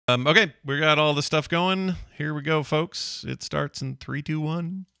Okay, we got all the stuff going. Here we go, folks. It starts in 3, 2,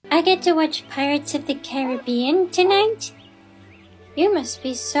 1. I get to watch Pirates of the Caribbean tonight? You must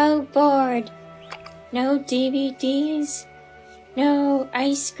be so bored. No DVDs? No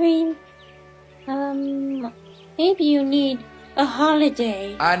ice cream? Maybe you need a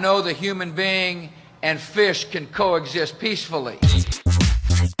holiday. I know the human being and fish can coexist peacefully.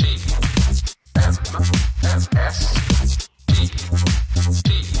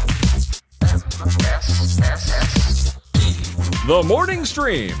 The morning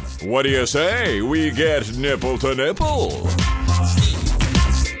stream. What do you say? We get nipple to nipple.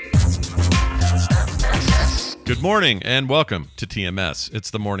 Good morning and welcome to TMS. It's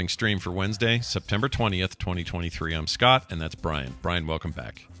the morning stream for Wednesday, September 20th, 2023. I'm Scott, and that's Brian. Brian, welcome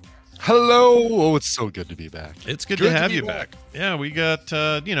back. Hello. Oh, it's so good to be back. It's good to have you back. Yeah, we got,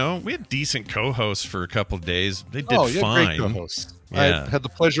 we had decent co-hosts for a couple of days. They did fine. Great co-hosts. Yeah. I had the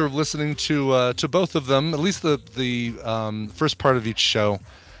pleasure of listening to both of them, at least the first part of each show,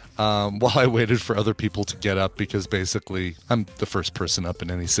 while I waited for other people to get up, because basically I'm the first person up in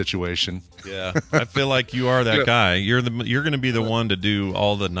any situation. Yeah, I feel like you are that guy. You're going to be the one to do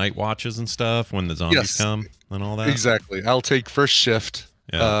all the night watches and stuff when the zombies come and all that. Exactly. I'll take first shift.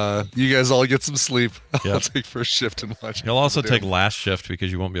 Yeah. You guys all get some sleep. I'll take first shift and watch. You'll also take last shift because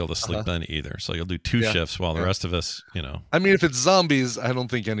you won't be able to sleep then either. So you'll do two shifts while the rest of us, I mean, if it's zombies, I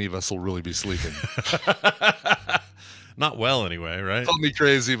don't think any of us will really be sleeping. Not well, anyway, right? Call me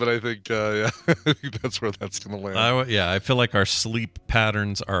crazy, but I think, I think that's where that's going to land. I feel like our sleep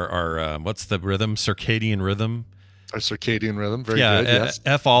patterns are what's the rhythm? Circadian rhythm. Our circadian rhythm, very good. Yes.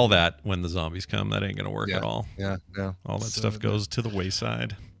 F all that when the zombies come. That ain't gonna work at all. Yeah. All that stuff goes to the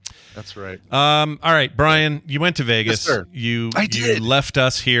wayside. That's right. All right, Brian, you went to Vegas. Yes, sir. You did. left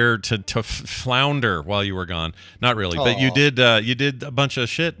us here to flounder while you were gone. Not really, but you did a bunch of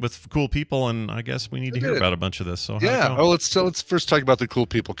shit with cool people, and I guess we need to hear about a bunch of this. So let's first talk about the cool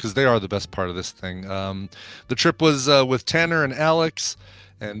people, because they are the best part of this thing. The trip was with Tanner and Alex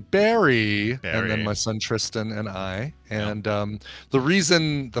and Barry, and then my son Tristan and I. And the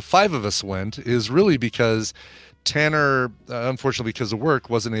reason the five of us went is really because Tanner, unfortunately because of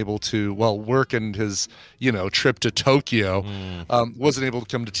work, wasn't able to, work and his, trip to Tokyo, wasn't able to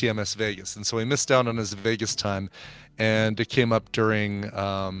come to TMS Vegas. And so he missed out on his Vegas time. And it came up during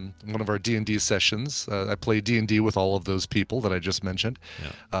one of our D&D sessions. I played D&D with all of those people that I just mentioned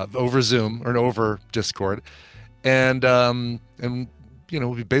over Zoom or over Discord. And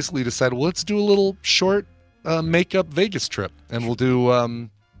we basically decided, well, let's do a little short makeup Vegas trip, and we'll do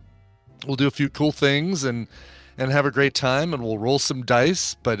a few cool things and have a great time, and we'll roll some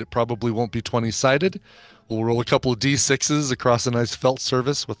dice, but it probably won't be 20-sided. We'll roll a couple of D6s across a nice felt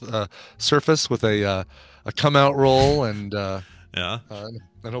surface with a come out roll, and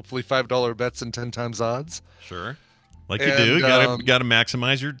hopefully $5 bets and 10 times odds. Sure. Like you do. You gotta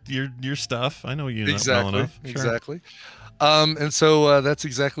maximize your stuff. I know you know well enough. Sure. Exactly. And so that's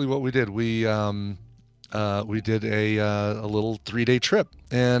exactly what we did. We did a little 3-day trip,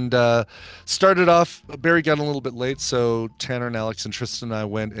 and started off. Barry got a little bit late, so Tanner and Alex and Tristan and I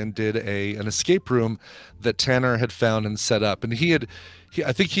went and did an escape room that Tanner had found and set up. And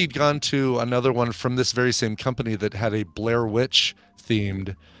I think he'd gone to another one from this very same company that had a Blair Witch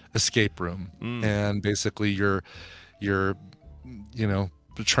themed escape room, and basically you're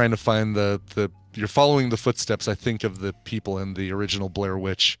trying to find you're following the footsteps, I think, of the people in the original Blair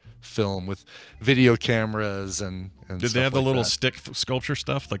Witch film with video cameras and did they have the little stick sculpture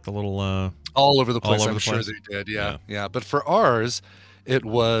stuff, like the little all over the place? I'm sure they did. Yeah. But for ours, it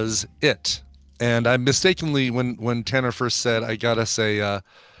was it. And I mistakenly, when Tanner first said, I gotta say,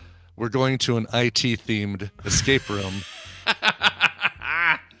 we're going to an IT themed escape room,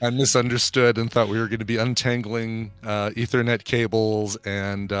 I misunderstood and thought we were going to be untangling Ethernet cables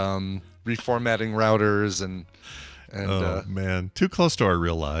and reformatting routers and oh man, too close to our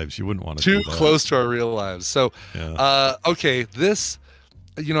real lives. You wouldn't want to too close to our real lives. So okay, this,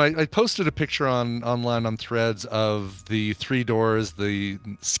 I posted a picture online on Threads of the 3 doors, the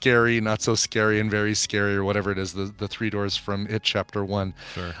scary, not so scary, and very scary, or whatever it is, the 3 doors from It Chapter 1.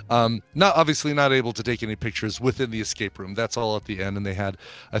 Sure. Obviously not able to take any pictures within the escape room. That's all at the end. And they had,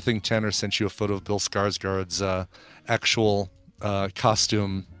 I think Tanner sent you a photo of Bill Skarsgård's actual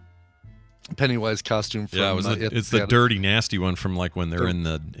costume, Pennywise costume from it's the dirty, nasty one from like when they're in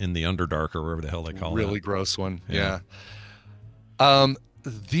the Underdark or wherever the hell they call it. Really gross one. Yeah.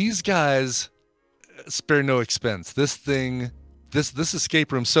 These guys spare no expense. This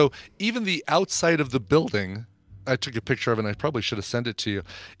escape room. So even the outside of the building, I took a picture of it, and I probably should have sent it to you.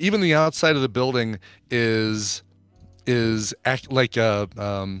 Even the outside of the building is is like a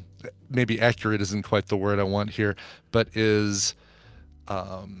maybe accurate isn't quite the word I want here, but is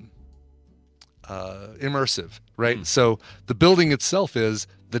immersive, right? So the building itself is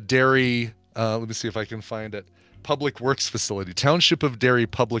the Derry. Let me see if I can find it. Public Works Facility, Township of Derry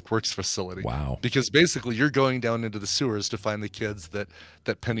Public Works Facility. Wow. Because basically you're going down into the sewers to find the kids that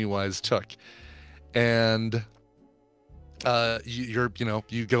Pennywise took. And you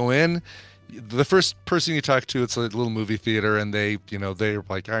go in. The first person you talk to, it's a little movie theater, and they're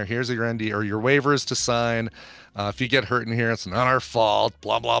like, all right, here's your ND or your waivers to sign. If you get hurt in here, it's not our fault,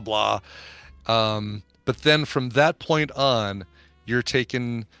 blah, blah, blah. But then from that point on, you're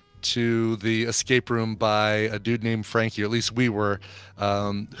taken to the escape room by a dude named Frankie, or at least we were,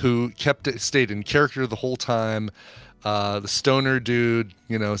 who stayed in character the whole time. The stoner dude,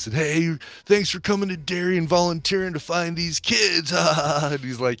 said, hey, thanks for coming to Derry and volunteering to find these kids. And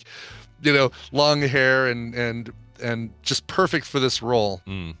he's like, long hair and just perfect for this role.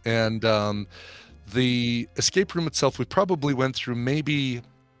 And the escape room itself, we probably went through maybe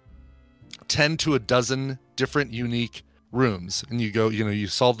 10 to a dozen different unique rooms, and you go, you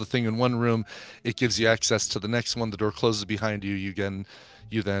solve the thing in one room, it gives you access to the next one, the door closes behind you, you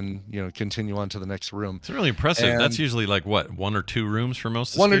then continue on to the next room. It's really impressive. And that's usually like what, 1 or 2 rooms for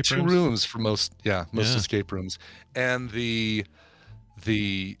most escape rooms? 1 or 2 rooms for most escape rooms. And the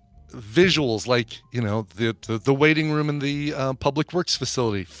visuals, like the waiting room in the Public Works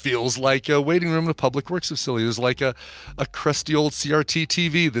facility feels like a waiting room in a Public Works facility. There's like a crusty old CRT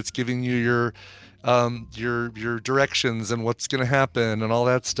TV that's giving you your directions and what's going to happen and all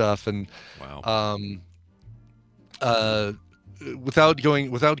that stuff. And wow. Without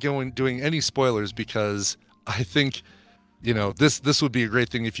doing any spoilers, because I think this would be a great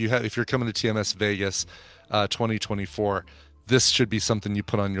thing if you're coming to TMS Vegas 2024. This should be something you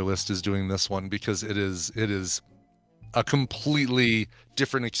put on your list, is doing this one, because it is a completely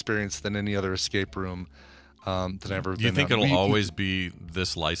different experience than any other escape room that I've ever been. Do you think it'll always be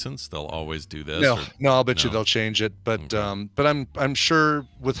this license? They'll always do this? No, I'll bet you they'll change it. But okay. But I'm sure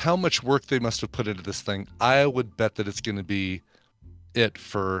with how much work they must have put into this thing, I would bet that it's going to be it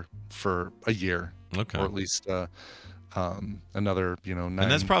for a year, or at least another 9 months.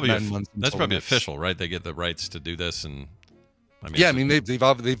 And that's probably official, right? They get the rights to do this, and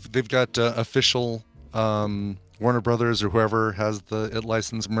they've got official Warner Brothers or whoever has the It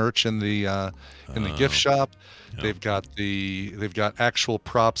licensed merch in the gift shop. Yep. They've got actual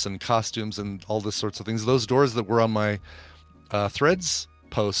props and costumes and all this sorts of things. Those doors that were on my Threads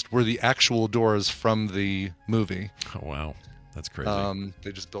post were the actual doors from the movie. Oh wow, that's crazy.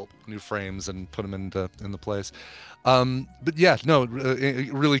 They just built new frames and put them into place. But yeah, no,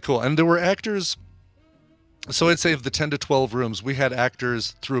 really cool. And there were actors. So I'd say of the 10 to 12 rooms, we had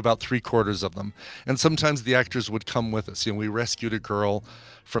actors through about 3/4 of them. And sometimes the actors would come with us. We rescued a girl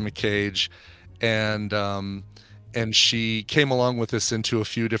from a cage, and she came along with us into a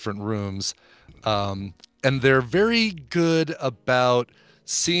few different rooms. And they're very good about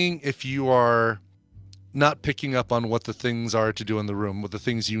seeing if you are not picking up on what the things are to do in the room, what the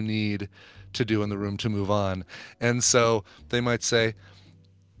things you need to do in the room to move on. And so they might say,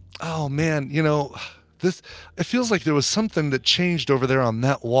 oh man, it feels like there was something that changed over there on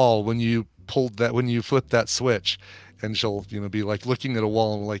that wall when you flipped that switch. And she'll, be like looking at a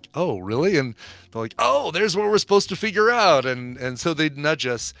wall and like, oh, really? And they're like, oh, there's what we're supposed to figure out. And so they'd nudge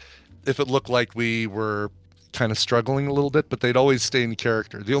us if it looked like we were kind of struggling a little bit, but they'd always stay in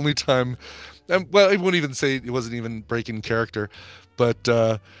character. The only time, well, I wouldn't even say it wasn't even breaking character, but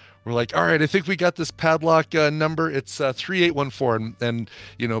we're like, all right, I think we got this padlock number. It's 3814. And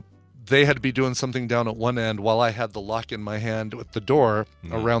they had to be doing something down at one end while I had the lock in my hand with the door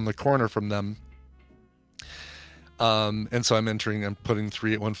around the corner from them. And so I'm entering and putting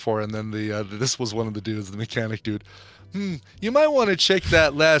 3814, and then this was one of the dudes, the mechanic dude. You might want to check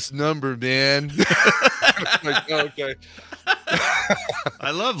that last number, man. Like, oh, okay.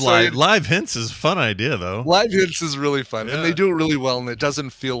 I love live hints is a fun idea though. Live hints is really fun, and they do it really well, and it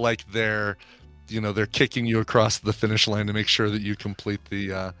doesn't feel like they're kicking you across the finish line to make sure that you complete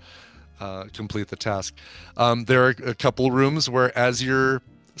the task. There are a couple rooms where as you're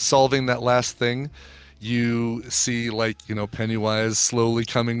solving that last thing, you see Pennywise slowly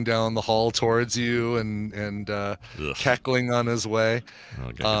coming down the hall towards you and cackling on his way.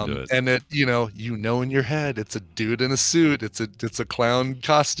 And it in your head it's a dude in a suit, it's a clown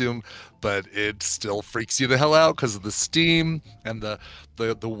costume, but it still freaks you the hell out because of the steam and the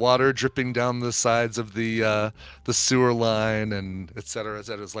water dripping down the sides of the sewer line and et cetera, et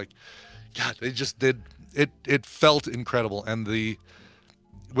cetera. It's like, God, they just did it. It felt incredible, and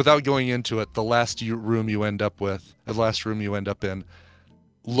without going into it, the last room you end up in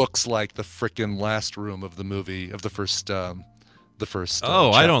looks like the frickin' last room of the movie of the first. I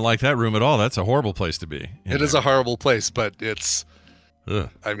don't like that room at all. That's a horrible place to be. It is a horrible place, but it's. Ugh.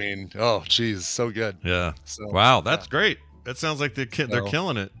 I mean, oh, geez, so good. Yeah. So, wow, that's great. That sounds like they're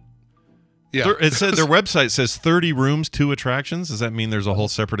killing it. Yeah. It said their website says 30 rooms, 2 attractions. Does that mean there's a whole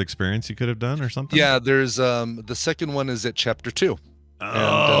separate experience you could have done or something? Yeah, there's the second one is at Chapter 2.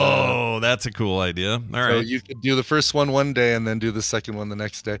 Oh, that's a cool idea. All right. So you could do the first one day and then do the second one the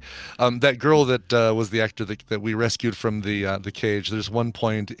next day. That girl that was the actor that we rescued from the cage, there's one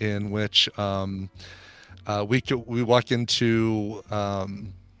point in which we walk into a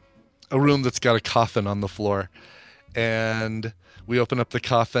room that's got a coffin on the floor, and we open up the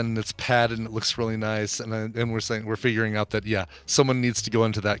coffin and it's padded and it looks really nice, and we're figuring out that someone needs to go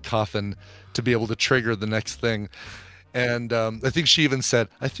into that coffin to be able to trigger the next thing. And I think she even said,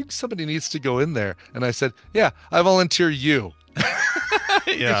 I think somebody needs to go in there. And I said, yeah, I volunteer you.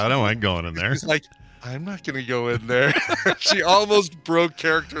 Yeah, I don't mind going in there. She's like, I'm not going to go in there. She almost broke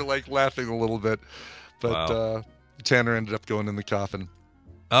character, like laughing a little bit. But wow. Tanner ended up going in the coffin.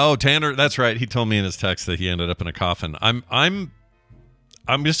 Oh, Tanner, that's right. He told me in his text that he ended up in a coffin. I'm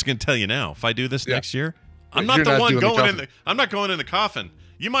just going to tell you now, if I do this next year, I'm not the one going in I'm not going in the coffin.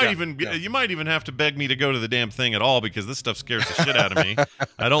 You might even have to beg me to go to the damn thing at all, because this stuff scares the shit out of me.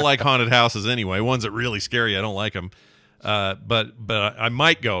 I don't like haunted houses anyway. Ones that really scare you, I don't like them. But I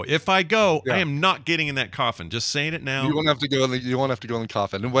might go. If I go, I am not getting in that coffin. Just saying it now. You won't have to go in the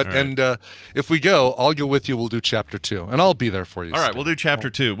coffin. And and if we go, I'll go with you. We'll do Chapter 2, and I'll be there for you. All right, we'll do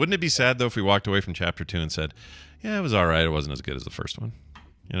Chapter 2. Wouldn't it be sad though if we walked away from Chapter 2 and said, "Yeah, it was all right. It wasn't as good as the first one."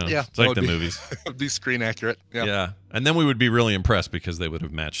 You know, it's like the movies. It'd be screen accurate. Yeah. And then we would be really impressed because they would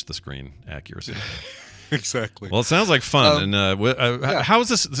have matched the screen accuracy. Exactly. Well, it sounds like fun. How is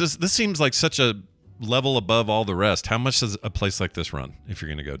this? This seems like such a level above all the rest. How much does a place like this run if you're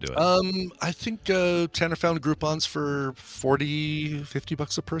going to go do it? I think Tanner found Groupons for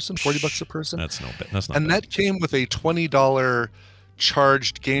 $50 a person, $40 a person. That's not bad. And that came with a $20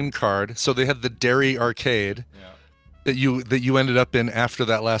 charged game card. So they had the Dairy Arcade. Yeah. That you ended up in after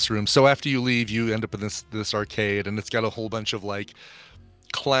that last room. So after you leave, you end up in this arcade, and it's got a whole bunch of like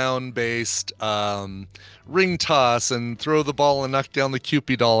clown-based ring toss and throw the ball and knock down the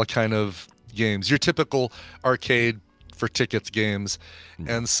Cupid doll kind of games. Your typical arcade for tickets games.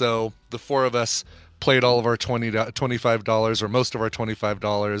 And so the four of us played all of our $25 or most of our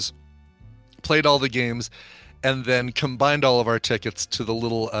 $25, played all the games, and then combined all of our tickets to the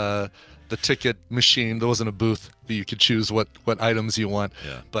little the ticket machine. There wasn't a booth that you could choose what items you want,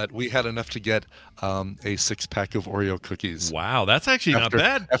 but we had enough to get a 6-pack of Oreo cookies. Wow, that's actually not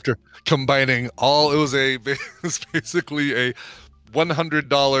bad. After combining all, it was basically a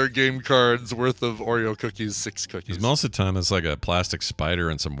 $100 game cards worth of Oreo cookies, 6 cookies. Most of the time, it's like a plastic spider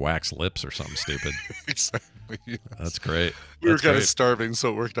and some wax lips or something stupid. Exactly. Yes. That's great. We were kind of starving, so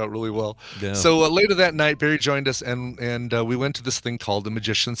it worked out really well. Yeah. So later that night, Barry joined us, and we went to this thing called the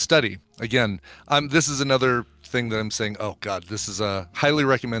Magician's Study. Again, this is another thing that I'm saying, oh God, this is highly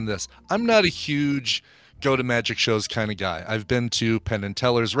recommend this. I'm not a huge go to magic shows kind of guy. I've been to Penn and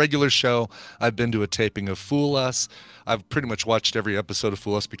Teller's regular show. I've been to a taping of Fool Us. I've pretty much watched every episode of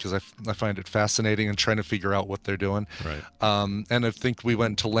Fool Us because I find it fascinating and trying to figure out what they're doing. Right. And I think we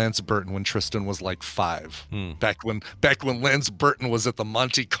went to Lance Burton when Tristan was like 5. Back when Lance Burton was at the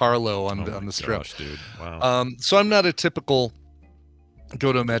Monte Carlo on the Strip. Gosh, dude. Wow. So I'm not a typical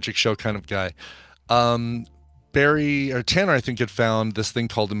go to a magic show kind of guy. Tanner, I think, had found this thing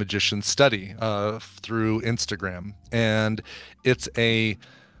called the Magician's Study through Instagram, and it's a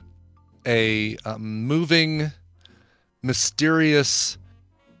moving, mysterious,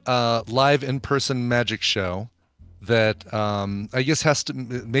 live in-person magic show that I guess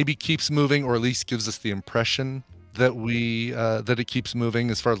maybe keeps moving, or at least gives us the impression that that it keeps moving,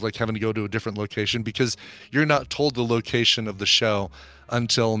 as far as like having to go to a different location, because you're not told the location of the show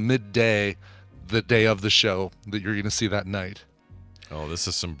until midday, the day of the show that you're going to see that night. Oh, this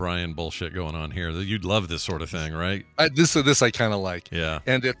is some Brian bullshit going on here. You'd love this sort of thing, right? This I kind of like. Yeah.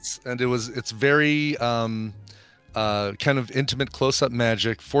 And it's very kind of intimate close-up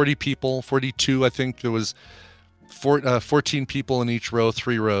magic. 40 people, 42, I think there was 14 people in each row,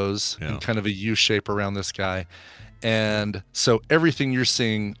 3 rows, in kind of a U shape around this guy. And so everything you're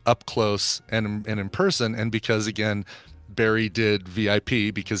seeing up close and in person, and because again, Barry did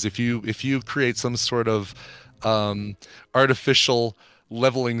VIP, because if you create some sort of artificial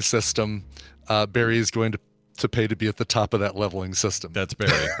leveling system, Barry is going to to pay to be at the top of that leveling system. That's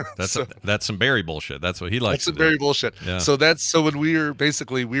Barry. That's some Barry bullshit. That's what he likes. That's some Barry bullshit. Yeah. So when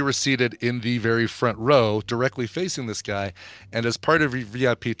we were seated in the very front row, directly facing this guy, and as part of your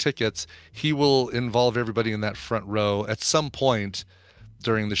VIP tickets, he will involve everybody in that front row at some point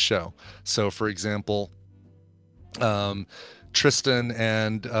during the show. So, for example, Tristan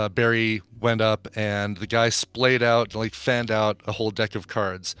and Barry went up, and the guy fanned out a whole deck of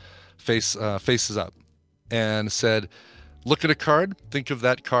cards, faces up, and said, "Look at a card. Think of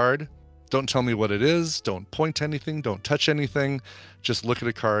that card. Don't tell me what it is. Don't point to anything. Don't touch anything. Just look at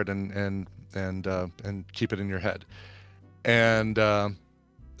a card and keep it in your head." And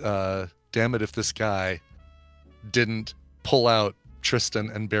damn it, if this guy didn't pull out Tristan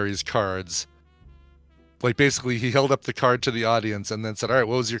and Barry's cards. Like, basically, he held up the card to the audience and then said, "All right,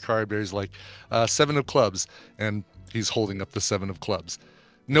 what was your card?" Barry's like, 7 of clubs. And he's holding up the 7 of clubs.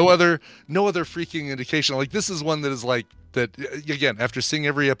 No other freaking indication. Like, this is one that is like, that, again, after seeing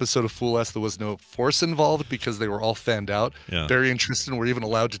every episode of Fool Us, there was no force involved because they were all fanned out. Yeah. Barry and Tristan were even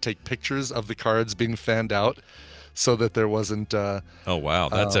allowed to take pictures of the cards being fanned out so that there wasn't... oh, wow.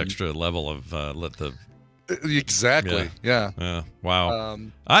 That's extra level of Exactly. Yeah. Wow.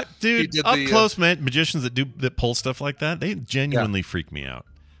 Dude, up close magicians that pull stuff like that, they genuinely freak me out.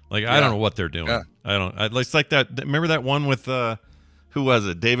 Like, I don't know what they're doing. Yeah. It's like that. Remember that one with who was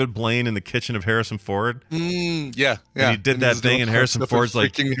it? David Blaine in the kitchen of Harrison Ford. Yeah. And he did that thing, and Harrison Ford's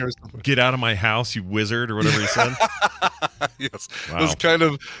like, "Get out of my house, you wizard," or whatever he said. Yes. Wow. It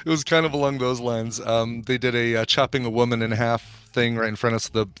was kind of along those lines. They did a chopping a woman in half thing right in front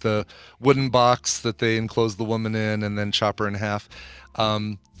of us, the wooden box that they enclosed the woman in, and then chop her in half.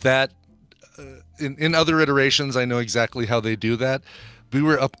 In other iterations, I know exactly how they do that. We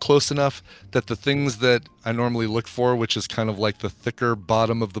were up close enough that the things that I normally look for, which is kind of like the thicker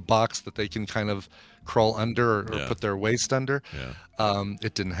bottom of the box that they can kind of crawl under or put their waist under,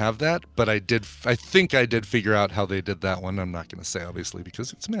 it didn't have that. But I think I did figure out how they did that one. I'm not going to say, obviously,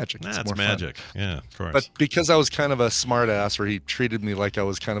 because it's magic. It's magic. Fun. Yeah, of course. But because I was kind of a smart ass, or he treated me like I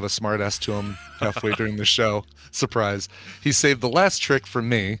was kind of a smart ass to him halfway during the show, surprise, he saved the last trick for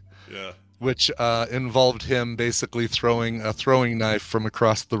me. Yeah. Which involved him basically throwing a throwing knife from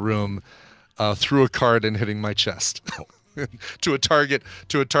across the room through a card and hitting my chest to a target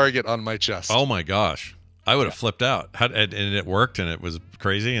on my chest. Oh my gosh, I would have flipped out. And it worked, and it was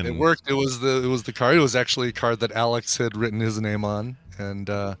crazy. And it worked. It was the card. It was actually a card that Alex had written his name on, and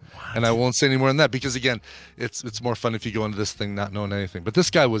I won't say any more than that because, again, it's more fun if you go into this thing not knowing anything. But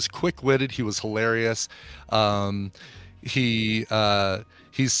this guy was quick-witted. He was hilarious.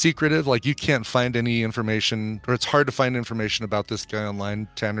 He's secretive. Like, you can't find any information, or it's hard to find information about this guy online.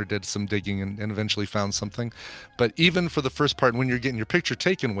 Tanner did some digging and eventually found something. But even for the first part, when you're getting your picture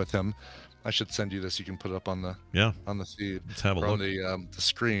taken with him, I should send you this. You can put it up on the feed. Let's have a look. On the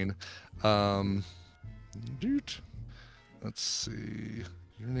screen. Let's see.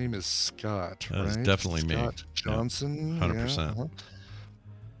 Your name is Scott, right? That's definitely Scott me. Johnson. 100%. Yeah,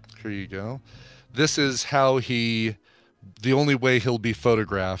 Here you go. This is how the only way he'll be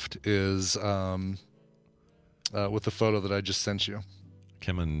photographed is with the photo that I just sent you.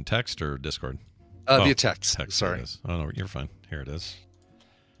 Come in text or Discord? Via text. Sorry. Oh, no, you're fine. Here it is.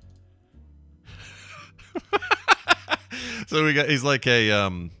 So he's like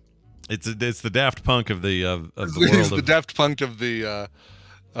it's the Daft Punk of the world. He's the Daft Punk of the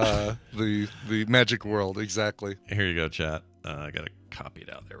magic world, exactly. Here you go, chat. I got to copy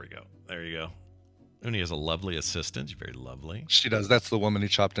it out. There we go. There you go. And he has a lovely assistant. She's very lovely. She does. That's the woman he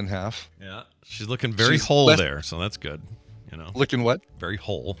chopped in half. Yeah. She's looking very whole there, so that's good. You know. Looking what? Very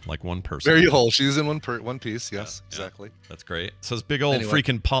whole, like one person. Very whole. She's in one piece. Yes, exactly. Yeah. That's great. So this big old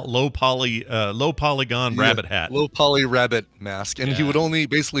freaking low polygon rabbit hat. Low poly rabbit mask. And he would only,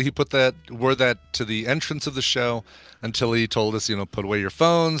 basically, he wore that to the entrance of the show until he told us, put away your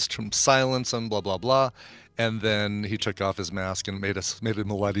phones, silence them, blah, blah, blah. And then he took off his mask and made him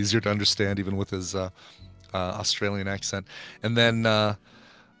a lot easier to understand, even with his Australian accent. And then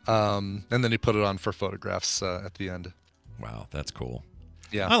he put it on for photographs at the end. Wow, that's cool.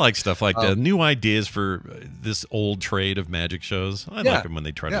 Yeah, I like stuff like that. New ideas for this old trade of magic shows. I like them when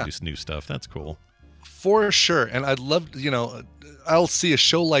they try to do new stuff. That's cool. For sure. And I'd love, I'll see a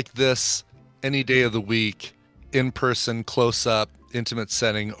show like this any day of the week, in person, close up, intimate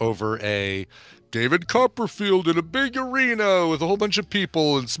setting over a David Copperfield in a big arena with a whole bunch of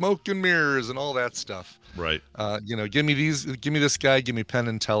people and smoke and mirrors and all that stuff. Right. Give me this guy, give me Penn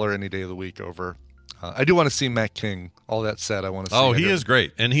and Teller any day of the week over. I do want to see Matt King. All that said, I want to see. Oh, he is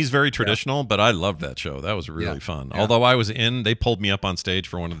great. And he's very traditional, but I loved that show. That was really fun. Yeah. Although they pulled me up on stage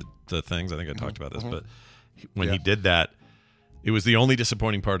for one of the things. I think I talked about this, but when he did that, it was the only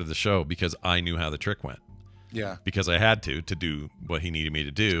disappointing part of the show because I knew how the trick went. Yeah. Because I had to do what he needed me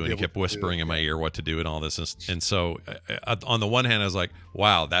to do, and he kept whispering in my ear what to do and all this. And so on the one hand, I was like,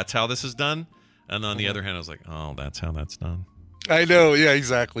 wow, that's how this is done. And on the other hand, I was like, oh, that's how that's done. I know. Yeah,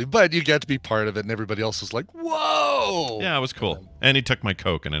 exactly. But you got to be part of it, and everybody else was like, whoa. Yeah, it was cool. And he took my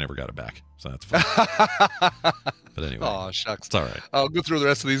Coke, and I never got it back. So that's fine. But anyway. Oh, shucks. It's all right. I'll go through the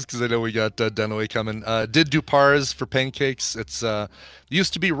rest of these because I know we got Dunaway coming. Did Dupars for Pancakes. It's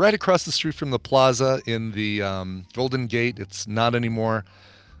used to be right across the street from the plaza in the Golden Gate. It's not anymore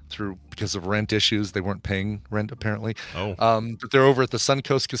because of rent issues. They weren't paying rent, apparently. Oh. But they're over at the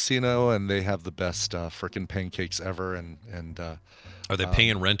Suncoast Casino, and they have the best frickin' pancakes ever. And are they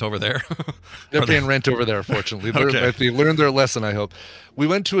paying rent over there? They're paying rent over there, fortunately. Okay. They learned their lesson, I hope. We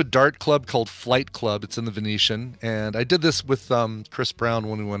went to a dart club called Flight Club. It's in the Venetian. And I did this with Chris Brown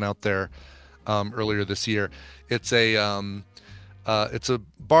when we went out there earlier this year. It's a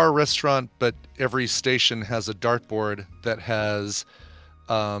bar restaurant, but every station has a dartboard that has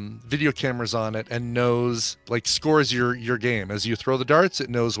video cameras on it and scores your game. As you throw the darts, it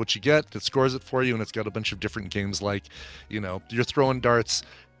knows what you get, it scores it for you, and it's got a bunch of different games like, you're throwing darts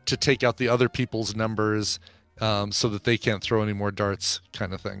to take out the other people's numbers so that they can't throw any more darts,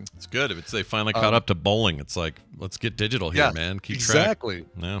 kind of thing. It's good. If they finally caught up to bowling, it's like, let's get digital here, man. Keep exactly.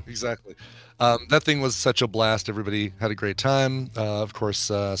 track. No. Exactly. That thing was such a blast. Everybody had a great time. Of course,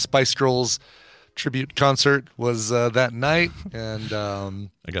 Spice Girls tribute concert was that night, and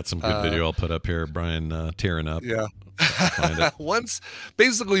I got some good video I'll put up here. Brian tearing up. Yeah. Find it.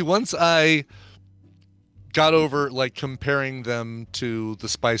 Once I got over comparing them to the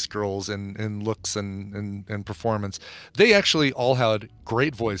Spice Girls in looks and performance, they actually all had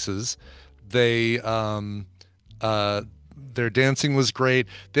great voices. They their dancing was great.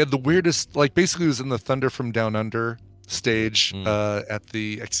 They had the weirdest, basically it was in the Thunder from Down Under stage at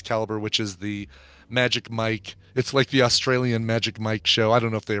the Excalibur, which is the Magic Mike. It's like the Australian Magic Mike show. I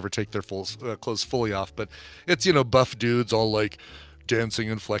don't know if they ever take their clothes fully off, but it's buff dudes all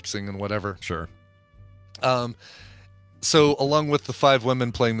dancing and flexing and whatever. Sure. So along with the 5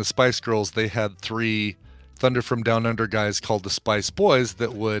 women playing the Spice Girls, they had 3 Thunder from Down Under guys called the Spice Boys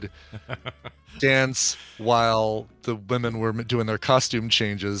that would dance while the women were doing their costume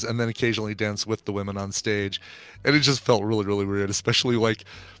changes, and then occasionally dance with the women on stage. And it just felt really, really weird, especially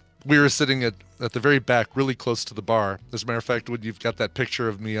we were sitting at the very back, really close to the bar. As a matter of fact, when you've got that picture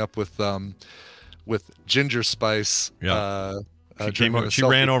of me up with Ginger Spice. Yeah. She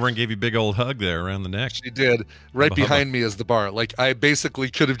ran over and gave you a big old hug there around the neck. She did. Right behind me is the bar. I basically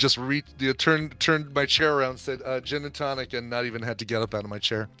could have just turned my chair around, said gin and tonic, and not even had to get up out of my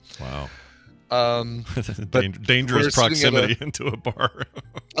chair. Wow. But dangerous proximity into a bar.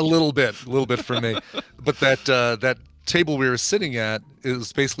 a little bit for me. But that table we were sitting at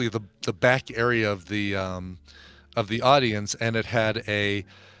is basically the back area of the audience, and it had a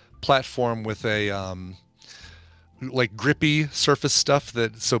platform with a grippy surface stuff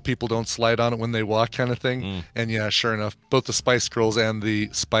so people don't slide on it when they walk, kind of thing. And yeah, sure enough, both the Spice Girls and the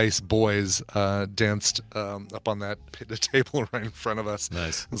Spice Boys danced up on the table right in front of us.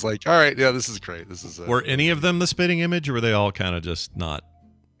 Nice. It was like, all right, yeah, this is great. This is. Were any of them the spitting image, or were they all kind of just not?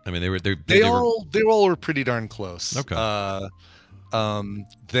 I mean, they all were pretty darn close. Okay.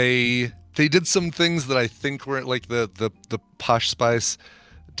 They did some things that I think were the Posh Spice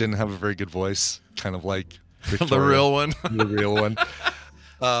didn't have a very good voice, kind of like Victoria, the real one. The real one.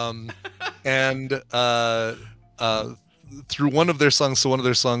 And through one of their songs, so one of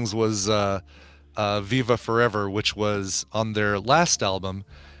their songs was Viva Forever, which was on their last album,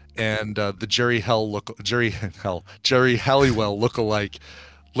 and the Jerry Halliwell lookalike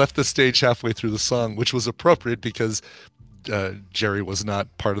left the stage halfway through the song, which was appropriate because Jerry was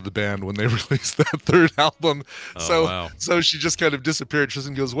not part of the band when they released that third album. So she just kind of disappeared.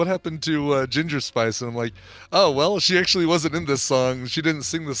 Tristan goes, "What happened to Ginger Spice?" And I'm like, "Oh, well, she actually wasn't in this song. She didn't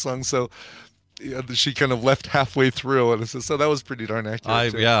sing this song." So yeah, she kind of left halfway through. And so that was pretty darn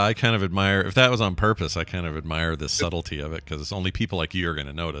accurate. I kind of admire, if that was on purpose, I kind of admire the subtlety of it, because only people like you are going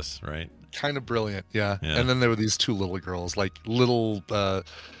to notice, right? Kind of brilliant, yeah. And then there were these 2 little girls, little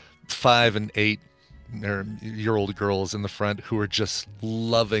 5 and 8-year-old girls in the front who were just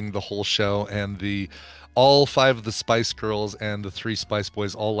loving the whole show, and all 5 of the Spice Girls and the 3 Spice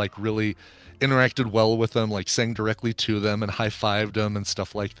Boys all really interacted well with them, sang directly to them and high-fived them and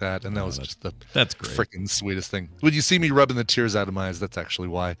stuff like that. And that was just that's great. Freaking sweetest thing. When you see me rubbing the tears out of my eyes, that's actually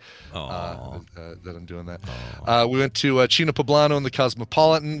why that I'm doing that. We went to Chino Poblano and the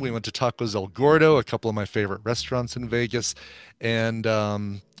Cosmopolitan. We went to Tacos El Gordo, a couple of my favorite restaurants in Vegas, and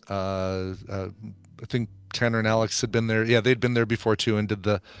I think Tanner and Alex had been there. Yeah, they'd been there before too, and did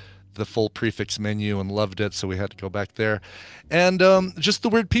the full prefix menu and loved it. So we had to go back there, and just the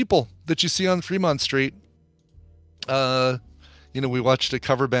weird people that you see on Fremont Street. We watched a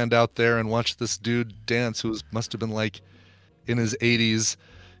cover band out there and watched this dude dance who must have been like in his 80s,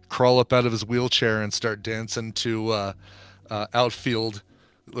 crawl up out of his wheelchair and start dancing to Outfield,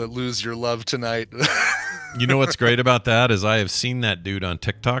 Lose Your Love Tonight. You know what's great about that is I have seen that dude on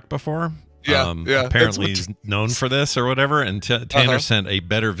TikTok before. Yeah. Apparently he's known for this or whatever, and Tanner sent a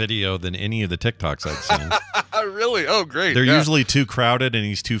better video than any of the TikToks I'd seen. Really? Oh, great. They're usually too crowded and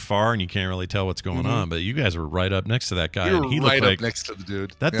he's too far and you can't really tell what's going on, but you guys were right up next to that guy. You were he right looked up next to the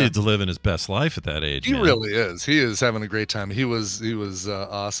dude. That dude's living his best life at that age. He man. really is. He is having a great time. He was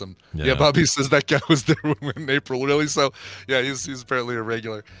awesome. Yeah, Bobby says that guy was there in April, really. So, yeah, he's apparently a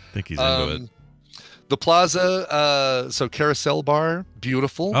regular. I think he's into it. The Plaza, so Carousel Bar,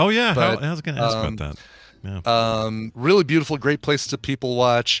 beautiful. Oh, yeah. I was going to ask about that. Yeah. Really beautiful, great place to people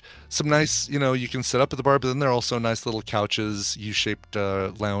watch. Some nice, you can sit up at the bar, but then there are also nice little couches, U-shaped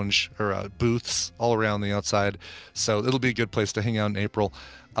lounge or booths all around the outside. So it'll be a good place to hang out in April.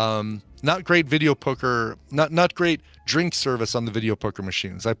 Not great video poker, not great drink service on the video poker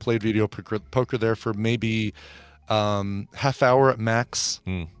machines. I played video poker there for maybe half hour at max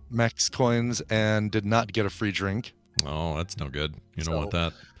coins and did not get a free drink. Oh, that's no good. You don't want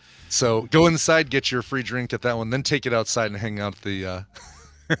that. So go inside, get your free drink at that one, then take it outside and hang out at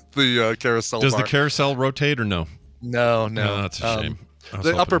the carousel Does bar. the carousel rotate or no? No. That's a shame.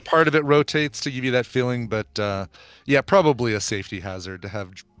 The upper part of it rotates to give you that feeling, but yeah, probably a safety hazard to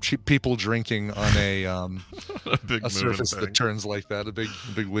have people drinking on a surface that turns like that, a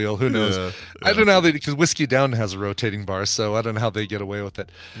big wheel. Who knows? Yeah. I don't know how because Whiskey Down has a rotating bar, so I don't know how they get away with it.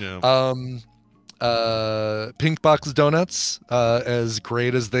 Yeah. Pink Box Donuts, as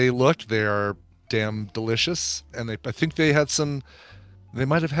great as they look, they are damn delicious, and I think they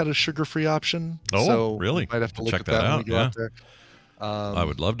might have had a sugar-free option. Oh, so really? Might have to look check at that out. when we go out there. I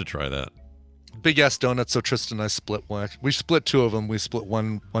would love to try that. Big ass donuts. So Tristan and I split one. We split two of them. We split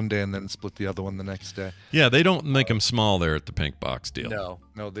one day and then split the other one the next day. Yeah, they don't make them small there at the Pink Box deal.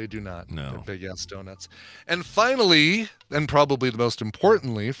 No, they do not. No. They're big ass donuts. And finally, and probably the most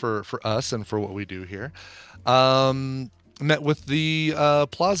importantly for us and for what we do here, met with the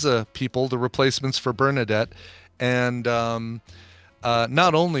Plaza people, the replacements for Bernadette, and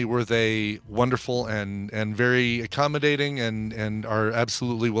not only were they wonderful and very accommodating and are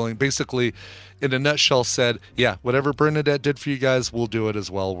absolutely willing, basically in a nutshell said, yeah, whatever Bernadette did for you guys, we'll do it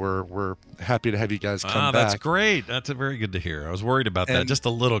as well. We're happy to have you guys come back. That's great. That's very good to hear. I was worried about that just a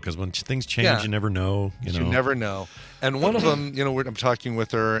little because when things change, you never know. You never know. And one of them, I'm talking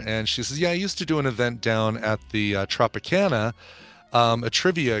with her and she says, yeah, I used to do an event down at the Tropicana, a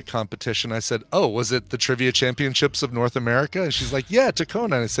trivia competition. I said, oh, was it the Trivia Championships of North America? And she's like, yeah, Tacona.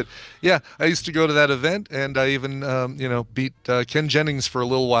 And I said, yeah, I used to go to that event, and I even, beat Ken Jennings for a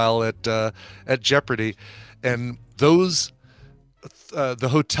little while at Jeopardy. And those, the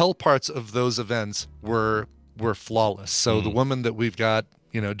hotel parts of those events were flawless. So the woman that we've got,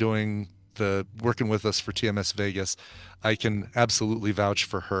 doing working with us for TMS Vegas, I can absolutely vouch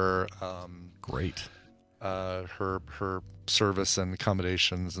for her. Great. Her service and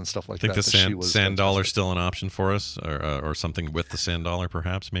accommodations and stuff like that. I think the sand dollar still an option for us, or something with the sand dollar,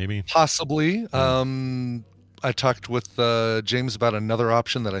 perhaps, maybe. Possibly. I talked with James about another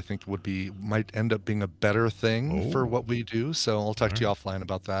option that I think might end up being a better thing for what we do. So I'll talk to you offline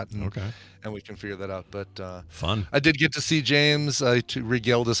about that, and we can figure that out. But fun. I did get to see James. To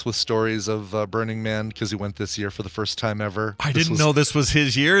regaled us with stories of Burning Man because he went this year for the first time ever. I didn't know this was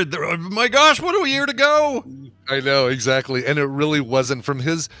his year. My gosh, what a year to go! I know, exactly, and it really wasn't from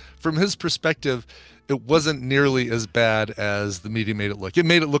his perspective. It wasn't nearly as bad as the media made it look. It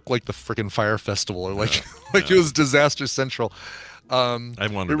made it look like the freaking Fire Festival, or like it was Disaster Central. I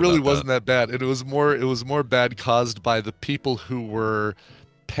wondered. It really wasn't that bad. It was more bad caused by the people who were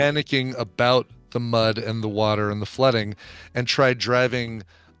panicking about the mud and the water and the flooding, and tried driving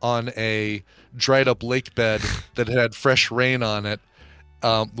on a dried up lake bed that had fresh rain on it.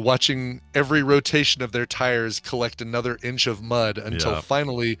 Watching every rotation of their tires collect another inch of mud until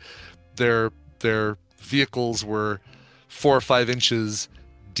finally their vehicles were 4 or 5 inches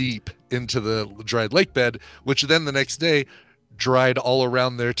deep into the dried lake bed, which then the next day dried all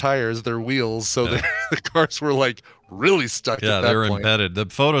around their tires, their wheels, so the cars were like really stuck. Yeah, they were embedded. The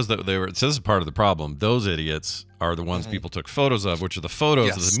photos that they were. So this is part of the problem. Those idiots are the ones people took photos of, which are the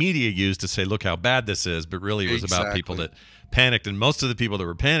photos that the media used to say, "Look how bad this is." But really, it was about people that panicked, and most of the people that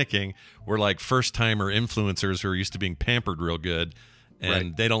were panicking were like first-timer influencers who are used to being pampered real good,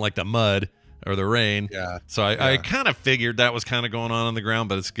 and they don't like the mud. or the rain. Yeah. So I kind of figured that was kind of going on the ground,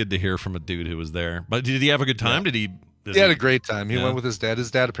 but it's good to hear from a dude who was there. But did he have a good time? Yeah. Did he had a great time. He went with his dad.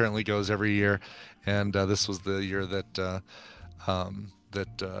 His dad apparently goes every year, and this was the year that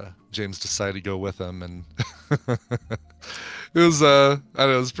James decided to go with him, and it was I don't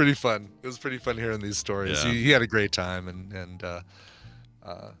know, it was pretty fun. It was pretty fun hearing these stories. Yeah. He had a great time, and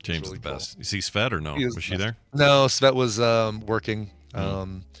James really is the best. cool. You see Svet or no? Was she there? No, Svet was working.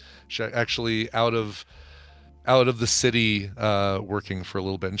 She actually out of the city working for a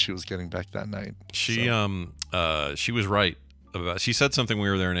little bit, and she was getting back that night. She was right about. She said something when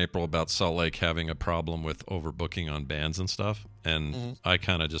we were there in April about Salt Lake having a problem with overbooking on bands and stuff, and I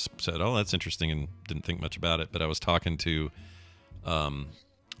kind of just said, "Oh, that's interesting," and didn't think much about it. But I was talking to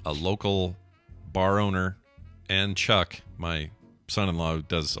a local bar owner and Chuck, my son-in-law, who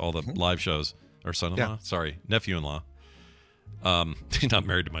does all the live shows, or son-in-law, sorry, nephew-in-law. He's not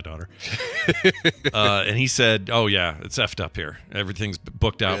married to my daughter. And he said, "Oh yeah, it's effed up here. Everything's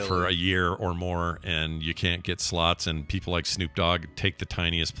booked out for a year or more, and you can't get slots. And people like Snoop Dogg take the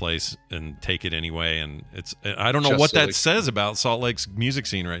tiniest place and take it anyway. And I don't know what that says about Salt Lake's music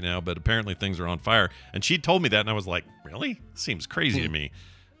scene right now, but apparently things are on fire." And she told me that, and I was like, "Really? Seems crazy to me."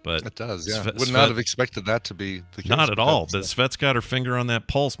 But it does, yeah. Would not have expected that to be the case. Not at all. But Svet's got her finger on that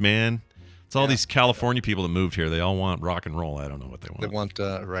pulse, man. It's all these California people that moved here. They all want rock and roll. I don't know what they want. They want,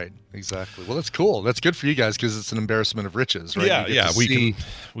 right, exactly. Well, that's cool. That's good for you guys because it's an embarrassment of riches, right? Yeah. We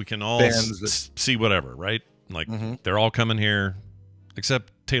can all see whatever, right? Like they're all coming here,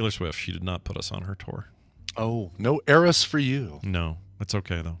 except Taylor Swift. She did not put us on her tour. Oh, no Eras for you. No, it's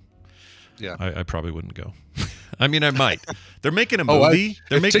okay though. Yeah, I probably wouldn't go. I mean, I might. They're making a movie.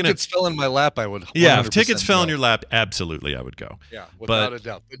 If tickets fell in my lap, I would. Yeah, if tickets fell in your lap, absolutely, I would go. Yeah, without a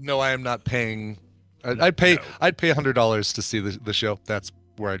doubt. But no, I am not paying. I'd pay $100 to see the show. That's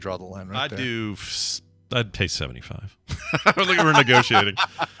where I draw the line. Right there. I'd pay $75. I don't think we're negotiating.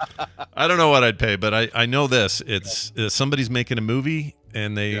 I don't know what I'd pay, but I know this. It's somebody's making a movie,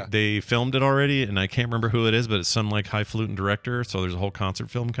 and they filmed it already, and I can't remember who it is, but it's some like highfalutin director. So there's a whole concert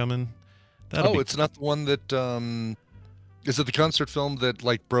film coming. It's not the one that is it the concert film that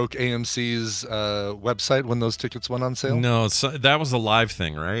like broke AMC's website when those tickets went on sale? No, that was the live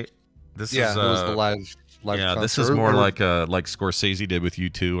thing, right? This it was the live concert. This is more like Scorsese did with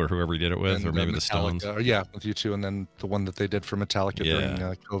U2 or whoever he did it with, or maybe the Stones. With U2, and then the one that they did for Metallica during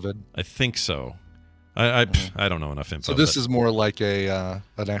COVID. I think so. I don't know enough info. So this is more like an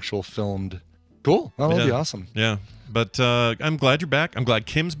actual filmed. Cool. Oh, that'll be awesome. Yeah. But I'm glad you're back. I'm glad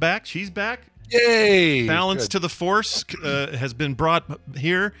Kim's back. She's back. Yay! Balance to the force has been brought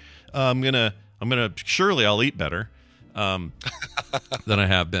here. I'm gonna surely I'll eat better than I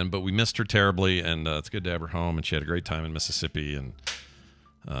have been. But we missed her terribly, and it's good to have her home. And she had a great time in Mississippi. And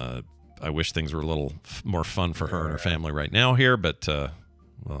I wish things were a little more fun for her and her family right now here. But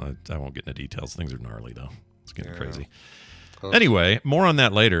well, I won't get into details. Things are gnarly though. It's getting crazy. Anyway, more on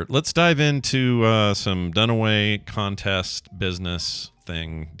that later. Let's dive into some Dunaway contest business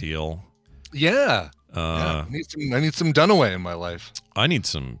thing deal. Yeah. I need some Dunaway in my life. I need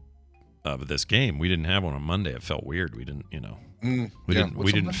some of this game. We didn't have one on Monday. It felt weird. We didn't,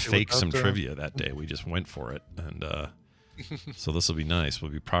 we didn't fake some trivia that day. We just went for it, and so this will be nice.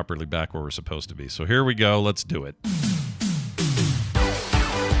 We'll be properly back where we're supposed to be. So here we go. Let's do it.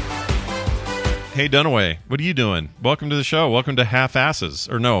 Hey, Dunaway, what are you doing? Welcome to the show. Welcome to Half Asses.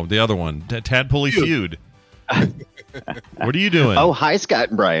 Or no, the other one, Tadpoley Feud. What are you doing? Oh, hi, Scott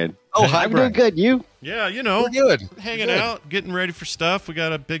and Brian. Oh, hi, I'm Brian. doing good. You? Yeah, we're good. Hanging out, getting ready for stuff. We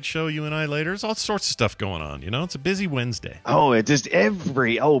got a big show, you and I, later. There's all sorts of stuff going on, It's a busy Wednesday. Oh, it's just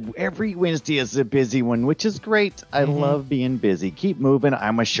every Wednesday is a busy one, which is great. I love being busy. Keep moving.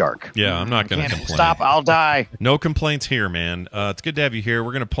 I'm a shark. Yeah, I'm not going to complain. Stop, I'll die. No complaints here, man. It's good to have you here.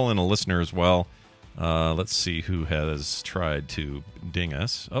 We're going to pull in a listener as well. Let's see who has tried to ding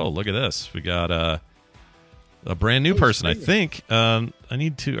us. Oh, look at this. We got a brand new person, I think. Are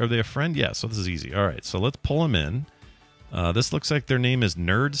they a friend? Yeah, so this is easy. All right, so let's pull them in. This looks like their name is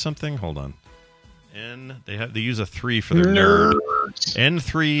Nerd something. Hold on. They use a 3 for their nerd.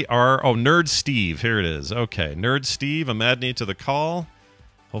 N3R. Oh, Nerd Steve. Here it is. Okay, Nerd Steve, I'm adding you to the call.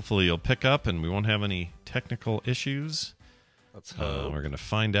 Hopefully you'll pick up and we won't have any technical issues. We're going to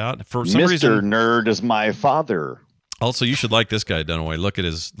find out. For some reason, Mr. Nerd is my father. Also, you should like this guy, Dunaway. Look at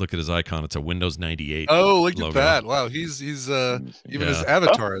his icon. It's a Windows 98. Oh, look at that! Wow, he's even his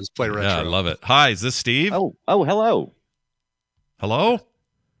avatar is Play Retro. Yeah, I love it. Hi, is this Steve? Oh, hello. Hello.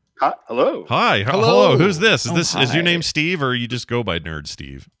 Hello. Hi. Hello. Who's this? Is your name Steve, or you just go by Nerd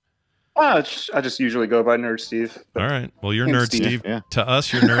Steve? I just usually go by Nerd Steve. All right. Well, you're And Nerd Steve, Steve. yeah. To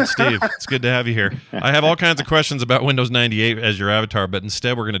us, you're Nerd Steve. It's good to have you here. I have all kinds of questions about Windows 98 as your avatar, but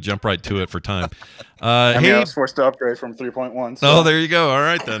instead we're going to jump right to it for time. I was forced to upgrade from 3.1. So. Oh, there you go. All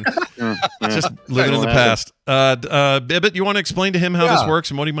right, then. Just living in the past. Bibbit, you want to explain to him how this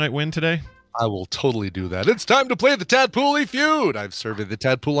works and what he might win today? I will totally do that. It's time to play the Tadpool Feud. I've surveyed the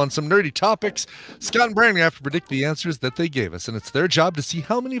Tadpool on some nerdy topics. Scott and Brandon have to predict the answers that they gave us, and it's their job to see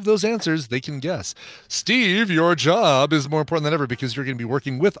how many of those answers they can guess. Steve, your job is more important than ever because you're going to be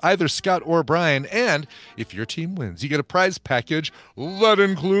working with either Scott or Brian, and if your team wins, you get a prize package that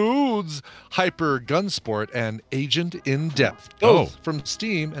includes Hyper Gunsport and Agent in Depth, both from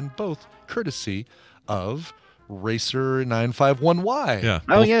Steam and both courtesy of Racer 951Y. Yeah.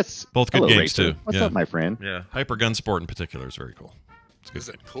 Oh, yes. Both good Hello, games, Racer. too. What's Yeah. up, my friend? Yeah. Hyper Gun Sport in particular is very cool. It's good. Is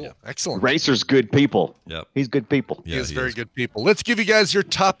it cool? Yeah. Excellent. Racer's good people. Yep. He's good people. Yeah, he is very good people. Let's give you guys your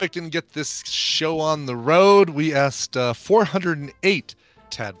topic and get this show on the road. We asked 408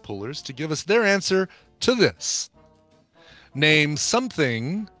 Tadpoolers to give us their answer to this. Name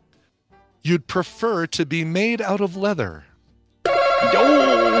something you'd prefer to be made out of leather.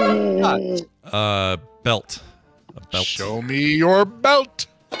 Oh! Belt. A belt. Show me your belt.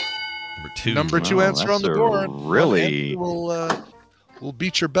 Number two. Number two answer on the board. Really? We'll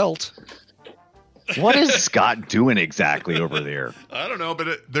beat your belt. What is Scott doing exactly over there? I don't know, but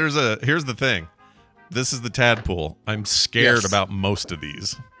here's the thing. This is the Tadpool. I'm scared about most of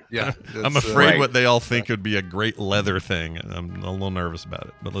these. Yeah. I'm afraid what they all think would be a great leather thing. I'm a little nervous about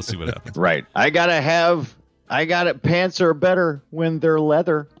it, but let's see what happens. Right. I got it. Pants are better when they're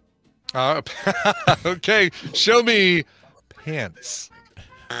leather. Okay. Show me pants.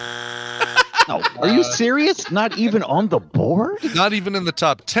 Oh, are you serious? Not even on the board? Not even in the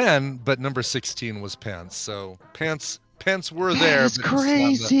top 10, but number 16 was pants. So pants were there. That's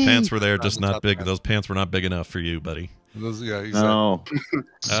crazy. Pants were there, just not big. Those pants were not big enough for you, buddy. Those, yeah, exactly. No.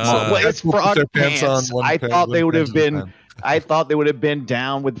 It's frog pants. I thought they would have been. I thought they would have been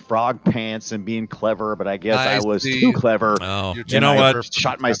down with frog pants and being clever, but I guess I was too clever. Oh, you know what?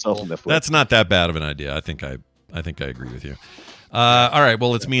 Shot myself in the foot. That's not that bad of an idea. I think I agree with you. All right.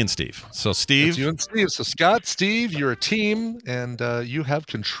 Well, it's me and Steve. So Steve, it's you and Steve. So Scott, Steve, you're a team, and you have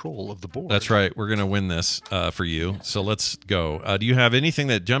control of the board. That's right. We're gonna win this for you. So let's go. Do you have anything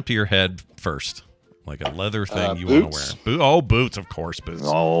that jumped to your head first? Like a leather thing you want to wear? Boots, of course, boots.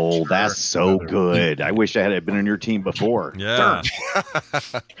 Oh, that's so good. I wish I had been on your team before. Yeah.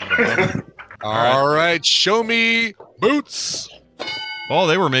 All right, show me boots. Oh,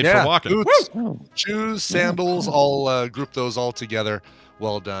 they were made for walking. Boots, shoes, sandals, all group those all together.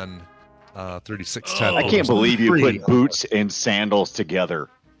 Well done. 36 10. I can't believe you put boots and sandals together.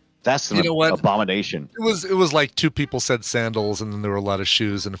 That's an abomination. It was like two people said sandals, and then there were a lot of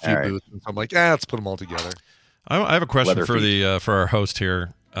shoes and a few boots. And so I'm like, let's put them all together. I have a question for our host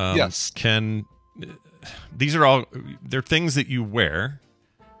here. Yes. These are they're things that you wear?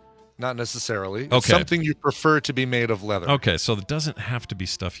 Not necessarily. Okay. It's something you prefer to be made of leather. Okay, so it doesn't have to be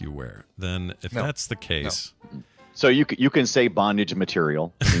stuff you wear. Then if that's the case. No. So you can say bondage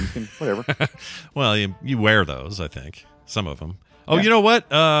material. I mean, you can, whatever. Well, you wear those, I think. Some of them. Oh, you know what?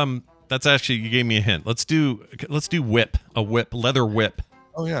 That's actually, you gave me a hint. Let's do whip, leather whip.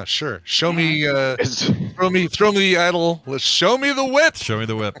 Oh yeah, sure. Show me, throw me the idol. Let's show me the whip. Show me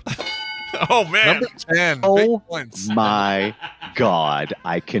the whip. Oh man, number 10. Oh my God,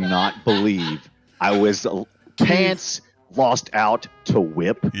 I cannot believe I was pants lost out to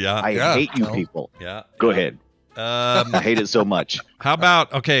whip. Yeah, I hate you people. Yeah, go ahead. I hate it so much. How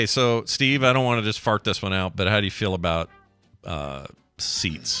about so Steve? I don't want to just fart this one out, but how do you feel about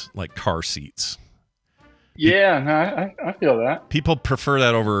seats, like car seats? Yeah, no, I feel that. People prefer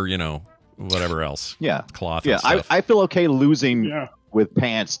that over, whatever else. Yeah, cloth. Yeah, and stuff. I feel okay losing with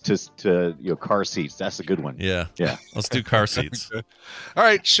pants to car seats. That's a good one. Yeah. Let's do car seats. Okay. All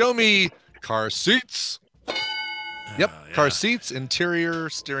right, show me car seats. Yep, car seats, interior,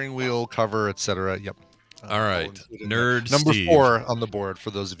 steering wheel, cover, etc. Yep. All right, Nerd Number Steve. 4 on the board for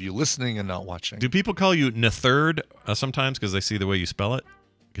those of you listening and not watching. Do people call you Nthird sometimes because they see the way you spell it?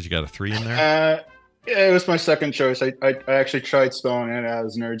 Because you got a 3 in there? Yeah, it was my second choice. I actually tried spelling it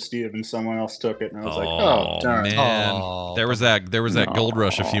as Nerd Steve, and someone else took it, and I was like, oh, darn. Man. There was that gold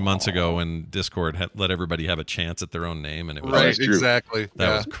rush a few months ago when Discord let everybody have a chance at their own name, and it was right, exactly.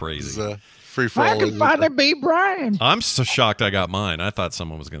 That was crazy. Free for all. I can finally be Brian. I'm so shocked I got mine. I thought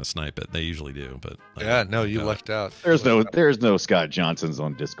someone was going to snipe it. They usually do, but you lucked out. There's no Scott Johnsons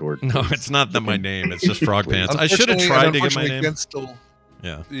on Discord. No, it's not my name. It's just Frog Pants. I should have tried to get my name.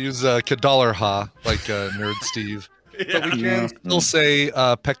 Use Kadollar Ha like Nerd Steve. But we can still say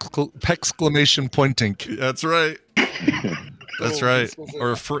Pexclamation Pointink. That's right. That's right.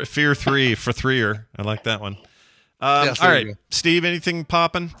 Or Fear 3 for threer. I like that one. All right, Steve, anything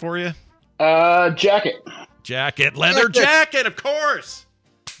popping for you? Jacket. Leather jacket, of course.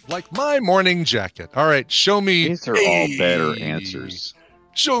 Like my morning jacket. All right, show me. These are all better answers.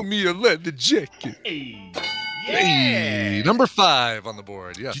 Show me a leather jacket. Hey, number 5 on the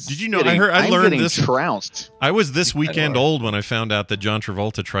board. Yes. Did you know? I learned this. Trounced. I was this weekend old when I found out that John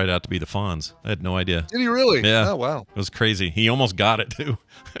Travolta tried out to be the Fonz. I had no idea. Did he really? Yeah. Oh wow. It was crazy. He almost got it too.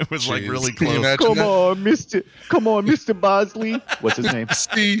 It was like really close. Come on, Mr. Bosley. What's his name?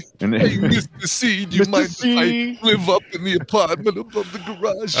 Steve. Hey, Mr. C, do you mind if I live up in the apartment above the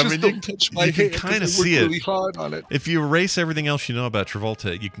garage? Just don't touch my hair. You can kind of see it. Really hard on it. If you erase everything else you know about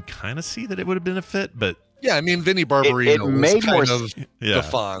Travolta, you can kind of see that it would have been a fit, but. Yeah, I mean, Vinnie Barbarino was kind of the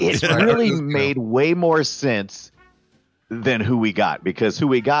Fonz. It really made way more sense than Who We Got, because Who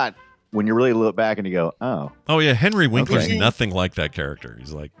We Got, when you really look back and you go, oh yeah, Henry Winkler's nothing like that character.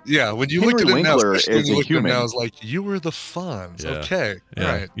 He's like, when you look at it now, it's like you were the Fonz. Yeah. Okay, yeah.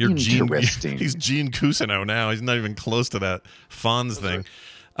 All right, you're interesting. He's Gene Cousineau now. He's not even close to that Fonz thing.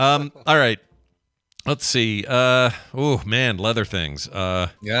 All right. Let's see. Oh man, leather things.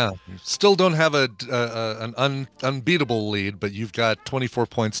 Yeah, still don't have an unbeatable lead, but you've got 24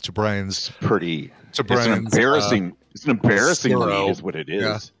 points to Brian's. It's an embarrassing. It's an embarrassing lead, is what it is.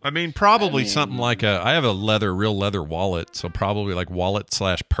 Yeah. I mean, probably something like I have a real leather wallet, so probably like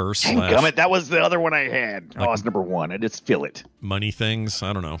wallet/purse. Gummit, that was the other one I had. Like, it's number 1. I just feel it. Money things.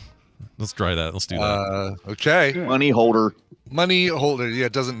 I don't know. Let's try that. Let's do that. Okay. Money holder. Yeah,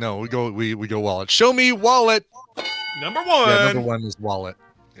 it doesn't know. We go wallet. Show me wallet. Number 1. Yeah, number 1 is wallet.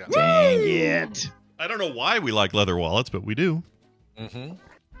 Yeah. Dang it. I don't know why we like leather wallets, but we do. Mm-hmm.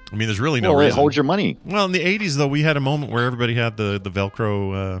 I mean, there's really no reason. It holds your money. Well, in the 80s, though, we had a moment where everybody had the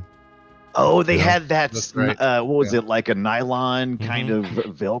Velcro. They had that. Right. What was it, like a nylon kind of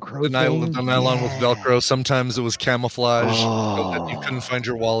Velcro? The nylon with Velcro. Sometimes it was camouflage. So you couldn't find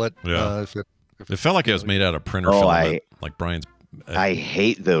your wallet. Yeah. It felt like it was made out of printer filament, like Brian's. I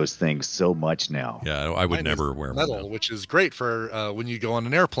hate those things so much now. Yeah, I would never wear metal, which is great for when you go on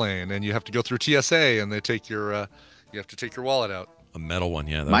an airplane and you have to go through TSA and they take your you have to take your wallet out. A metal one,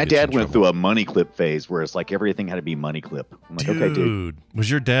 yeah. My dad went through a money clip phase where it's like everything had to be money clip. I'm like, okay, dude. Was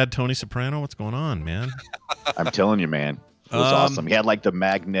your dad Tony Soprano? What's going on, man? I'm telling you, man. It was awesome. He had like the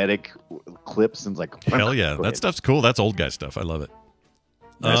magnetic clips and like. Hell yeah, that stuff's cool. That's old guy stuff. I love it.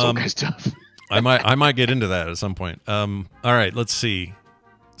 That's old guy stuff. I might get into that at some point. All right, let's see.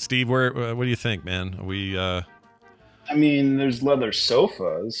 Steve, what do you think, man? I mean, there's leather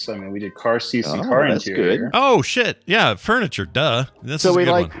sofas. I mean, we did car seats and car interior. Good. Oh shit, yeah, furniture. Duh. This so is a we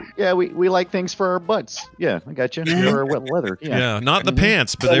good like, one. yeah, we like things for our butts. Yeah, I got you. Or leather. Yeah, not the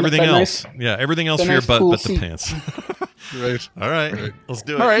pants, but everything else. Yeah, everything else for your butt, but the pants. Right. All right, let's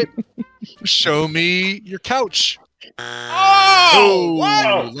do it. All right, show me your couch. Oh,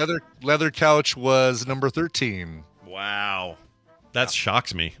 wow! Leather couch was number 13. Wow, that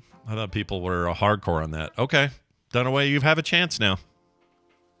shocks me. I thought people were hardcore on that. Okay. Dunaway, you have a chance now.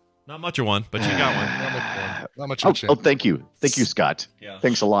 Not much of one, but you got one. Not much of a chance. Oh, thank you. Thank you, Scott. Yeah.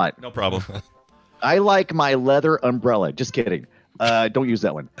 Thanks a lot. No problem. I like my leather umbrella. Just kidding. Don't use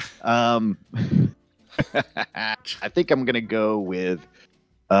that one. I think I'm going to go with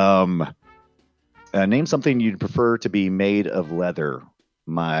name something you'd prefer to be made of leather.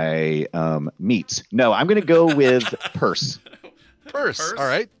 My meats. No, I'm going to go with purse. Purse. All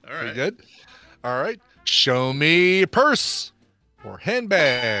right. Very good. All right. Show me purse or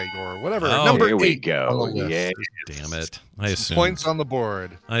handbag or whatever. Number 8. Here we go. Yeah. Damn it. I assumed points on the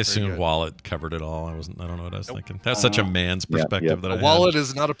board. I assumed wallet covered it all. I don't know what I was thinking. That's such a man's perspective that I have. A wallet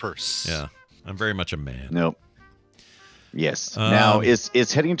is not a purse. Yeah. I'm very much a man. Nope. Yes. Now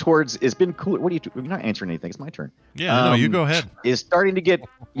it's heading towards. It's been cool. What are you? You're not answering anything. It's my turn. Yeah. No, you go ahead. It's starting to get.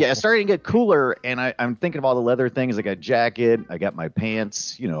 Yeah, it's starting to get cooler, and I'm thinking of all the leather things. I got a jacket. I got my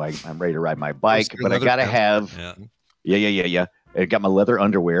pants. You know, I'm ready to ride my bike, but I gotta have. Yeah. I got my leather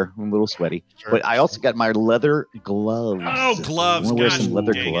underwear. I'm a little sweaty, but I also got my leather gloves. Oh, gloves! I want to wear some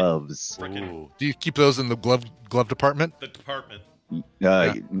leather gloves. Do you keep those in the glove department? The department.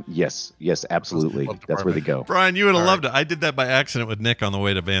 Yes, absolutely. That's where they go. Brian, you would have loved it. I did that by accident with Nick on the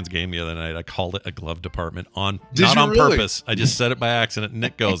way to Van's game the other night. I called it a glove department not on purpose. I just said it by accident.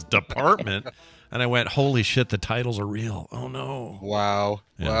 Nick goes, department? And I went, holy shit, the titles are real. Oh, no. Wow.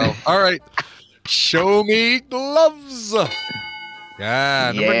 Yeah. Wow. All right. Show me gloves.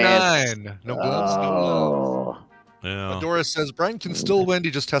 Yeah, number 9. No gloves, no gloves. Yeah. Doris says Brian can still win.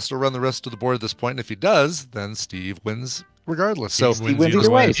 He just has to run the rest of the board at this point. And if he does, then Steve wins regardless. So Steve wins either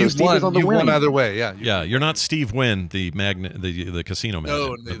way. So Steve is on the win. Won either way. Yeah. Yeah. You're not Steve Wynn, the casino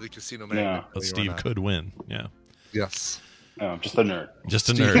magnet. No, the casino magnet. But Steve could win. Yeah. Yes. No, just a nerd. Just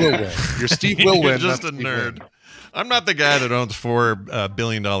a Steve nerd. Will win. Your Steve will win. Just a nerd. Win. I'm not the guy that owns $4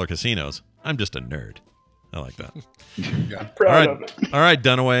 billion casinos. I'm just a nerd. I like that. Yeah. Proud of it. All right,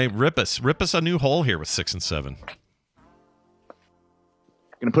 Dunaway, rip us a new hole here with 6 and 7.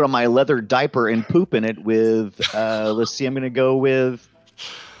 Gonna put on my leather diaper and poop in it with let's see, I'm gonna go with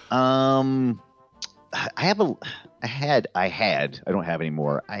I don't have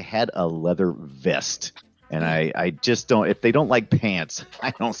anymore. I had a leather vest. And I just don't. If they don't like pants,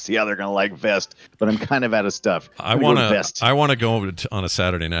 I don't see how they're gonna like vest. But I'm kind of out of stuff. I want to go on a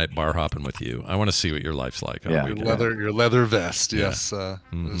Saturday night bar hopping with you. I want to see what your life's like. Yeah, your leather vest. Yeah. Yes, up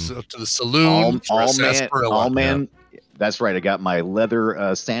to the saloon. All man. Yeah. That's right. I got my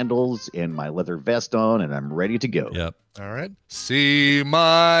leather sandals and my leather vest on, and I'm ready to go. Yep. All right. See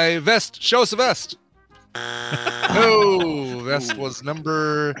my vest. Show us a vest. Oh, vest was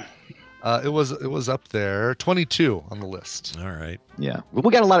number. It was up there, 22 on the list. All right. Yeah, we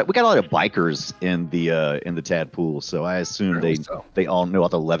got a lot of bikers in the Tad pool, so I assume they all know all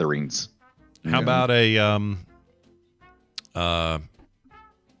the leatherings. How about a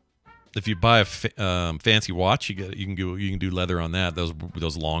if you buy a fancy watch, you can do leather on that. Those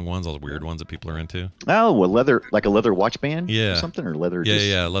long ones, those weird ones that people are into. Oh, well, leather, like a leather watch band, yeah, or something, or leather.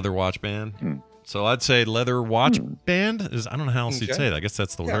 Yeah, leather watch band. So I'd say leather watch band is. I don't know how else you'd say that. I guess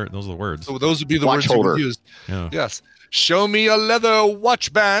that's the word. Those are the words. So those would be the words you would use. Yeah. Yes. Show me a leather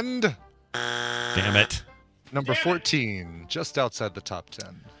watch band. Damn it. Number 14, just outside the top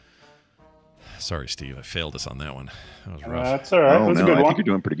 10. Sorry, Steve. I failed us on that one. That was rough. That's all right. That was a good one. I think you're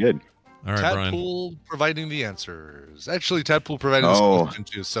doing pretty good. All right, Brian. Tadpool providing the answers. Actually, Tadpool providing this question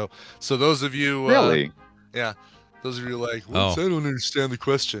too. So those of you, really, yeah, those of you like, I don't understand the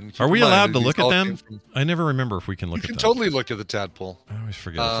question. Are we allowed to look at them? I never remember if we can look at them. You can totally look at the Tadpool. I always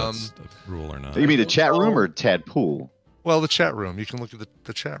forget if that's a rule or not. You mean the chat room or Tadpool? Well, the chat room. You can look at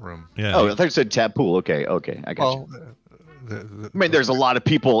the chat room. Yeah. Oh, I thought you said Tadpool. Okay, I got you. I mean, there's a lot of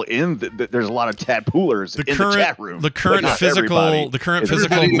people there's a lot of Tadpoolers in the chat room. The current physical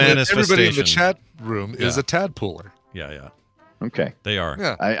manifestation. Everybody in the chat room is a Tadpooler. Yeah. Okay. They are.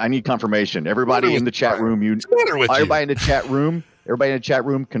 Yeah. I need confirmation. Everybody in the chat room, everybody in the chat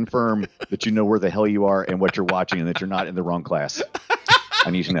room, confirm that you know where the hell you are and what you're watching, and that you're not in the wrong class. I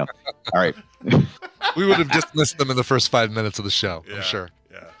need to know. All right. We would have dismissed them in the first 5 minutes of the show. I'm sure.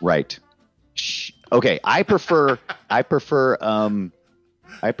 Yeah. Right. Okay. I prefer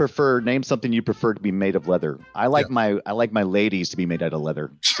name something you prefer to be made of leather. I like my ladies to be made out of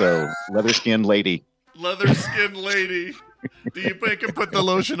leather. So leather skin lady. Leather skin lady. Do you make him put the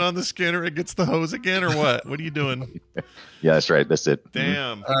lotion on the skin or it gets the hose again or what? What are you doing? Yeah, that's right. That's it.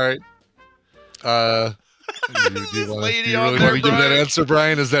 Damn. All right. Do you really want to give that answer,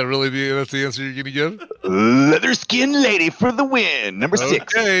 Brian? Is that really that's the answer you're going to give? Leather skin lady for the win. Number 6.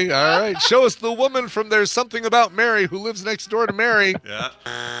 Okay, all right. Show us the woman from There's Something About Mary who lives next door to Mary. Yeah.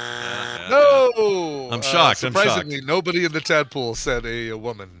 No. I'm shocked. Surprisingly, nobody in the Tadpool said a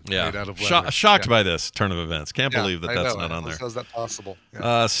woman made out of leather. Shocked by this turn of events. Can't believe that's not on there. How's that possible?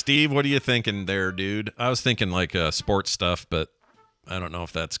 Yeah. Steve, what are you thinking there, dude? I was thinking like sports stuff, but I don't know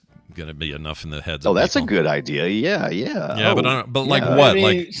if that's going to be enough in the heads. Oh, that's a good idea. Yeah. But like what? I mean,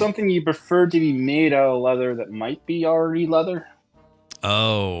 like something you prefer to be made out of leather that might be already leather.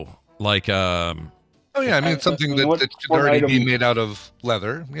 Oh, like Oh yeah, I mean something that could already be made out of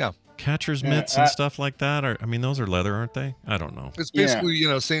leather. Yeah. Catcher's mitts and stuff like that. I mean, those are leather, aren't they? I don't know. It's basically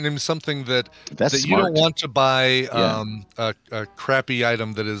saying something that smart. You don't want to buy a crappy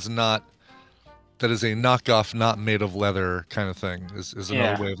item that is a knockoff, not made of leather kind of thing. Is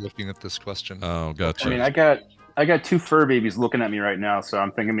another way of looking at this question. Oh, gotcha. I mean, I got 2 fur babies looking at me right now, so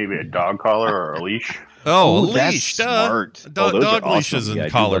I'm thinking maybe a dog collar or a leash. Oh, a That's leash. smart. Dog leashes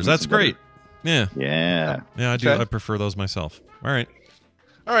and collars. That's great. Yeah. Yeah. Yeah, I do. I prefer those myself. All right.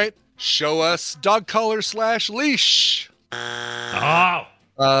 Show us dog collar / leash.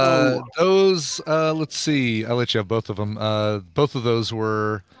 Those. Let's see. I'll let you have both of them. Both of those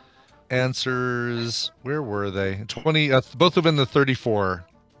were answers. Where were they? 20. Both of them in the 34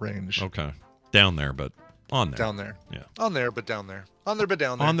 range. Okay. Down there, but on there. Down there. Yeah. On there, but down there. On there, but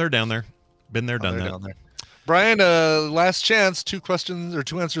down there. On there, down there. Been there, done that. Down there. Brian, last chance. 2 questions or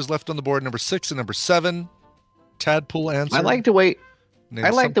 2 answers left on the board. Number 6 and number 7. Tadpool answer. I like the way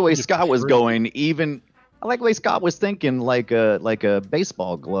Scott was going. I like the way Scott was thinking, like a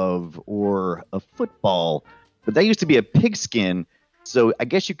baseball glove or a football. but that used to be a pigskin. So I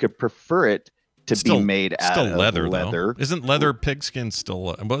guess you could prefer it to be made out of leather. Though. Isn't leather pigskin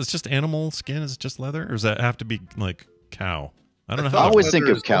still? Well, it's just animal skin. Is it just leather, or does that have to be like cow? I don't know. I always think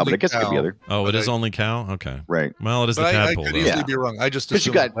of cow, but I guess it could be other. Oh, it is only cow. Okay, right. Well, it is the tadpole. I could easily be wrong. I just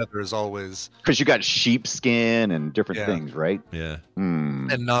assume leather is always because you got sheepskin and different things, right? Yeah.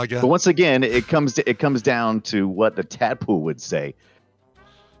 And naga. But once again, it comes down to what the tadpole would say.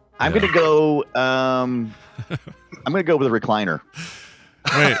 I'm gonna go. I'm gonna go with a recliner.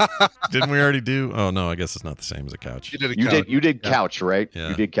 Wait, didn't we already do? Oh no, I guess it's not the same as a couch. You did couch, right? Yeah.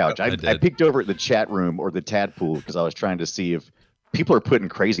 You did couch. I peeked over at the chat room or the tadpole because I was trying to see if people are putting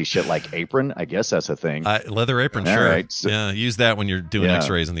crazy shit like apron. I guess that's a thing. Leather apron, sure. Right. So, yeah, use that when you're doing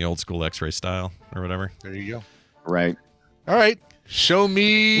X-rays in the old school X-ray style or whatever. There you go. Right. All right. Show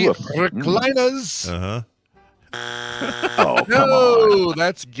me recliners. Oh, no,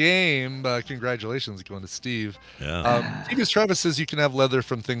 that's game. Congratulations going to Steve. Yeah. Travis says you can have leather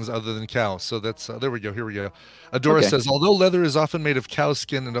from things other than cow. So that's there we go. Here we go. Adora says, although leather is often made of cow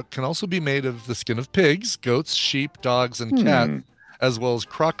skin, and it can also be made of the skin of pigs, goats, sheep, dogs, and cats, as well as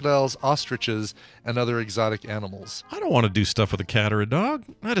crocodiles, ostriches, and other exotic animals. I don't want to do stuff with a cat or a dog.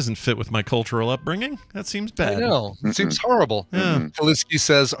 That doesn't fit with my cultural upbringing. That seems bad. I know. It seems horrible. Kaliski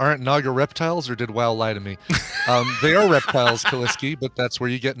says, aren't naga reptiles, or did WoW lie to me? They are reptiles, Kaliski, but that's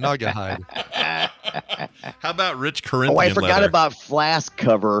where you get naga hide. How about rich Corinthian I forgot leather? about flask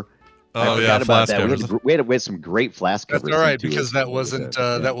cover. Oh yeah, flask covers. We had some great flask covers. That's all right, because that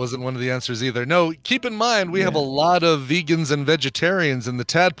wasn't one of the answers either. No, keep in mind we have a lot of vegans and vegetarians in the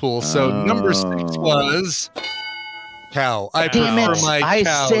tadpole. So number 6 was cow. I prefer my I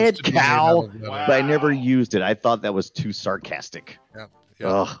cows said to be cow, made out of but I never used it. I thought that was too sarcastic. Yeah.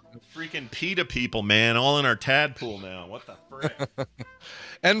 Ugh. Freaking PETA people, man, all in our tadpole now. What the frick?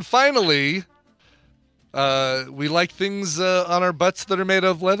 And finally, we like things on our butts that are made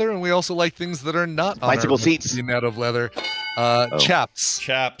of leather, and we also like things that are not bicycle seats made out of leather. Chaps.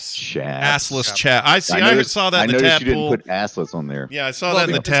 Assless chap. I saw that in the tadpole. You didn't put assless on there. Yeah, I saw that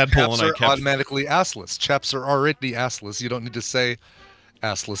in the tadpole, and I kept automatically assless. Chaps are already assless. You don't need to say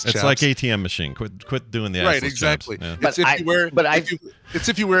assless chaps. It's like ATM machine. Quit doing the assless right, exactly. Yeah. It's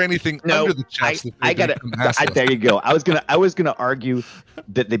if you wear anything under the chaps. I got it. There you go. I was gonna argue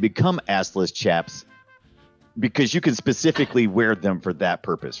that they become assless chaps because you can specifically wear them for that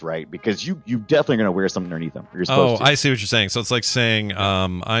purpose, right? Because you definitely going to wear something underneath them. You're supposed to. I see what you're saying. So it's like saying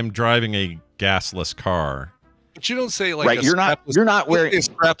I'm driving a gasless car. But you don't say like right. You're not wearing a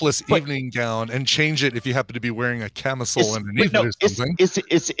strapless evening gown and change it if you happen to be wearing a camisole underneath it or something.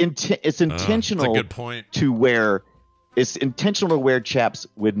 It's intentional. That's a good point. It's intentional to wear chaps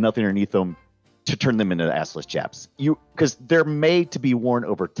with nothing underneath them to turn them into assless chaps. Because they're made to be worn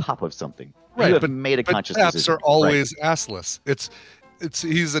over top of something. Right, but made a conscious chaps decision. Are always assless.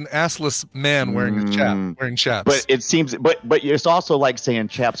 He's an assless man wearing a chap, wearing chaps. But it seems, but it's also like saying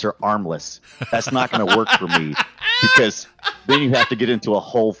chaps are armless. That's not going to work for me because then you have to get into a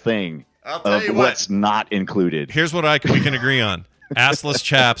whole thing of what's not included. Here's what we can agree on: assless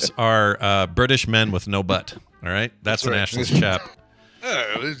chaps are British men with no butt. All right, that's an assless chap.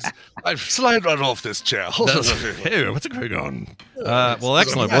 I slide right off this chair. Hey, what's going on? Well,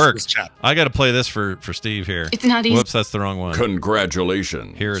 excellent work. I got to play this for Steve here. It's not easy. Whoops, that's the wrong one.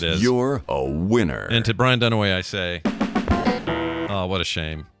 Congratulations. Here it is. You're a winner. And to Brian Dunaway, I say, oh, what a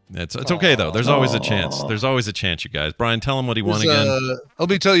shame. It's okay, though. There's always a chance. There's always a chance, you guys. Brian, tell him what he won again. Let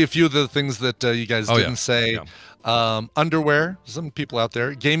me tell you a few of the things that you guys didn't say. Yeah. Underwear, some people out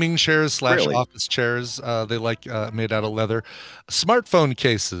there. Gaming chairs / office chairs. They like made out of leather. Smartphone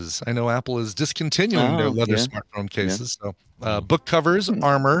cases. I know Apple is discontinuing their leather smartphone cases. Yeah. So book covers,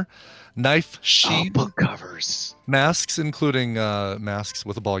 armor, knife sheath, book covers, masks, including masks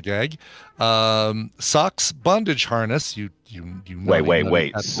with a ball gag, socks, bondage harness. You know.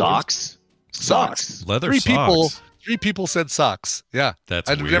 Wait. Socks. Leather socks. 3 people said socks. Yeah,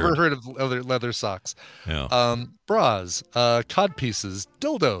 I've never heard of leather socks. Yeah. Bras, cod pieces,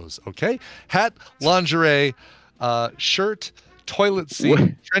 dildos. Okay, hat, lingerie, shirt, toilet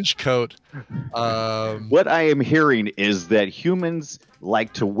seat, trench coat. What I am hearing is that humans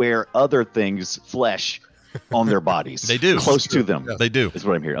like to wear other things, flesh, on their bodies. They do. Close to them. Yeah. They do. Is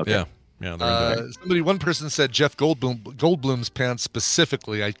what I'm hearing. Okay. Yeah. One person said Jeff Goldblum's pants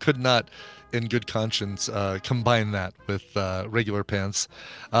specifically. I could not, in good conscience, combine that with regular pants.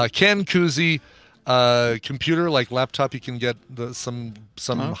 Can koozie, computer like laptop. You can get some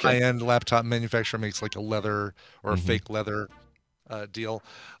high-end laptop manufacturer makes like a leather or a fake leather deal.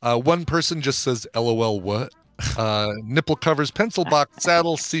 One person just says LOL what? Nipple covers, pencil box,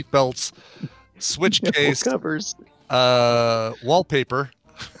 saddle, seat belts, switch case, covers, wallpaper,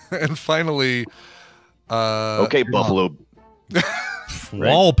 and finally, okay, Buffalo.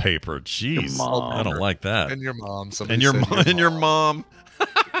 Wallpaper, jeez, I don't like that. And your mom, and your mom.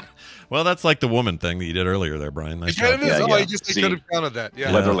 Well, that's like the woman thing that you did earlier there, Brian. Nice job. It is. I could have counted that.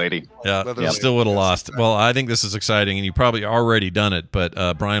 Yeah. Leather lady. Yeah, still would have lost. Well, I think this is exciting, and you probably already done it, but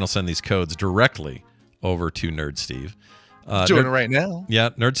Brian will send these codes directly over to Nerd Steve. Doing it right now. Yeah,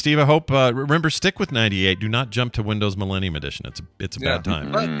 Nerd Steve, I hope, remember, stick with 98. Do not jump to Windows Millennium Edition. It's a bad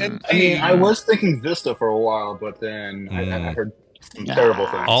time. I mean, I was thinking Vista for a while, but then I heard some terrible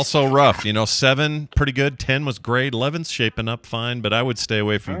things. Also rough. 7, pretty good. 10 was great. 11's shaping up fine, but I would stay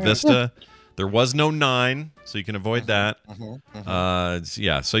away from Vista. There was no 9, so you can avoid that.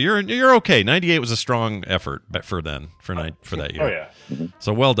 Yeah, so you're okay. 98 was a strong effort for that year. Oh, yeah.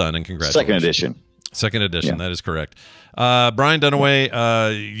 So well done and congratulations. Second edition, that is correct. Brian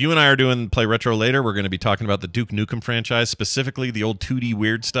Dunaway, you and I are doing Play Retro later. We're going to be talking about the Duke Nukem franchise, specifically the old 2D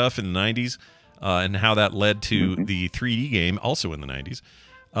weird stuff in the 90s, and how that led to the 3D game, also in the 90s.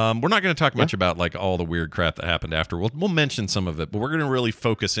 We're not going to talk much about like all the weird crap that happened after. We'll mention some of it, but we're going to really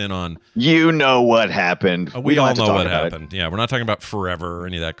focus in on... You know what happened. We all know what happened. Yeah, we're not talking about Forever or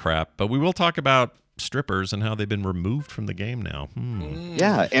any of that crap, but we will talk about strippers and how they've been removed from the game now.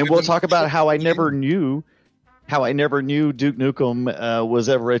 Yeah, and we'll talk about how I never knew Duke Nukem was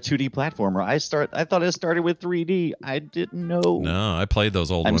ever a 2D platformer. I thought it started with 3D. I didn't know. No, I played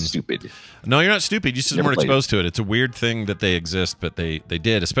those old ones. I'm stupid. No, you're not stupid. You just weren't exposed to it. It's a weird thing that they exist, but they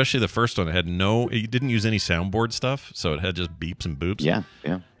did. Especially the first one. It didn't use any soundboard stuff, so it had just beeps and boops. Yeah.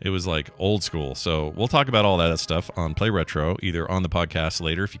 It was like old school. So we'll talk about all that stuff on Play Retro, either on the podcast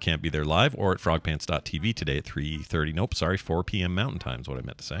later if you can't be there live, or at frogpants.tv today at 3:30. Nope, sorry, 4 p.m. Mountain Time is what I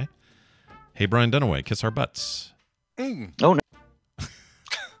meant to say. Hey, Brian Dunaway, kiss our butts. Oh, no.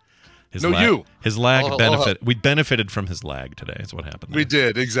 His lag benefit. We benefited from his lag today. Is what happened. We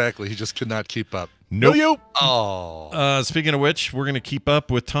did, exactly. He just could not keep up. Nope. No, you. Oh. Speaking of which, we're going to keep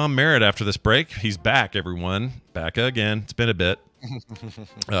up with Tom Merritt after this break. He's back, everyone. Back again. It's been a bit.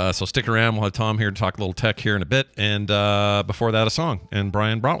 So stick around. We'll have Tom here to talk a little tech here in a bit. And before that, a song. And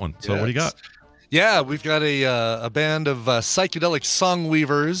Brian brought one. So what do you got? Yeah, we've got a band of psychedelic song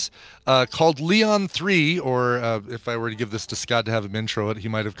weavers called Leon 3, or if I were to give this to Scott to have him intro it, he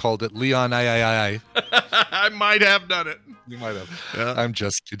might have called it Leon I. I might have done it. You might have. Yeah. I'm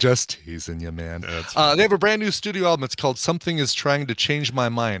just teasing you, man. They have a brand new studio album. It's called Something Is Trying to Change My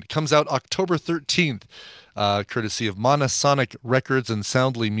Mind. It comes out October 13th. Courtesy of Monasonic Records and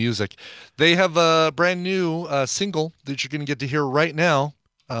Soundly Music. They have a brand new single that you're going to get to hear right now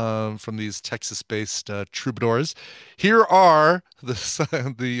from these Texas-based troubadours. Here are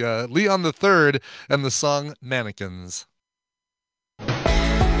the Leon the Third and the song Mannequins.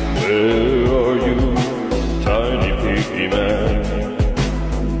 Where are you, tiny piggy man?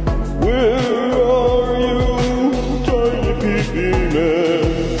 Where are you, tiny piggy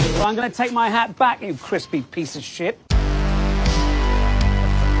man? Well, I'm going to take my hat back, you crispy piece of shit.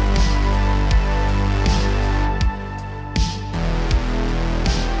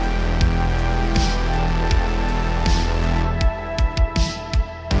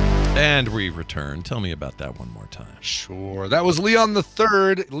 And we return. Tell me about that one more time. Sure. That was Leon the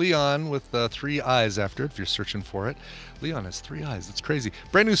Third. Leon with 3 eyes after it, if you're searching for it. Leon has 3 eyes. That's crazy.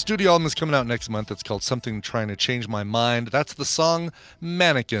 Brand new studio album is coming out next month. It's called Something Trying to Change My Mind. That's the song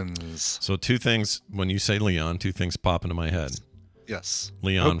Mannequins. So 2 things, when you say Leon, 2 things pop into my head. Yes.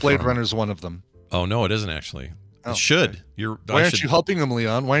 Leon. Blade Runner's one of them. Oh, no, it isn't actually. It should. Okay. Why aren't you helping him,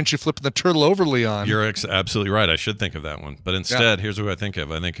 Leon? Why aren't you flipping the turtle over, Leon? You're absolutely right. I should think of that one. But instead, here's who I think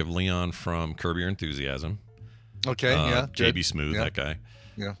of. I think of Leon from Curb Your Enthusiasm. Okay, JB Smooth, that guy.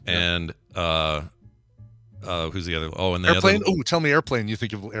 Yeah. And who's the other? Oh, and the Airplane? other. Oh, tell me Airplane. You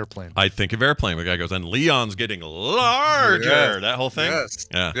think of Airplane. I think of Airplane. The guy goes, and Leon's getting larger. Yeah. That whole thing. Yes.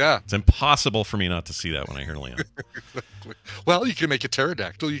 Yeah. It's impossible for me not to see that when I hear Leon. Well, you can make a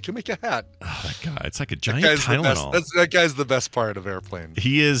pterodactyl. You can make a hat. Oh, that guy. It's like a giant Tylenol. That guy's the best part of Airplane.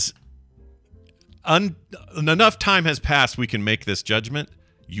 He is. Enough time has passed. We can make this judgment.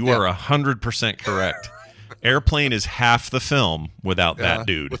 You are 100% correct. Airplane is half the film without that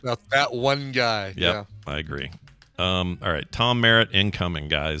dude. Without that one guy. Yep, yeah, I agree. All right, Tom Merritt incoming,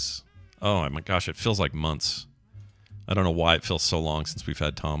 guys. Oh my gosh, it feels like months. I don't know why it feels so long since we've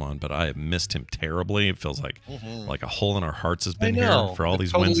had Tom on, but I have missed him terribly. It feels like a hole in our hearts has been here for all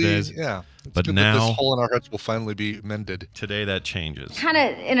these Wednesdays. Yeah, but now this hole in our hearts will finally be mended. Today that changes. Kind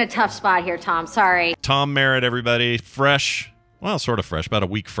of in a tough spot here, Tom. Sorry. Tom Merritt, everybody, fresh Well, sort of fresh, about a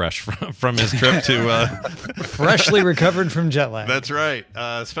week fresh from his trip to freshly recovered from jet lag. That's right.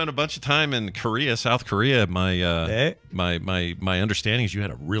 Spent a bunch of time in Korea, South Korea. My understanding is you had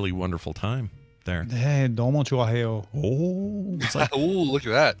a really wonderful time there. 너무 좋아해요. Oh, it's like, look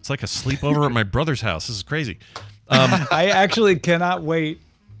at that. It's like a sleepover at my brother's house. This is crazy. I actually cannot wait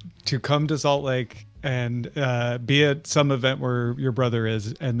to come to Salt Lake and be at some event where your brother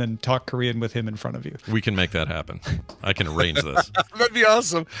is, and then talk Korean with him in front of you. We can make that happen. I can arrange this. That'd be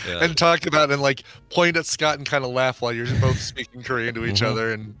awesome. Yeah. And talk about it and like point at Scott and kind of laugh while you're both speaking Korean to each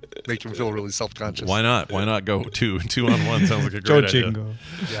other and make him feel really self-conscious. Why not? Why not go two on one? Sounds like a great idea.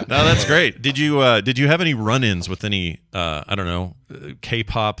 Yeah. No, that's great. Did you have any run-ins with any I don't know,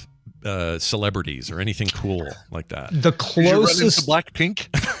 K-pop celebrities or anything cool like that? The closest to Blackpink?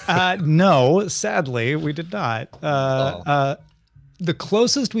 No, sadly, we did not. The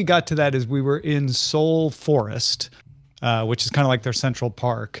closest we got to that is we were in Seoul Forest, which is kind of like their central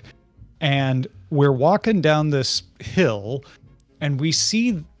park, and we're walking down this hill, and we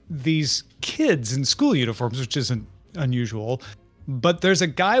see these kids in school uniforms, which isn't unusual. But there's a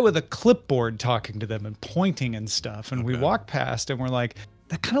guy with a clipboard talking to them and pointing and stuff, and we walk past, and we're like,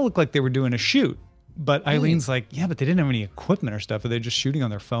 that kind of looked like they were doing a shoot. But Eileen's like, yeah, but they didn't have any equipment or stuff. Are they just shooting on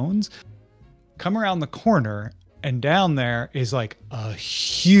their phones? Come around the corner, and down there is like a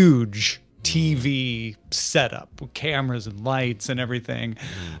huge TV setup with cameras and lights and everything.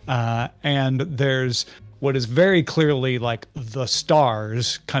 And there's what is very clearly like the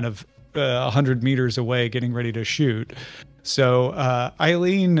stars kind of 100 meters away getting ready to shoot. So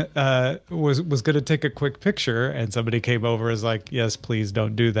Eileen was going to take a quick picture, and somebody came over and was like, yes, please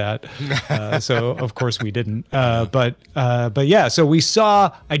don't do that. So of course we didn't. But yeah, so we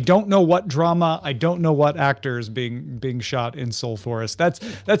saw, I don't know what drama, I don't know what actors being shot in Seoul Forest. That's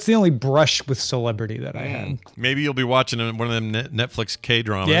the only brush with celebrity that I had. Maybe you'll be watching one of them Netflix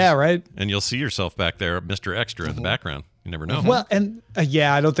K-dramas. Yeah, right. And you'll see yourself back there, Mr. Extra in the background. You never know. Well, and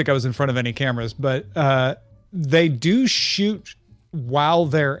yeah, I don't think I was in front of any cameras, but they do shoot while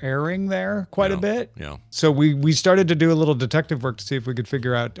they're airing there quite a bit. Yeah. So we started to do a little detective work to see if we could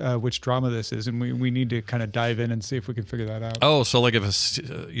figure out which drama this is, and we need to kind of dive in and see if we can figure that out. Oh, so like if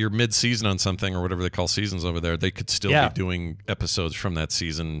you're mid-season on something or whatever they call seasons over there, they could still be doing episodes from that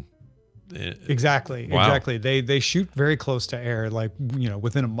season. Exactly. Wow. Exactly. They shoot very close to air, like,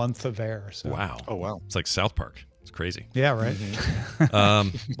 within a month of air. So. Wow. Oh, wow. It's like South Park. Crazy. Yeah, right.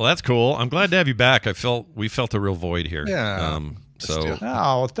 Well, that's cool. I'm glad to have you back. We felt a real void here. Yeah.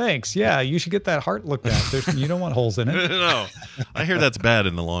 Oh, thanks. Yeah, you should get that heart looked at. You don't want holes in it. No, I hear that's bad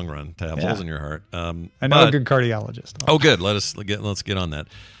in the long run to have holes in your heart. I know a good cardiologist. Oh, good. Let's get on that.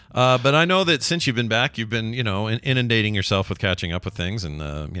 But I know that since you've been back, you've been inundating yourself with catching up with things and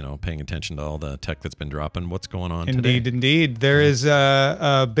paying attention to all the tech that's been dropping. What's going on today? Indeed. There is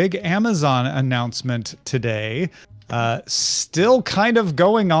a big Amazon announcement today. Still kind of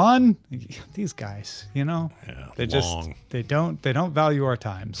going on. These guys, they don't value our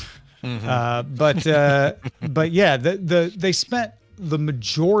times. But yeah, they spent the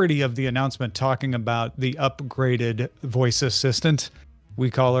majority of the announcement talking about the upgraded voice assistant. We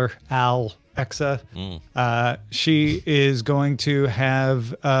call her Alexa. She is going to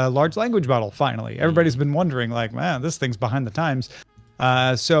have a large language model, finally. Everybody's been wondering, like, man, this thing's behind the times.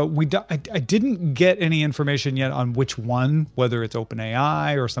 So I didn't get any information yet on which one, whether it's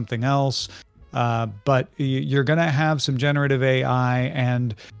OpenAI or something else. But you're going to have some generative AI,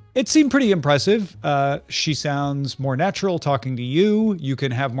 and it seemed pretty impressive. She sounds more natural talking to you. You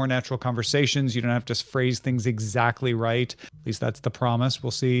can have more natural conversations. You don't have to phrase things exactly right. At least that's the promise.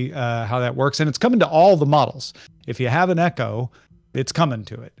 We'll see how that works. And it's coming to all the models. If you have an Echo, it's coming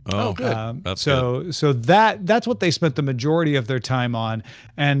to it. Oh, good. That's good. So that's what they spent the majority of their time on.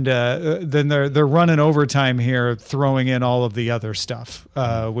 And then they're running overtime here, throwing in all of the other stuff,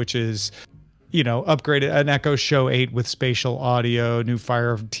 which is, upgraded an Echo Show 8 with spatial audio, new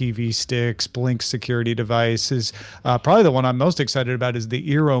Fire TV sticks, Blink security devices. Probably the one I'm most excited about is the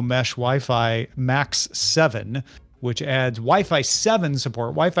Eero Mesh Wi-Fi Max 7, which adds Wi-Fi 7 support.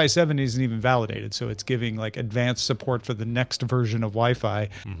 Wi-Fi 7 isn't even validated, so it's giving like advanced support for the next version of Wi-Fi,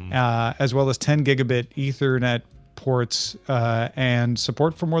 as well as 10 gigabit Ethernet ports and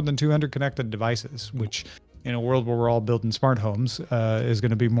support for more than 200 connected devices, which in a world where we're all building smart homes is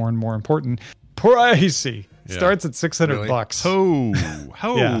going to be more and more important. Pricey. Starts at $600 bucks.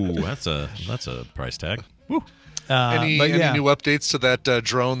 That's a price tag. Woo. Any new updates to that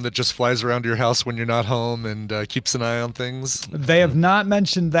drone that just flies around your house when you're not home and keeps an eye on things? They have not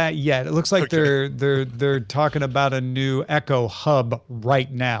mentioned that yet. It looks like they're talking about a new Echo Hub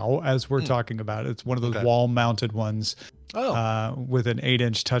right now as we're talking about it. It's one of those wall-mounted ones with an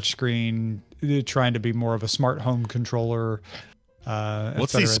 8-inch touchscreen, trying to be more of a smart home controller.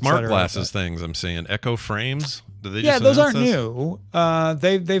 What's these smart glasses things I'm seeing? Echo frames? Those aren't new.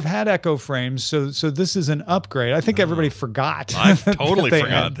 They've had Echo frames, so this is an upgrade. I think everybody forgot. I totally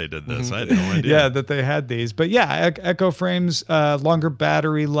forgot they did this. I had no idea. Yeah, that they had these. But yeah, Echo frames, longer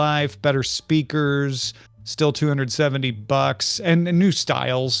battery life, better speakers, still $270, and new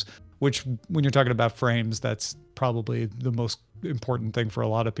styles. Which, when you're talking about frames, that's probably the most important thing for a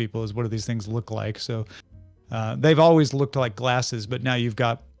lot of people is what do these things look like. So they've always looked like glasses, but now you've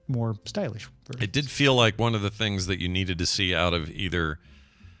got more stylish versions. It did feel like one of the things that you needed to see out of either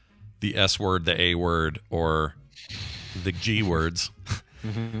the S word, the A word, or the G words.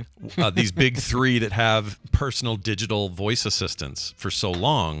 These big three that have personal digital voice assistants for so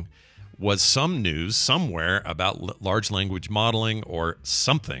long was some news somewhere about large language modeling or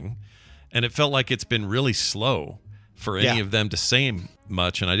something. And it felt like it's been really slow for any of them to say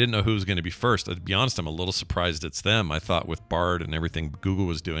much, and I didn't know who was going to be first. To be honest, I'm a little surprised it's them. I thought with Bard and everything Google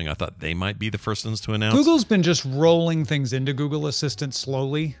was doing, I thought they might be the first ones to announce. Google's been just rolling things into Google Assistant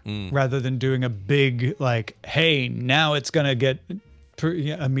slowly rather than doing a big, like, hey, now it's going to get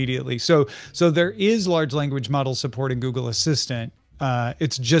immediately. So there is large language models supporting Google Assistant.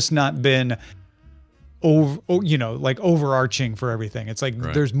 It's just not been overarching for everything. It's like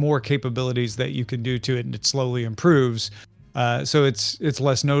there's more capabilities that you can do to it, and it slowly improves. So it's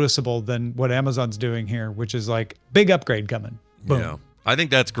less noticeable than what Amazon's doing here, which is like big upgrade coming. Boom. Yeah, I think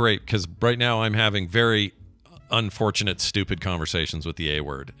that's great because right now I'm having very unfortunate, stupid conversations with the A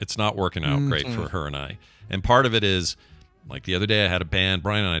word. It's not working out great for her and I. And part of it is, like the other day I had a band,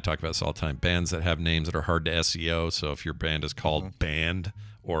 Brian and I talk about this all the time, bands that have names that are hard to SEO. So if your band is called Band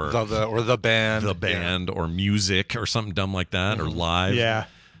or the band or music or something dumb like that or live. Yeah.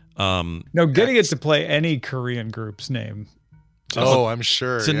 Getting it to play any Korean group's name. I'm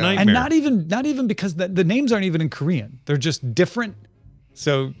sure. It's a nightmare. And not even because the names aren't even in Korean. They're just different.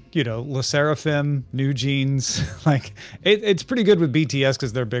 So, Le Seraphim, New Jeans, like it's pretty good with BTS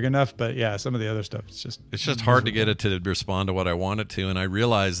because they're big enough. But yeah, some of the other stuff, it's just hard to get it to respond to what I want it to. And I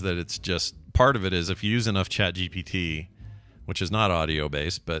realize that it's just part of it is if you use enough ChatGPT, which is not audio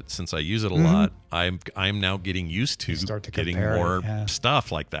based, but since I use it a lot, I'm now getting used to getting more stuff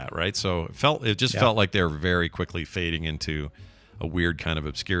like that, right? So it just felt like they were very quickly fading into a weird kind of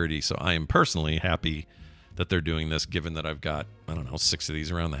obscurity. So I am personally happy that they're doing this, given that I've got, 6 of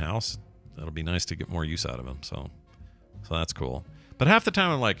these around the house. That'll be nice to get more use out of them. So that's cool. But half the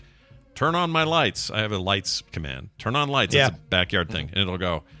time I'm like, turn on my lights. I have a lights command. Turn on lights. It's a backyard thing. And it'll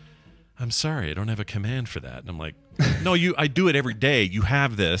go, I'm sorry, I don't have a command for that. And I'm like, no, I do it every day. You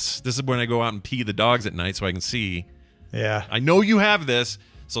have this. This is when I go out and pee the dogs at night so I can see. Yeah. I know you have this.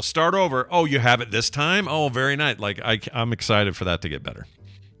 So start over. Oh, you have it this time? Oh, very nice. Like I'm excited for that to get better.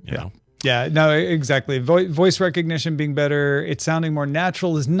 You know? Yeah, no, exactly. Voice recognition being better, it sounding more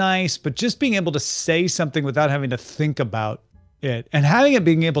natural is nice, but just being able to say something without having to think about it and having it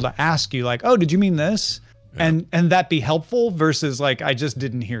being able to ask you like, oh, did you mean this? Yeah. And that be helpful versus like, I just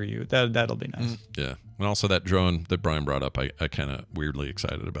didn't hear you. That'll be nice. Yeah. And also that drone that Brian brought up, I kind of weirdly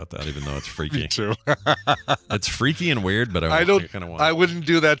excited about that, even though it's freaky. Me too. It's freaky and weird, but I kind of want. I wouldn't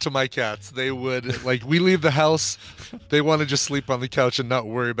do that to my cats. They would we leave the house, they want to just sleep on the couch and not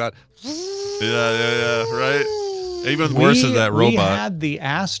worry about. Yeah, right. Even worse is that robot. We had the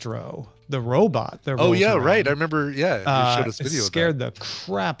Astro, the robot. Right. I remember. Yeah, you showed us video. It scared the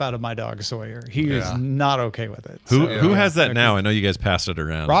crap out of my dog Sawyer. He is not okay with it. Who has that now? I know you guys passed it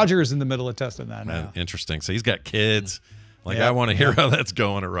around. Roger is in the middle of testing that now. Interesting. So he's got kids. I want to hear how that's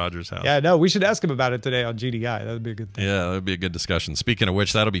going at Roger's house. Yeah, no, we should ask him about it today on GDI. That would be a good thing. Yeah, that would be a good discussion. Speaking of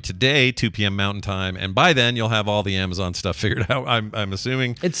which, that'll be today, 2 p.m. Mountain Time. And by then, you'll have all the Amazon stuff figured out, I'm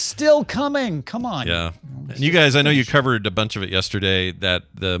assuming. It's still coming. Come on. Yeah. And you guys, I know you covered a bunch of it yesterday, that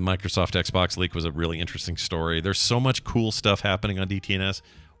the Microsoft Xbox leak was a really interesting story. There's so much cool stuff happening on DTNS.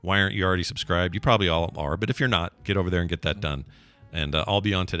 Why aren't you already subscribed? You probably all are. But if you're not, get over there and get that done. And I'll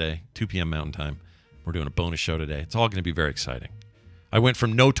be on today, 2 p.m. Mountain Time. We're doing a bonus show today. It's all going to be very exciting. I went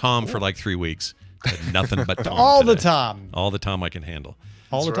from no Tom for like 3 weeks to nothing but Tom. All the Tom. All the Tom I can handle.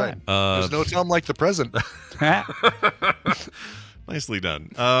 All the time. There's no Tom like the present. Nicely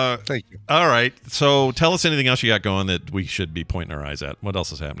done. Thank you. All right. So tell us anything else you got going that we should be pointing our eyes at. What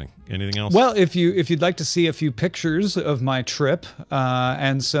else is happening? Anything else? Well, if you'd like to see a few pictures of my trip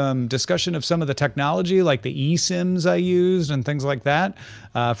and some discussion of some of the technology, like the eSIMs I used and things like that,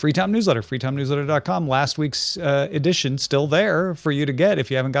 Free Time Newsletter, freetimenewsletter.com. Last week's edition still there for you to get if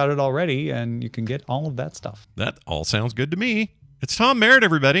you haven't got it already, and you can get all of that stuff. That all sounds good to me. It's Tom Merritt,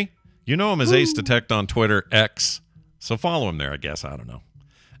 everybody. You know him as Ace Detect on Twitter, X. So follow him there, I guess. I don't know.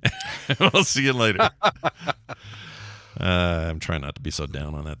 We'll see you later. I'm trying not to be so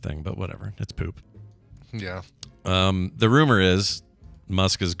down on that thing, but whatever. It's poop. Yeah. The rumor is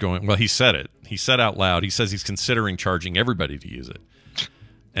Musk is going. Well, he said it. He said out loud. He says he's considering charging everybody to use it.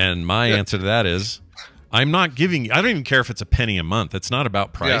 And my answer to that is, I'm not giving you. I don't even care if it's a penny a month. It's not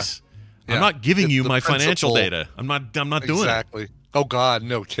about price. Yeah. I'm not giving you my financial data. I'm not doing it. Exactly. Oh God,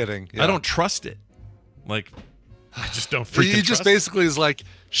 no kidding. Yeah. I don't trust it. Like, I just don't freaking He just basically is like,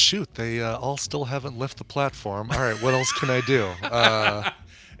 shoot, they all still haven't left the platform. All right, what else can I do?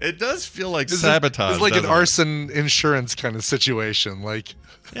 It does feel like sabotage. It's like an arson insurance kind of situation. Like,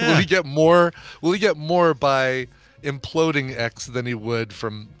 will he get more? Will he get more by imploding X than he would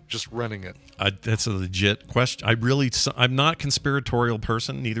from just running it? That's a legit question. I'm not a conspiratorial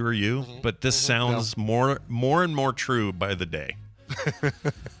person. Neither are you. But this sounds more and more true by the day.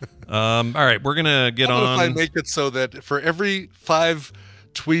 All right, we're gonna get on. If I make it so that for every 5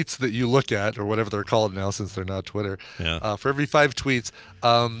 tweets that you look at, or whatever they're called now since they're not Twitter, for every 5 tweets,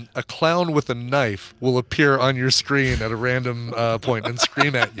 a clown with a knife will appear on your screen at a random point and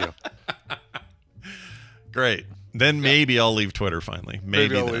scream at you. Great. Then maybe I'll leave Twitter finally.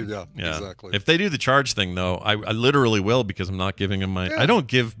 Maybe I'll leave, exactly. If they do the charge thing, though, I literally will, because I'm not giving them my. I don't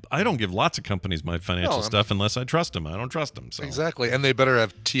give lots of companies my financial stuff unless I trust them. I don't trust them. So. Exactly, and they better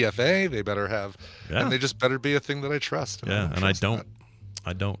have TFA. They better have, and they just better be a thing that I trust. And I don't.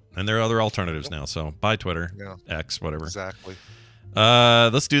 I don't. And there are other alternatives now. So buy Twitter, X, whatever. Exactly.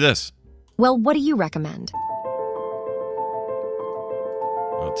 Let's do this. Well, what do you recommend?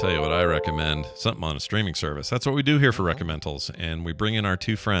 I'll tell you what I recommend. Something on a streaming service. That's what we do here for Recommentals. And we bring in our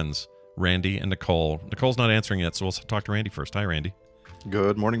 2 friends, Randy and Nicole. Nicole's not answering yet, so we'll talk to Randy first. Hi, Randy.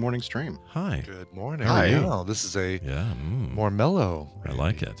 Good morning stream. Hi. Good morning. Hi. Wow, this is a more mellow. Randy. I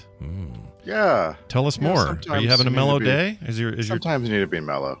like it. Yeah. Tell us more. Are you having a mellow day? Sometimes you need to be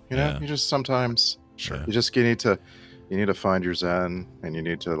mellow. You know, you just sometimes. Sure. You need to find your zen, and you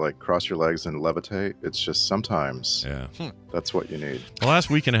need to like cross your legs and levitate. It's just sometimes. That's what you need. The last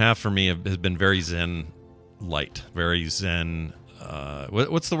week and a half for me has been very zen light, very zen.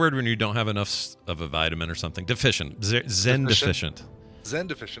 What's the word when you don't have enough of a vitamin or something? Deficient. Zen deficient. Zen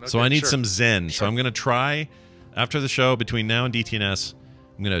deficient. Okay, so I need some zen. Sure. So I'm going to try, after the show, between now and DTNS,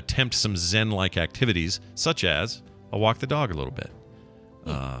 I'm going to attempt some zen-like activities, such as I'll walk the dog a little bit.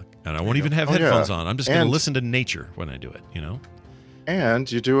 And I won't even have headphones on. I'm just going to listen to nature when I do it, you know?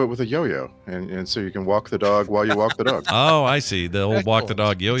 And you do it with a yo-yo. And so you can walk the dog while you walk the dog. Oh, I see. The old walk the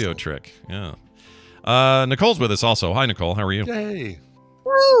dog yo-yo trick. Yeah. Nicole's with us also. Hi, Nicole. How are you? Hey.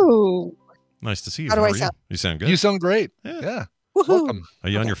 Woo. Nice to see you. How do I sound? You sound good. You sound great. Yeah. Welcome. Are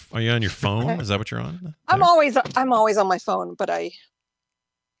you on your phone? Is that what you're on? I'm always on my phone, but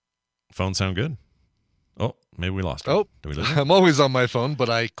Phone sound good? Oh, maybe we lost it. Oh, did we lose it? I'm always on my phone, but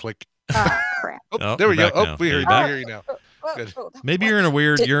I click. Crap. Oh, there we go. Oh, we hear you now. Good. Maybe you're in a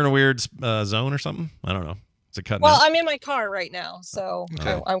weird zone or something. I don't know. Is it cutting Well, out? I'm in my car right now, so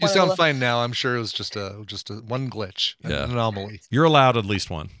okay. You sound fine now. I'm sure it was just a one glitch, an anomaly. You're allowed at least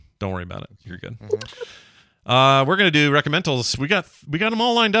one. Don't worry about it. You're good. We're gonna do recommendals. We got them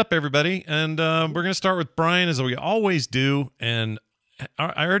all lined up, everybody, and we're gonna start with Brian as we always do. And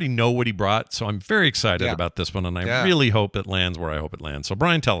I already know what he brought, so I'm very excited about this one, and I really hope it lands where I hope it lands. So,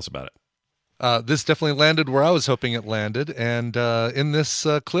 Brian, tell us about it. This definitely landed where I was hoping it landed, and in this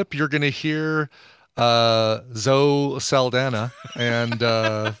clip, you're going to hear Zoe Saldana, and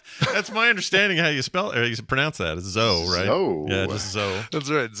that's my understanding how you spell or you pronounce that. It's Zoe, right? Zoe. Yeah, just Zoe.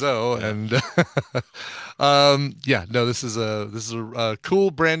 That's right, Zoe. And this is a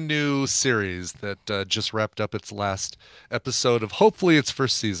cool brand new series that just wrapped up its last episode of hopefully its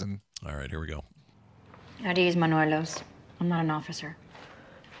first season. All right, here we go. Adios, Manuelos. I'm not an officer.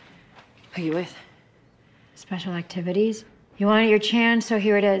 Who you with? Special activities. You wanted your chance, so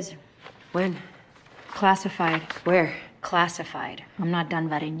here it is. When? Classified. Where? Classified. I'm not done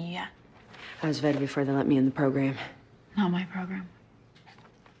vetting you yet. I was vetted before they let me in the program. Not my program.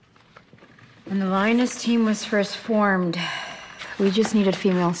 When the Linus team was first formed, we just needed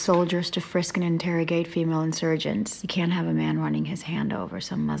female soldiers to frisk and interrogate female insurgents. You can't have a man running his hand over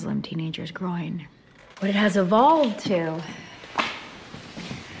some Muslim teenager's groin. What it has evolved to,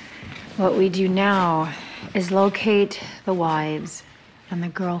 what we do now is locate the wives and the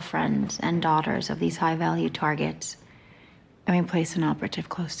girlfriends and daughters of these high-value targets, and we place an operative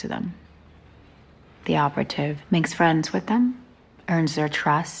close to them. The operative makes friends with them, earns their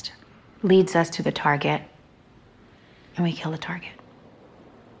trust, leads us to the target, and we kill the target.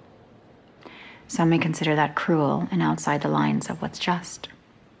 Some may consider that cruel and outside the lines of what's just.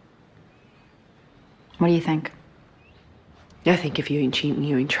 What do you think? I think if you ain't cheating,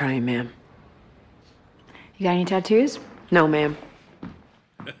 you ain't trying, ma'am. You got any tattoos? No, ma'am.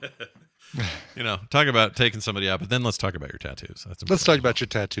 You know, talk about taking somebody out, but then let's talk about your tattoos. Let's talk about your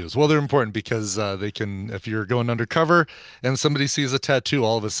tattoos. Well, they're important because they can, if you're going undercover and somebody sees a tattoo,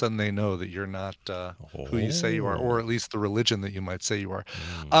 all of a sudden they know that you're not who you say you are, or at least the religion that you might say you are.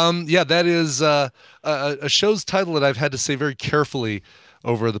 Yeah, that is a show's title that I've had to say very carefully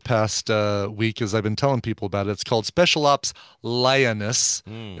over the past week as I've been telling people about it. It's called Special Ops Linus.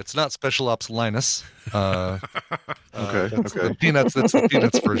 It's not Special Ops Linus. Okay. That's the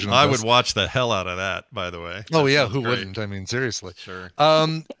Peanuts version of I this. woch watch the hell out of that, by the way. Oh, yeah, who wouldn't? I mean, seriously. Sure.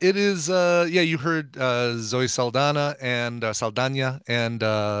 It is, yeah, you heard Zoe Saldana and Saldana and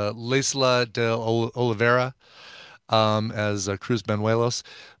Leisla de Oliveira as Cruz Manuelos.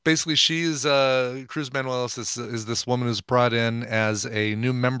 Basically, she's Cruz Manuelos is this woman who's brought in as a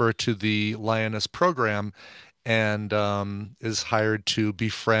new member to the Lioness program and is hired to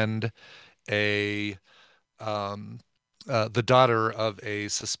befriend the daughter of a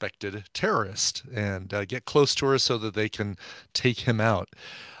suspected terrorist and get close to her so that they can take him out.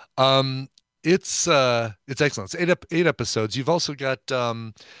 It's excellent. It's eight episodes. You've also got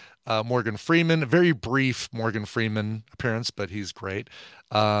Morgan Freeman, a very brief Morgan Freeman appearance, but he's great.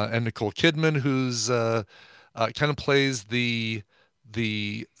 And Nicole Kidman, who's kind of plays the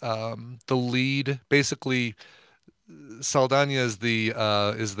lead. Basically, Saldana is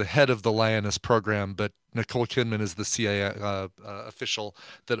the head of the Lioness program, but Nicole Kidman is the CIA official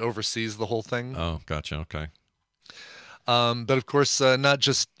that oversees the whole thing. Oh, gotcha. Okay. But of course, not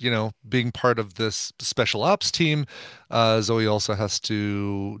just, being part of this special ops team, Zoe also has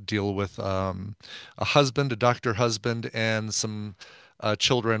to deal with a doctor husband, and some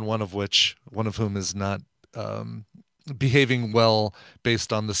children, one of whom is not behaving well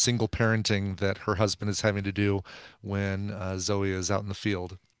based on the single parenting that her husband is having to do when Zoe is out in the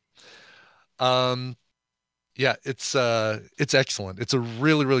field. Yeah, it's excellent. It's a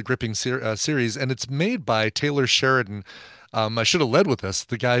really, really gripping series, and it's made by Taylor Sheridan. I should have led with this.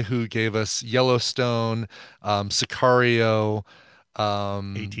 The guy who gave us Yellowstone, Sicario,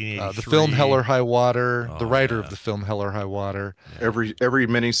 the film Hell or High Water, the writer of the film Hell or High Water. Every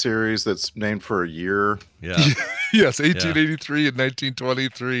miniseries that's named for a year. Yeah. Yes, 1883 and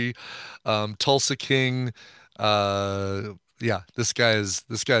 1923. Tulsa King. Yeah, this guy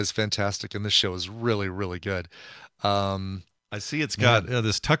is fantastic, and this show is really, really good. I see it's got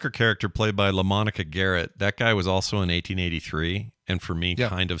this Tucker character played by LaMonica Garrett. That guy was also in 1883, and for me,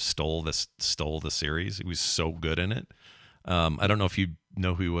 kind of stole the series. He was so good in it. I don't know if you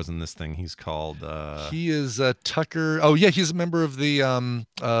know who he was in this thing. He's called. He is Tucker. Oh yeah, he's a member of the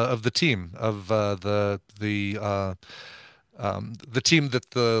team of the team that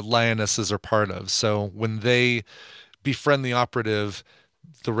the Lionesses are part of. So when they befriend the operative,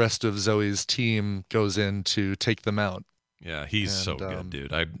 the rest of Zoe's team goes in to take them out. Yeah, he's so good,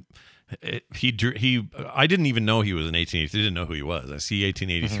 dude. I didn't even know he was in 1883. I didn't know who he was. I see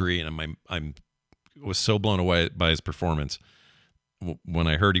 1883, and I was so blown away by his performance. When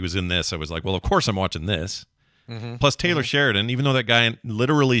I heard he was in this, I was like, well, of course I'm watching this. Plus Taylor Sheridan, even though that guy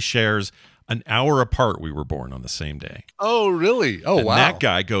literally shares an hour apart, we were born on the same day. Oh, really? Oh, wow. That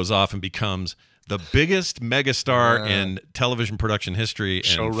guy goes off and becomes the biggest megastar in television production history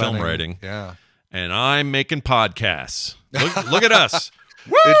and film writing. Yeah. And I'm making podcasts. Look at us.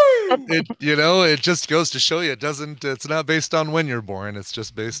 Woo! It just goes to show you it's not based on when you're born. It's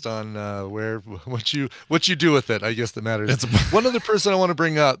just based on what you do with it, I guess, that matters. One other person I want to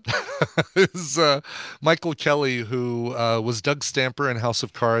bring up is Michael Kelly, who was Doug Stamper in House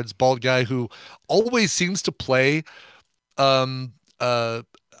of Cards, bald guy who always seems to play either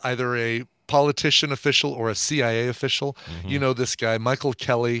a politician official or a CIA official. You know this guy, Michael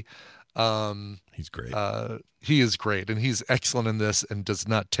Kelly. He's great. He is great, and he's excellent in this and does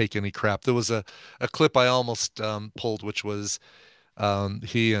not take any crap. There was a clip I almost pulled, which was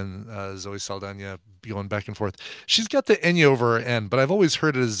he and Zoe Saldana going back and forth. She's got the Enya over her end, but I've always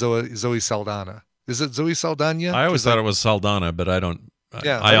heard it as Zoe Saldana. Is it Zoe Saldana? I always thought it was Saldana, but I don't.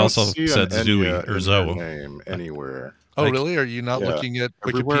 Yeah, I also said Zoe or Zoe. Name anywhere. Oh, really? Are you not looking at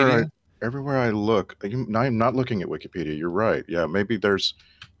Wikipedia? Everywhere I look, I'm not looking at Wikipedia. You're right. Yeah, maybe there is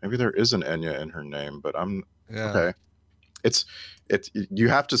an Enya in her name, but I'm okay. It's you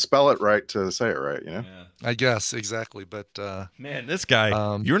have to spell it right to say it right, Yeah. I guess exactly, but man, this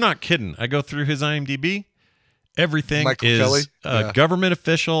guy, you're not kidding. I go through his IMDb. Everything Michael is Kelly? Government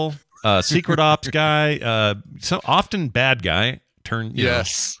official, secret ops guy, so often bad guy.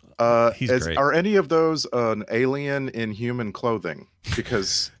 Yes. He's great. Are any of those an alien in human clothing?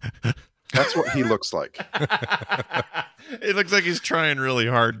 Because That's what he looks like. It looks like he's trying really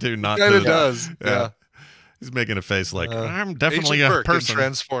hard to not. Kind of does. Yeah. He's making a face like I'm definitely Agent a Burke in person.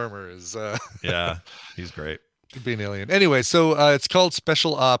 Transformers. Yeah, he's great. Could be an alien. Anyway, so it's called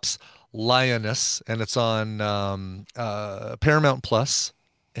Special Ops Lioness, and it's on Paramount Plus,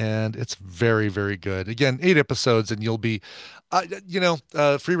 and it's very, very good. Again, 8 episodes, and you'll be,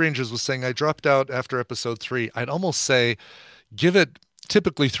 Free Rangers was saying I dropped out after episode 3. I'd almost say give it.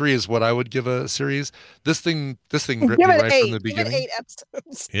 Typically 3 is what I would give a series. This thing ripped me right from the beginning. Give it 8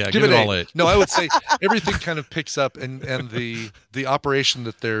 episodes. Yeah, give it all 8. No, I would say everything kind of picks up, and the operation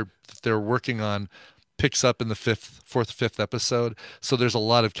that they're working on picks up in the 5th episode. So there's a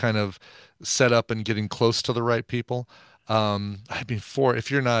lot of kind of setup and getting close to the right people. I mean, 4. If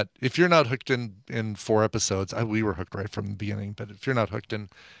you're not hooked in 4 episodes, we were hooked right from the beginning. But if you're not hooked in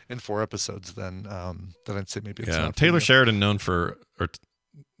 4 episodes, then I'd say maybe it's not. Taylor Sheridan known for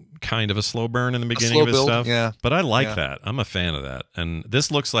kind of a slow burn in the beginning slow of his build, stuff. yeah. But I like that. I'm a fan of that. And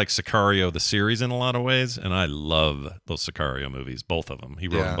this looks like Sicario the series in a lot of ways, and I love those Sicario movies, both of them. He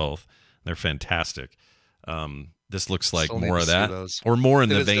wrote them both. They're fantastic. This looks like more of that, or more in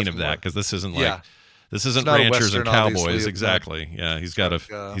the vein of that, because this isn't like. This isn't ranchers and cowboys, exactly. Yeah, he's got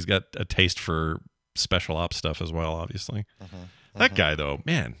a taste for special ops stuff as well, obviously. That guy, though,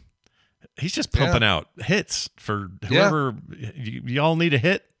 man, he's just pumping out hits for whoever. You all need a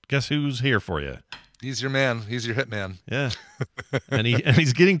hit. Guess who's here for you? He's your man. He's your hit man. Yeah, and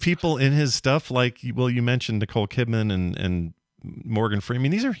he's getting people in his stuff like you mentioned Nicole Kidman and Morgan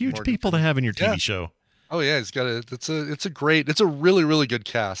Freeman. These are huge people to have in your TV show. Oh yeah, he's got it's a really, really good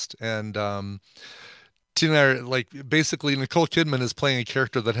cast. And Tina and I are like, basically Nicole Kidman is playing a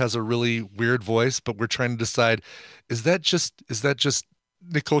character that has a really weird voice, but we're trying to decide, is that just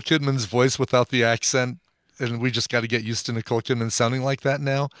Nicole Kidman's voice without the accent? And we just got to get used to Nicole Kidman sounding like that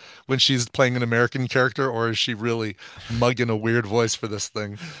now when she's playing an American character, or is she really mugging a weird voice for this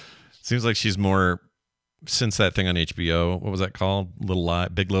thing? Seems like she's more, since that thing on HBO, what was that called?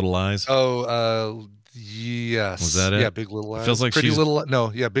 Big Little Lies? Oh, yes. Was that it? Yeah, Big Little Lies. Feels like Big Little Lies.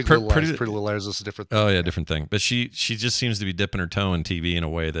 Pretty Little Lies is a different thing. Oh yeah, different thing. But she just seems to be dipping her toe in TV in a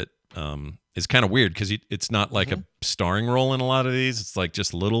way that is kind of weird, because it's not like a starring role in a lot of these. It's like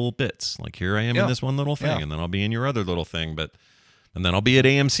just little bits. Like, here I am in this one little thing, and then I'll be in your other little thing, and then I'll be at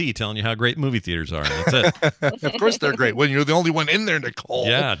AMC telling you how great movie theaters are. And that's it. Of course they're great when you're the only one in there, Nicole.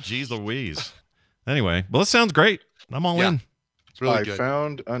 Yeah, geez Louise. Anyway, well, this sounds great. I'm all in. Really good.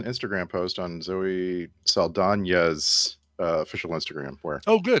 Found an Instagram post on Zoe Saldana's official Instagram where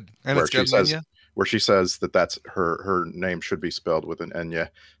good, and where she says that's her name should be spelled with an Enya,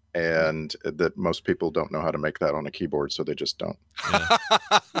 and that most people don't know how to make that on a keyboard, so they just don't. Yeah.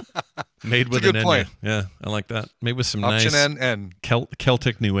 Made with an Enya. Yeah, I like that. Made with some Option nice N.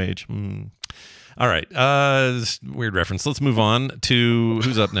 Celtic New Age. All right, weird reference. Let's move on to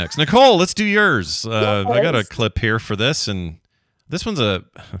who's up next. Nicole, let's do yours. I got a clip here for this, and this one's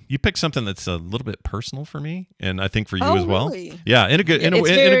you picked something that's a little bit personal for me, and I think for you as well. Really? Yeah, in a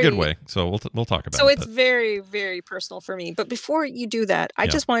good way. So we'll talk about it. So it's very, very personal for me. But before you do that, I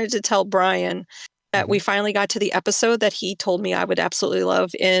just wanted to tell Brian that we finally got to the episode that he told me I would absolutely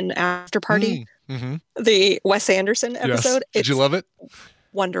love in After Party, the Wes Anderson episode. Yes. Did you love it?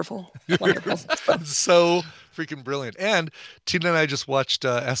 Wonderful. So freaking brilliant. And Tina and I just watched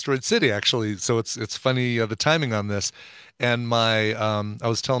Asteroid City, actually. So it's funny the timing on this. And I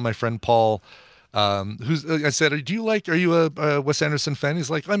was telling my friend Paul, I said, are you a Wes Anderson fan? He's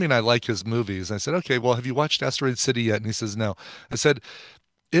like, I mean, I like his movies. And I said, okay, well, have you watched Asteroid City yet? And he says, no. I said,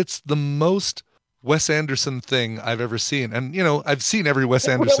 it's the most Wes Anderson thing I've ever seen. And, I've seen every Wes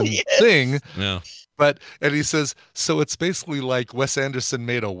Anderson thing. Yeah. And he says, so it's basically like Wes Anderson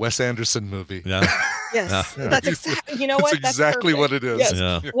made a Wes Anderson movie. Yeah. Yes. Yeah. That's exactly, you know what? That's exactly what it is. Yes.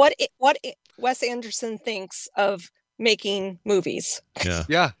 Yeah. What Wes Anderson thinks of making movies. Yeah.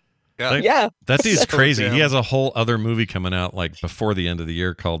 Yeah. That dude's crazy. He has a whole other movie coming out like before the end of the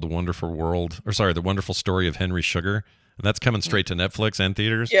year called The Wonderful Story of Henry Sugar. And that's coming straight to Netflix and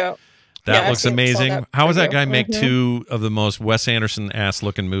theaters. Yeah. That looks amazing. How does that guy make 2 of the most Wes Anderson ass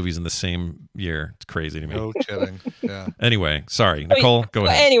looking movies in the same year? It's crazy to me. No kidding. Yeah. Anyway, sorry, Nicole, go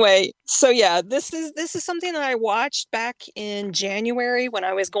ahead. Anyway, so yeah, this is something that I watched back in January when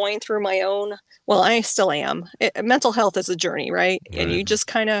I was going through my own. Well, I still am. Mental health is a journey, right? And you just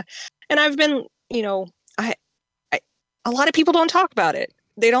kind of, and I've been, a lot of people don't talk about it.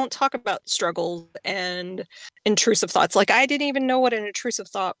 They don't talk about struggles and intrusive thoughts. Like, I didn't even know what an intrusive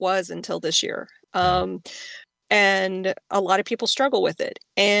thought was until this year. And a lot of people struggle with it.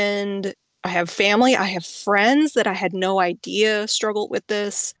 And I have family, I have friends that I had no idea struggled with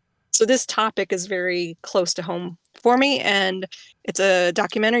this. So this topic is very close to home for me, and it's a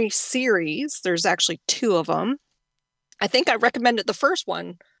documentary series. There's actually 2 of them. I think I recommended the first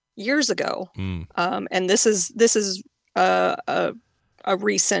one years ago, and this is a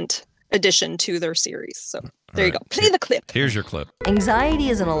recent addition to their series. So there you go. Play the clip. Here's your clip. Anxiety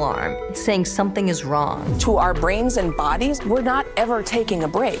is an alarm. It's saying something is wrong. To our brains and bodies, we're not ever taking a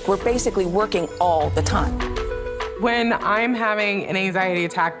break. We're basically working all the time. When I'm having an anxiety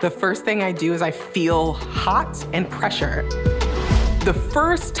attack, the first thing I do is I feel hot and pressure. The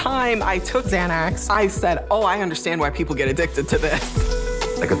first time I took Xanax, I said, oh, I understand why people get addicted to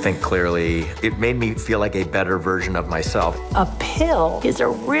this. I could think clearly. It made me feel like a better version of myself. A pill is a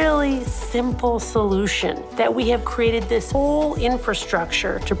really simple solution that we have created this whole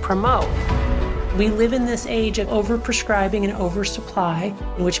infrastructure to promote. We live in this age of overprescribing and oversupply,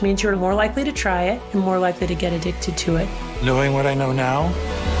 which means you're more likely to try it and more likely to get addicted to it. Knowing what I know now,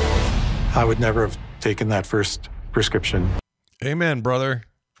 I would never have taken that first prescription. Amen, brother.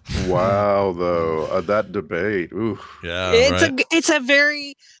 Wow, though, that debate. Ooh. Yeah, it's a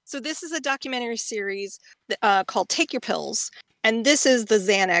very, so this is a documentary series called Take Your Pills, and this is the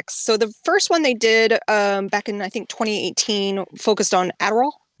Xanax. So the first one they did back in, I think, 2018 focused on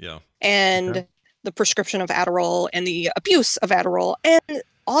Adderall. Yeah. And the prescription of Adderall and the abuse of Adderall, and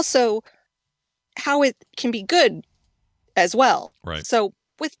also how it can be good as well. Right. So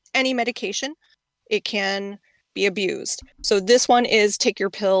with any medication, it can be abused. So this one is Take Your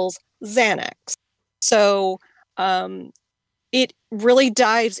Pills Xanax. So it really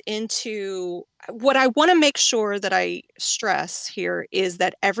dives into what I want to make sure that I stress here is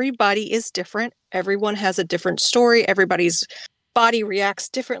that everybody is different. Everyone has a different story. Everybody's body reacts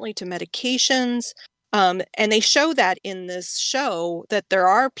differently to medications. And they show that in this show that there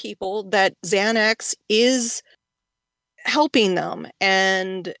are people that Xanax is helping them,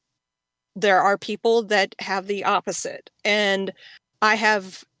 and there are people that have the opposite. And I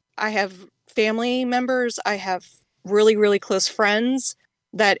have family members, I have really, really close friends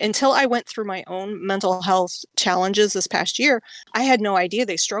that until I went through my own mental health challenges this past year, I had no idea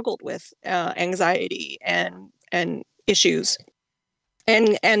they struggled with anxiety and issues.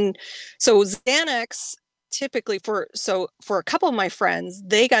 And so Xanax typically for a couple of my friends,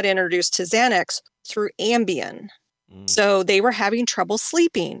 they got introduced to Xanax through Ambien. So they were having trouble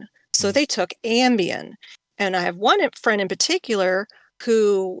sleeping. So they took Ambien. And I have one friend in particular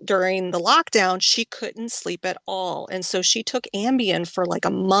who during the lockdown, she couldn't sleep at all. And so she took Ambien for like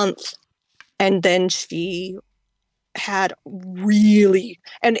a month. And then she had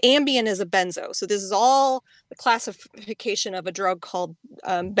and Ambien is a benzo. So this is all the classification of a drug called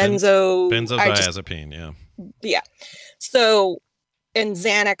benzodiazepine. Yeah. So, and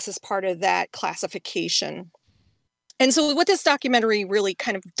Xanax is part of that classification. And so what this documentary really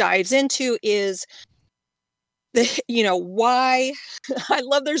kind of dives into is why I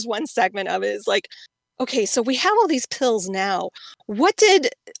love there's one segment of it is like, okay, so we have all these pills now. What did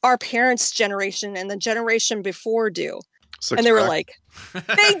our parents' generation and the generation before do? And they were like,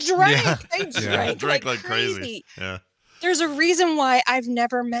 they drank like crazy. Yeah. There's a reason why I've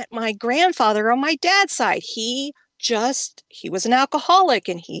never met my grandfather on my dad's side. He was an alcoholic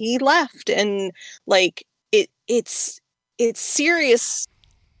and he left. And like, it's serious,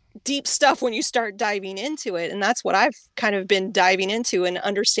 deep stuff when you start diving into it. And that's what I've kind of been diving into and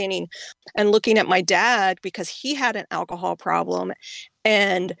understanding and looking at my dad because he had an alcohol problem.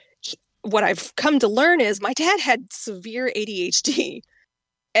 And what I've come to learn is my dad had severe ADHD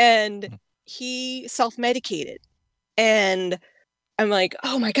and he self-medicated. And I'm like,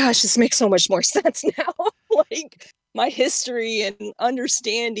 oh my gosh, this makes so much more sense now. Like my history and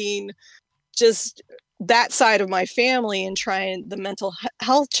understanding just that side of my family and trying the mental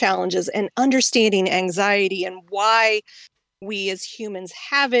health challenges and understanding anxiety and why we as humans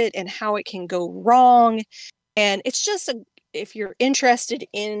have it and how it can go wrong. And it's just if you're interested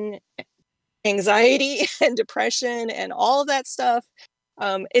in anxiety and depression and all of that stuff,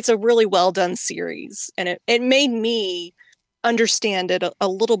 it's a really well done series. And it made me understand it a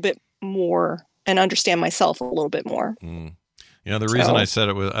little bit more and understand myself a little bit more. The reason I said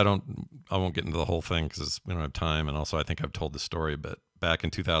it was, I won't get into the whole thing because we don't have time. And also I think I've told the story, but back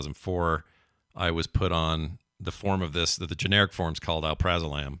in 2004, I was put on the form of this, that the generic form's called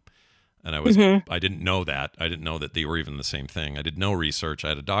alprazolam. And I didn't know that. I didn't know that they were even the same thing. I did no research. I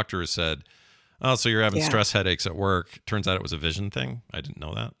had a doctor who said, oh, so you're having stress headaches at work. Turns out it was a vision thing. I didn't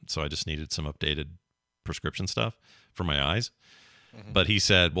know that. So I just needed some updated prescription stuff for my eyes. But he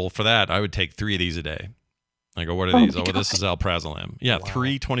said, well, for that, I would take 3 of these a day. I go, what are these? Oh, well, this is alprazolam. Yeah, wow.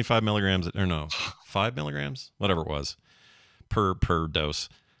 3 25 milligrams, or no, 5 milligrams, whatever it was, per dose.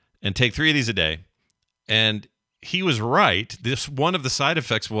 and take 3 of these a day. And he was right. One of the side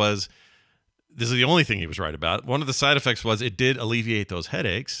effects was, this is the only thing he was right about. One of the side effects was it did alleviate those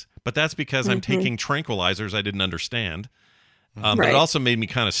headaches, but that's because I'm taking tranquilizers I didn't understand. But it also made me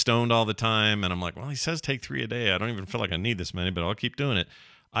kind of stoned all the time. And I'm like, well, he says take 3 a day. I don't even feel like I need this many, but I'll keep doing it.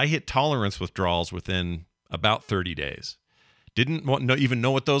 I hit tolerance withdrawals within about 30 days. Didn't even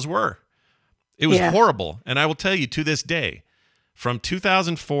know what those were. It was horrible. And I will tell you, to this day, from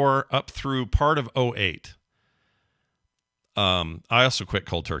 2004 up through part of 2008, I also quit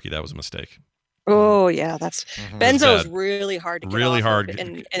cold turkey. That was a mistake. Oh yeah, that's benzo is really hard to get really off hard of.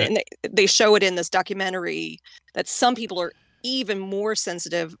 And they show it in this documentary that some people are even more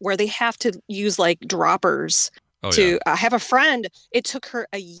sensitive, where they have to use like droppers to I have a friend, it took her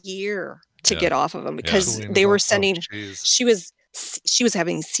a year to get off of them because they were sending she was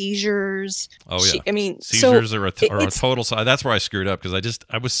having seizures. I mean, seizures are a total side. That's where I screwed up, because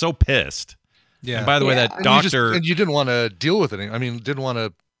I was so pissed. Yeah. And by the way, that doctor, and you didn't want to deal with it. I mean, didn't want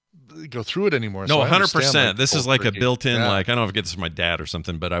to go through it anymore. No, 100%. This is like a built-in, like, I don't know if I get this from my dad or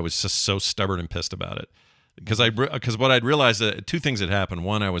something, but I was just so stubborn and pissed about it. Because what I'd realized, that 2 things had happened.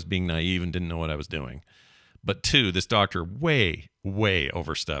 One, I was being naive and didn't know what I was doing. But 2, this doctor way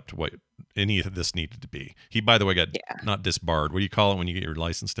overstepped what any of this needed to be. He, by the way, got not disbarred. What do you call it when you get your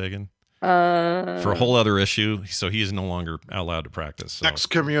license taken? For a whole other issue. So he is no longer allowed to practice. So.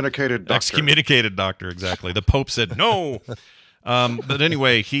 Excommunicated doctor. Excommunicated doctor, exactly. The Pope said no. But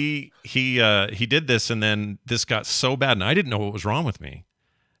anyway, he did this, and then this got so bad, and I didn't know what was wrong with me.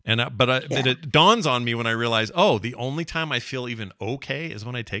 But it dawns on me when I realize, the only time I feel even okay is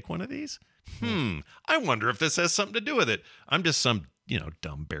when I take one of these. I wonder if this has something to do with it. I'm just some,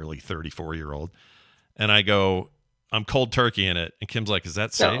 dumb, barely 34-year-old. And I go, I'm cold turkey in it. And Kim's like, is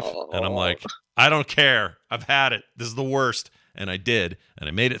that safe? No. And I'm like, I don't care. I've had it. This is the worst. And I did. And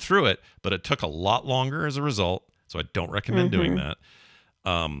I made it through it. But it took a lot longer as a result. So I don't recommend doing that.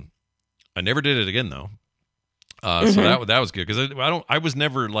 I never did it again, though. So that was good, because I was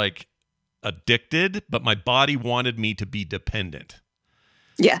never like addicted, but my body wanted me to be dependent.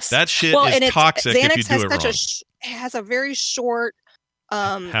 Yes, that shit is toxic if you do it wrong. It has a very short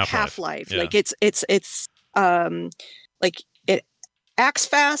half-life. Yeah. Like it's like it acts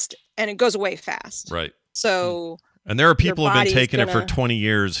fast and it goes away fast. Right. So and there are people who've been taking it for 20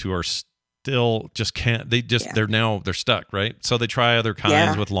 years who are still just can't. They're stuck. Right. So they try other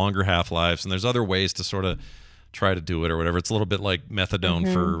kinds with longer half-lives, and there's other ways to sort of try to do it or whatever. It's a little bit like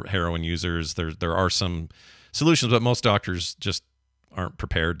methadone for heroin users. There are some solutions, but most doctors just aren't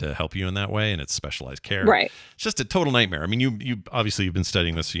prepared to help you in that way, and it's specialized care. Right. It's just a total nightmare. I mean, you obviously you've been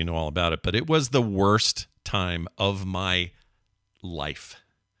studying this, so you know all about it, but it was the worst time of my life.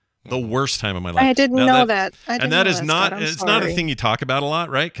 The worst time of my life. I didn't know that. And that is not, it's not a thing you talk about a lot,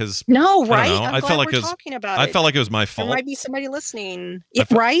 right? Because no, right? I felt like it was talking about I felt like it was my fault. There might be somebody listening,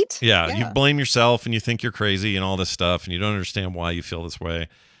 right? Yeah, you blame yourself and you think you're crazy and all this stuff, and you don't understand why you feel this way.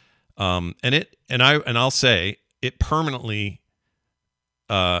 And I'll say it permanently.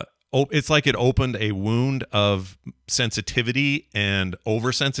 It's like it opened a wound of sensitivity and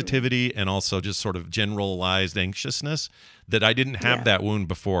oversensitivity, and also just sort of generalized anxiousness that I didn't have that wound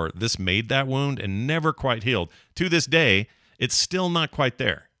before. This made that wound and never quite healed. To this day, it's still not quite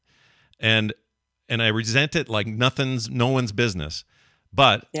there. And I resent it like no one's business.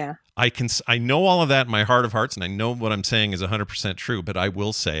 But I know all of that in my heart of hearts, and I know what I'm saying is 100% true, but I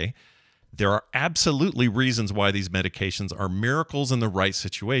will say there are absolutely reasons why these medications are miracles in the right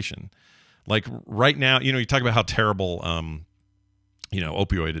situation. Like right now, you talk about how terrible,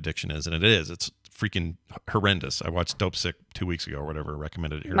 opioid addiction is, and it is. It's freaking horrendous. I watched Dope Sick 2 weeks ago or whatever,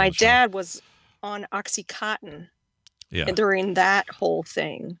 recommended it here. My dad was on Oxycontin during that whole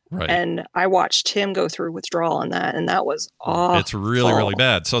thing. Right. And I watched him go through withdrawal on that, and that was awful. It's really, really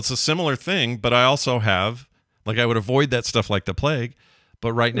bad. So it's a similar thing, but I also have, I would avoid that stuff like the plague.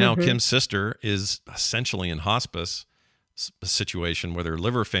 But right now, Kim's sister is essentially in hospice situation with her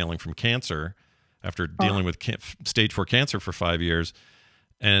liver failing from cancer after dealing with stage 4 cancer for 5 years.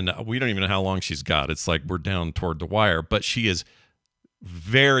 And we don't even know how long she's got. It's like we're down toward the wire. But she is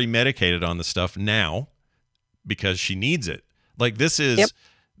very medicated on the stuff now because she needs it. Like this is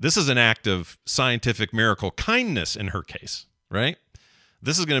an act of scientific miracle kindness in her case, right?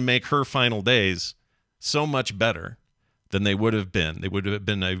 This is going to make her final days so much better than they would have been. They would have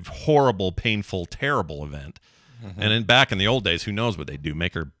been a horrible, painful, terrible event. And then back in the old days, who knows what they do?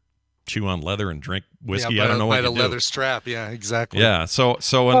 Make her chew on leather and drink whiskey. I don't know what you do. Bite a leather strap. Yeah, exactly. Yeah. So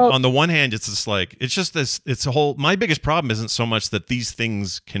on the one hand, it's just like, it's just this, it's a whole, my biggest problem isn't so much that these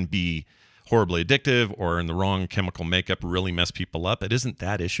things can be horribly addictive or in the wrong chemical makeup really mess people up. It isn't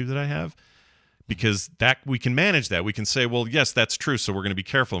that issue that I have, because that we can manage that. We can say, well, yes, that's true, so we're going to be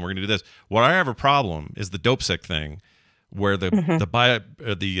careful and we're going to do this. What I have a problem is the dope sick thing, where the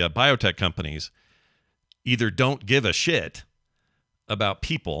biotech companies either don't give a shit about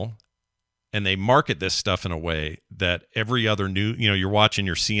people, and they market this stuff in a way that every other you're watching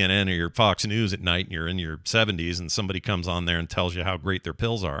your CNN or your Fox News at night and you're in your 70s and somebody comes on there and tells you how great their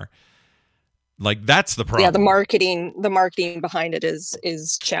pills are. Like, that's the problem. Yeah, the marketing behind it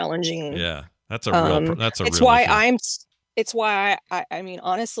is challenging. Yeah, that's a real It's why I mean,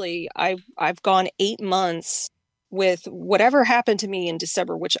 honestly, I've gone 8 months with whatever happened to me in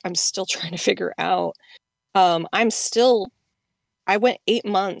December, which I'm still trying to figure out. I went 8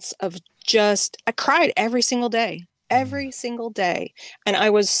 months of I cried every single day. And I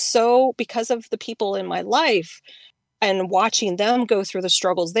was so, because of the people in my life and watching them go through the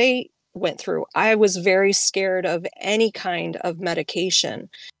struggles they went through, I was very scared of any kind of medication.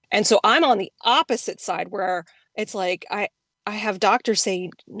 And so I'm on the opposite side, where it's like, I have doctors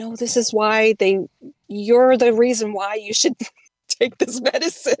saying, no, this is why you're the reason why you should take this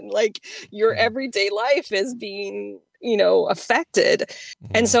medicine. Like, your everyday life is being, affected.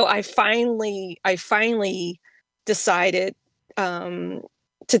 And so I finally decided to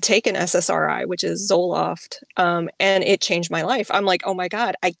take an SSRI, which is Zoloft. And it changed my life. I'm like, oh my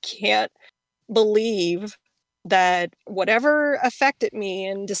God, I can't believe that whatever affected me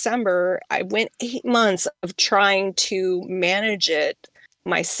in December, I went 8 months of trying to manage it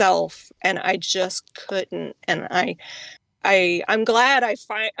myself, and I just couldn't. And I'm glad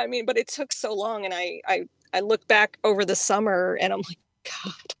but it took so long, and I look back over the summer and I'm like,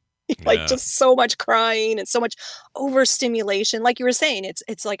 God, like, just so much crying and so much overstimulation. Like you were saying,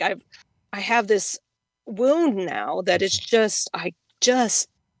 it's like I have this wound now that is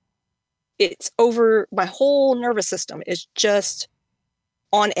it's over. My whole nervous system is just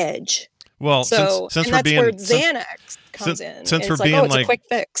on edge. Well, so since and we're that's where Xanax comes in. Since we're it's being it's a quick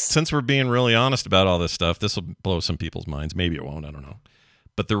fix. Since we're being really honest about all this stuff, this will blow some people's minds. Maybe it won't. I don't know.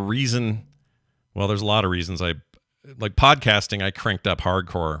 But the reason, well, there's a lot of reasons. I like podcasting. I cranked up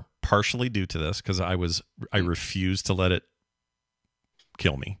hardcore partially due to this, because I refused to let it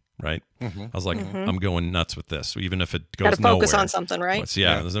kill me. Right. I was like, I'm going nuts with this, even if it goes nowhere. Gotta focus on something, right?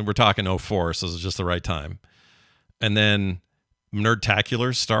 Yeah. We're talking 04, so it's just the right time. And then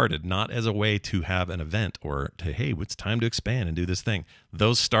Nerdtaculars started not as a way to have an event or to, hey, it's time to expand and do this thing.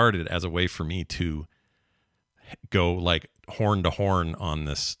 Those started as a way for me to go like horn to horn on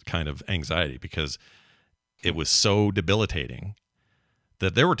this kind of anxiety, because it was so debilitating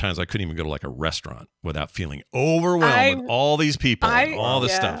that there were times I couldn't even go to like a restaurant without feeling overwhelmed with all these people and all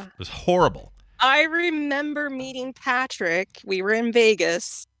this stuff. It was horrible. I remember meeting Patrick. We were in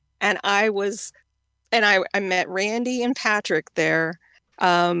Vegas, and I met Randy and Patrick there.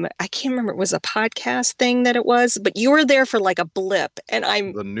 I can't remember, it was a podcast thing that it was, but you were there for like a blip, and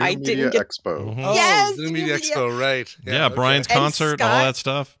the New Media Expo. Oh, yes, New Media Expo, right? Yeah, Brian's concert, all that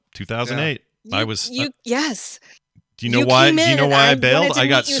stuff. 2008. Yes. Do you know why? Do you know why I bailed? I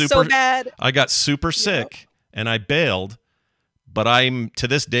got super sick, and I bailed. But I'm to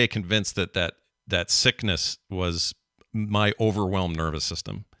this day convinced that sickness was my overwhelmed nervous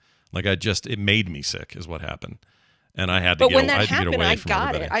system. Like, it made me sick, is what happened, and I had to get away from everybody. I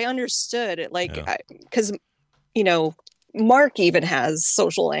got it. I understood it, like, because Mark even has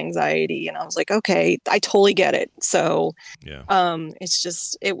social anxiety, and I was like, okay, I totally get it. So it's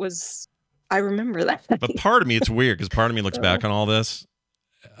just, it was. I remember that. But part of me, it's weird, because part of me looks back on all this,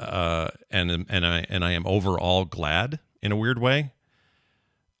 and I am overall glad in a weird way.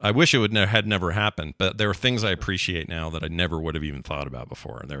 I wish it had never happened, but there are things I appreciate now that I never would have even thought about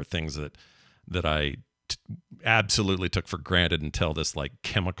before, and there are things that I absolutely took for granted until this like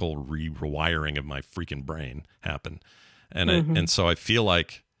chemical rewiring of my freaking brain happened, and and so I feel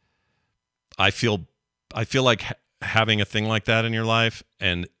like having a thing like that in your life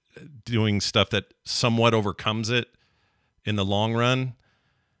and doing stuff that somewhat overcomes it in the long run,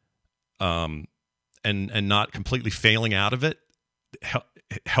 and not completely failing out of it,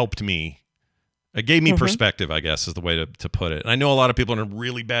 helped me. It gave me perspective, I guess, is the way to put it. And I know a lot of people are in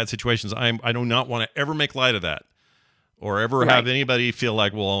really bad situations. I do not want to ever make light of that, or ever have anybody feel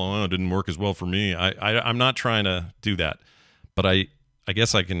like, well, it didn't work as well for me. I'm not trying to do that, but I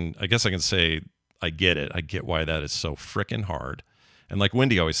guess I can say I get it. I get why that is so frickin' hard. And like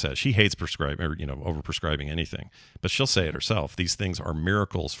Wendy always says, she hates prescribing, or over-prescribing anything, but she'll say it herself. These things are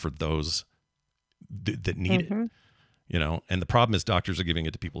miracles for those that need it. And the problem is doctors are giving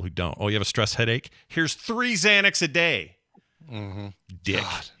it to people who don't. Oh, you have a stress headache? Here's 3 Xanax a day. Dick.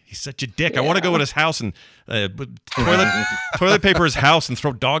 God. He's such a dick. I want to go at his house and toilet paper his house and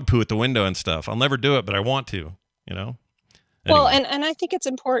throw dog poo at the window and stuff. I'll never do it, but I want to, you know? Anyway. Well, and I think it's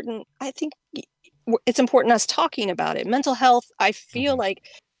important. I think it's important us talking about it. Mental health, I feel like,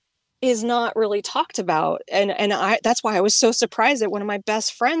 is not really talked about. And that's why I was so surprised that one of my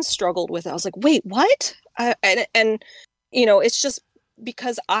best friends struggled with it. I was like, wait, what? And you know, it's just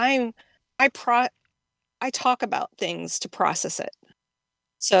because I talk about things to process it.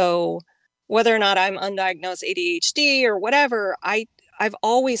 So whether or not I'm undiagnosed ADHD or whatever, I've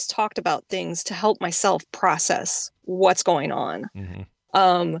always talked about things to help myself process what's going on.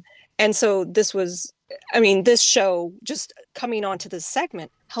 And so this show, just coming onto this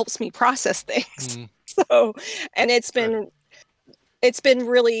segment, helps me process things. So, and it's been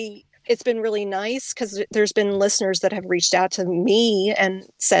really nice because there's been listeners that have reached out to me and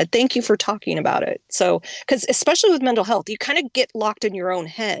said, thank you for talking about it. So, because especially with mental health, you kind of get locked in your own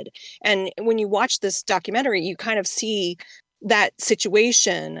head. And when you watch this documentary, you kind of see that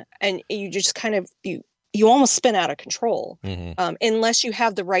situation and you just kind of, you almost spin out of control unless you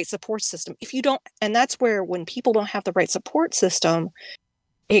have the right support system. If you don't, and that's where when people don't have the right support system,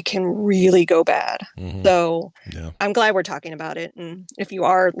 it can really go bad. So I'm glad we're talking about it. And if you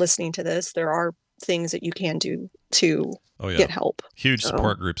are listening to this, there are things that you can do to get help. Huge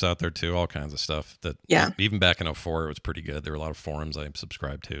support groups out there too, all kinds of stuff that even back in 2004, it was pretty good. There were a lot of forums I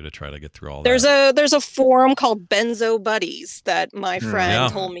subscribed to try to get through all that. There's a forum called Benzo Buddies that my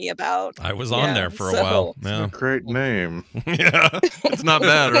friend told me about. I was on there for a while. Yeah. Great name. It's not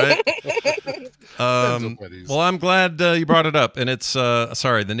bad, right? Well, I'm glad you brought it up. And it's,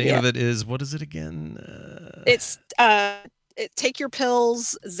 sorry, the name of it is, what is it again? It's Take Your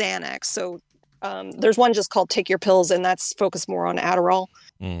Pills, Xanax. So there's one just called Take Your Pills, and that's focused more on Adderall.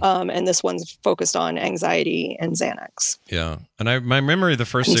 And this one's focused on anxiety and Xanax. Yeah. And my memory of the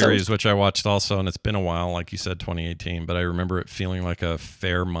first series, which I watched also, and it's been a while, like you said, 2018, but I remember it feeling like a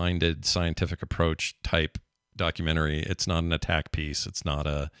fair-minded scientific approach type documentary. It's not an attack piece. It's not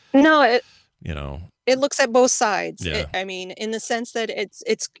a... No, it... You know... It looks at both sides. Yeah. I mean, in the sense that it's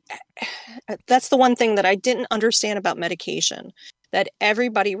that's the one thing that I didn't understand about medication, that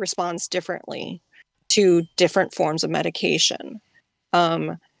everybody responds differently to different forms of medication.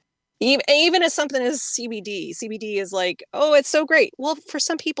 Even as something as CBD is like, oh, it's so great. Well, for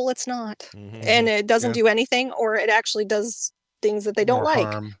some people it's not. And it doesn't do anything, or it actually does things that they don't like.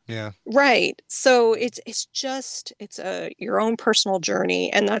 Harm. Yeah. Right. So it's your own personal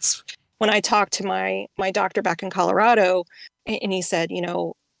journey. And that's when I talked to my doctor back in Colorado, and he said, you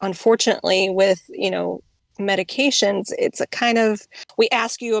know, unfortunately with, you know, medications, it's a kind of, we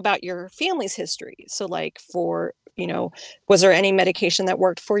ask you about your family's history. So like for, you know, was there any medication that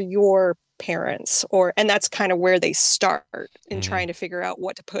worked for your parents, and that's kind of where they start in trying to figure out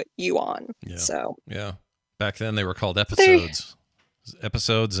what to put you on. Yeah. So back then they were called episodes.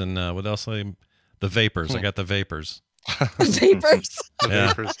 Episodes and what else? The vapors. I got the vapors. Vapors.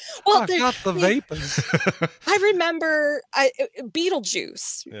 Vapors. Well, I got the vapors. I remember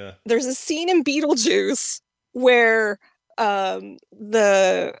Beetlejuice. Yeah. There's a scene in Beetlejuice where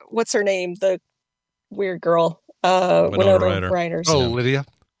what's her name? The weird girl. Winona Ryder. Oh, Lydia.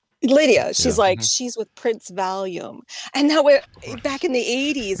 She's like, she's with Prince Valium. And now back in the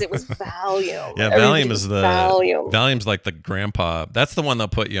 80s, it was Valium. Yeah, Valium is Valium's like the grandpa. That's the one they'll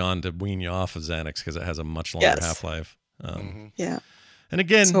put you on to wean you off of Xanax because it has a much longer half-life. Yeah. And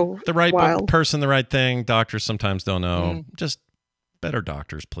again, the right person, the right thing. Doctors sometimes don't know. Just better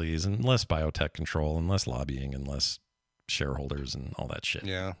doctors, please, and less biotech control, and less lobbying, and less shareholders, and all that shit.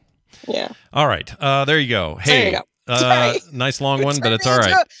 Yeah. Yeah. All right. There you go. Hey. There you go. Nice long one, but it's all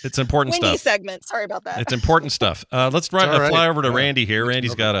right. It's important Windy stuff. segment. Sorry about that. It's important stuff. Let's fly over to Randy here.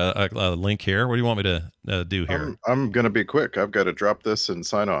 Randy's got a link here. What do you want me to do here? I'm going to be quick. I've got to drop this and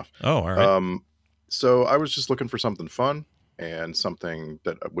sign off. Oh, all right. So I was just looking for something fun and something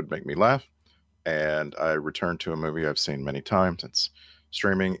that would make me laugh. And I returned to a movie I've seen many times. It's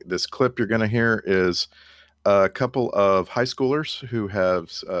streaming. This clip you're going to hear is a couple of high schoolers who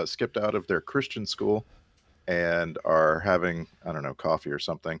have skipped out of their Christian school and are having, I don't know, coffee or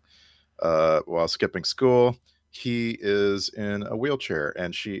something while skipping school. He is in a wheelchair,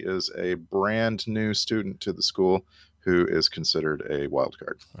 and she is a brand new student to the school who is considered a wild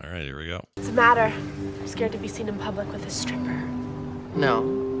card. All right, here we go. What's the matter? I'm scared to be seen in public with a stripper. No,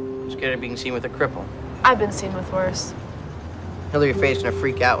 I'm scared of being seen with a cripple. I've been seen with worse. Hillary Faye's gonna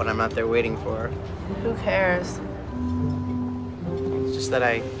freak out when I'm not there waiting for her. Who cares? It's just that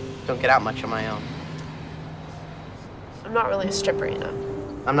I don't get out much on my own. I'm not really a stripper, you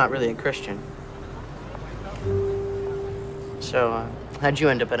know. I'm not really a Christian. So, How'd you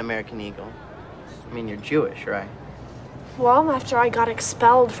end up at American Eagle? I mean, you're Jewish, right? Well, after I got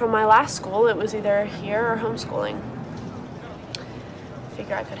expelled from my last school, it was either here or homeschooling. I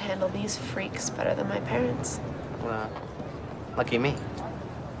figure I could handle these freaks better than my parents. Well, lucky me.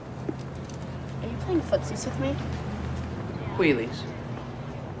 Are you playing footsies with me? Wheelies.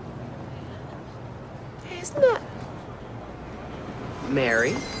 Hey, isn't that...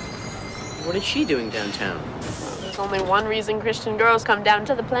 Mary? What is she doing downtown? Well, there's only one reason Christian girls come down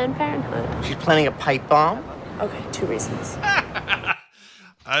to the Planned Parenthood. She's planning a pipe bomb? Okay, 2 reasons. I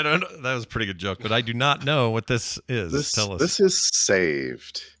don't know. That was a pretty good joke, but I do not know what this is. Tell us. This is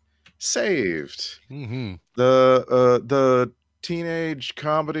Saved. Saved. Mm-hmm. The teenage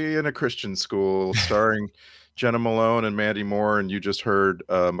comedy in a Christian school starring Jenna Malone and Mandy Moore, and you just heard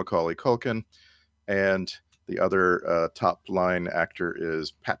Macaulay Culkin, and the other top line actor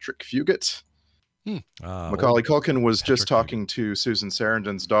is Patrick Fugit. Macaulay Culkin was just talking to Susan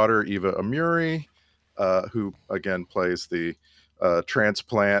Sarandon's daughter, Eva Amuri, who again plays the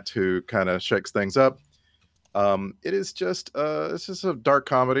transplant who kind of shakes things up. It is just it's just a dark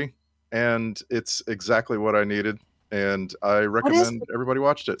comedy, and it's exactly what I needed. And I recommend everybody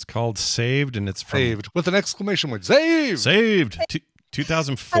watched it. It's called Saved, and it's from Saved with an exclamation word. Saved. Saved.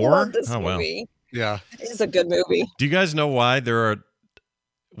 2004. I love this movie. Wow. Yeah, it's a good movie. Do you guys know why there are?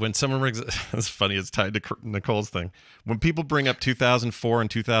 When someone brings, it's funny. It's tied to Nicole's thing. When people bring up 2004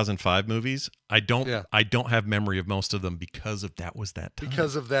 and 2005 movies, I don't have memory of most of them because of that time.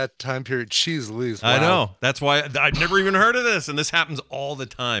 Because of that time period. Jeez Louise. Wow. I know. That's why I'd never even heard of this, and this happens all the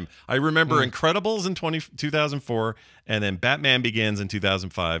time. I remember Incredibles in 2004, and then Batman Begins in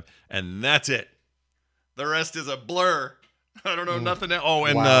 2005, and that's it. The rest is a blur. I don't know nothing else. Oh,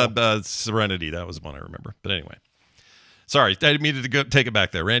 and Serenity. That was one I remember. But anyway. Sorry, I needed to go take it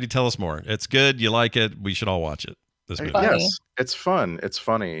back there. Randy, tell us more. It's good. You like it. We should all watch it. This movie. Yes, it's fun. It's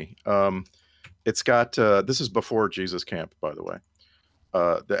funny. It's got this is before Jesus Camp, by the way.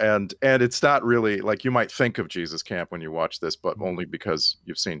 And it's not really like you might think of Jesus Camp when you watch this, but only because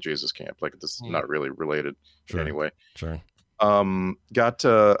you've seen Jesus Camp. Like this is not really related in any way. Sure. Got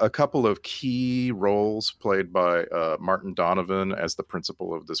a couple of key roles played by Martin Donovan as the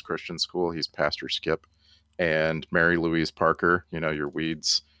principal of this Christian school. He's Pastor Skip. And Mary Louise Parker, you know, your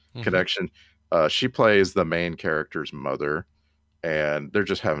Weeds connection. She plays the main character's mother, and they're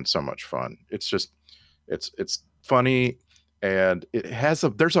just having so much fun. It's just, it's funny, and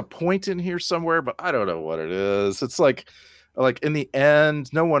there's a point in here somewhere, but I don't know what it is. It's like in the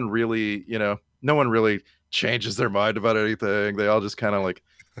end, no one really changes their mind about anything. They all just kind of like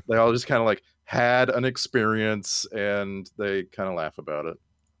had an experience, and they kind of laugh about it.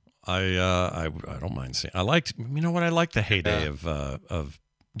 I don't mind seeing. I liked, you know what? I like the heyday of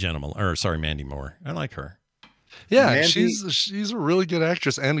Mandy Moore. I like her. Yeah, Mandy, she's a really good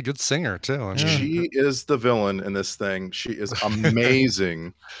actress and a good singer too. I mean, she is the villain in this thing. She is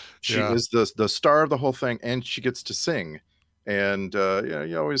amazing. She is the star of the whole thing, and she gets to sing. And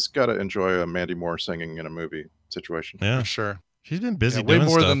you always got to enjoy a Mandy Moore singing in a movie situation. Yeah, for sure. She's been busy way doing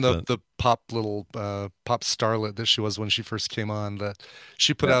more stuff, than the pop starlet that she was when she first came on. That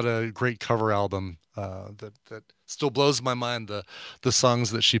she put out a great cover album that still blows my mind, the songs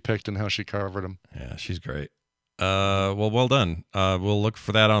that she picked and how she covered them. Yeah, she's great. Well done. We'll look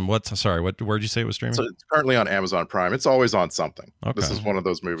for that on where'd you say it was streaming? So it's currently on Amazon Prime. It's always on something. Okay. This is one of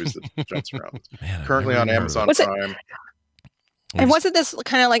those movies that jumps around. Man, currently on Amazon Prime. And wasn't this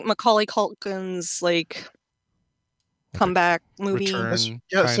kind of like Macaulay Culkin's like comeback movie? So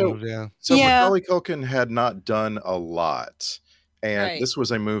Macaulay Culkin had not done a lot, and this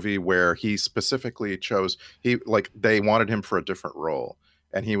was a movie where he specifically chose they wanted him for a different role,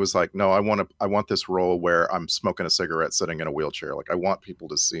 and he was like, no, I want this role where I'm smoking a cigarette sitting in a wheelchair. Like I want people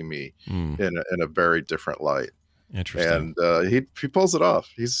to see me in a very different light. Interesting. And he pulls it off.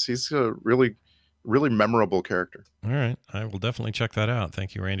 He's a really memorable character. All right, I will definitely check that out.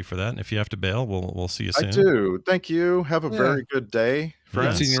 Thank you, Randy, for that. And if you have to bail, we'll see you soon. I do. Thank you. Have a very good day,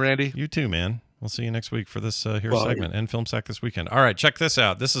 friends. Seeing you, Randy. You too, man. We'll see you next week for this segment and Film Sack this weekend. All right, check this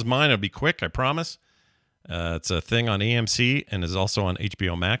out. This is mine. It'll be quick, I promise. It's a thing on AMC and is also on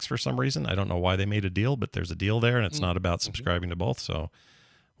HBO Max for some reason. I don't know why they made a deal, but there's a deal there, and it's not about subscribing to both. So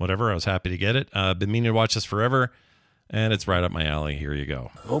whatever, I was happy to get it. Been meaning to watch this forever, and it's right up my alley. Here you go.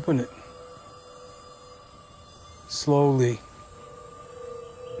 Open it. Slowly.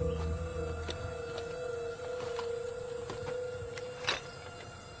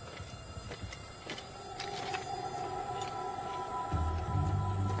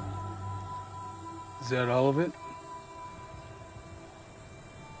 Is that all of it?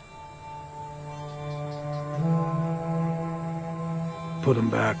 put them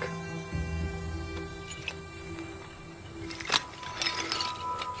back.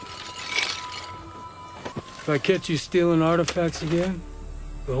 If I catch you stealing artifacts again,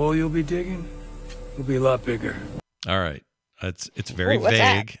 the hole you'll be digging will be a lot bigger. All right. It's very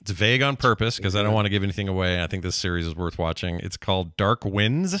vague. It's vague on purpose because I don't want to give anything away. I think this series is worth watching. It's called Dark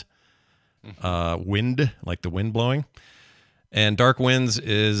Winds. Wind, like the wind blowing. And Dark Winds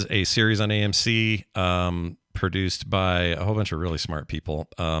is a series on AMC produced by a whole bunch of really smart people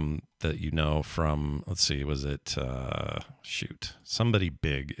that you know from, let's see, was it, shoot, somebody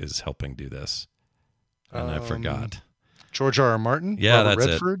big is helping do this. And I forgot. George R.R. Martin? Yeah, Robert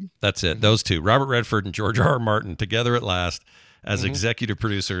that's Redford? it. That's it. Those two, Robert Redford and George R.R. Martin, together at last as executive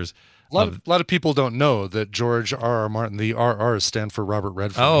producers. A lot of people don't know that George R.R. Martin, the RRs stand for Robert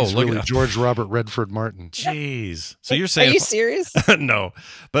Redford. Oh, He's look really at George Robert Redford Martin. Jeez. So you're saying? Are you serious? No,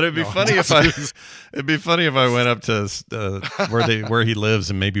 but it'd be funny if I went up to where he lives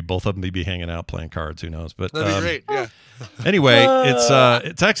and maybe both of them be hanging out playing cards. Who knows? But that'd be great. Yeah. Anyway,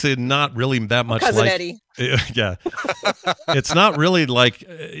 it's actually not really that much Cousin like Eddie. Yeah. It's not really like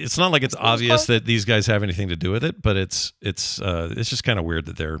it's obvious that these guys have anything to do with it, but it's just kind of weird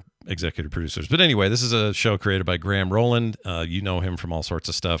that they're executive producers. But anyway, this is a show created by Graham Rowland. You know him from all sorts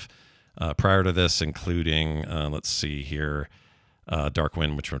of stuff prior to this, including let's see here, Dark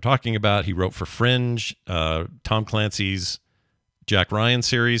Wind, which we're talking about. He wrote for Fringe, Tom Clancy's Jack Ryan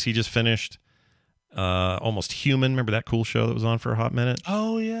series he just finished. Almost Human. Remember that cool show that was on for a hot minute?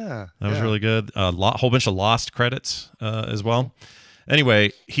 Oh yeah, that was really good. Whole bunch of Lost credits as well.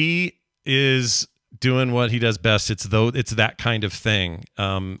 Anyway, he is doing what he does best. It's that kind of thing.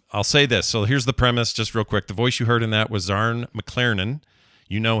 I'll say this. So here's the premise, just real quick. The voice you heard in that was Zarn McClarnon.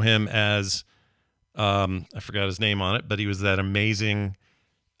 You know him as I forgot his name on it, but he was that amazing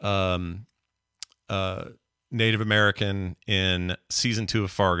Native American in season 2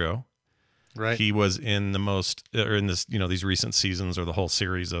 of Fargo. Right. He was in these recent seasons or the whole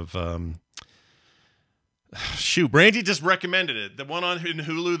series of shoot, Randy just recommended it. The one on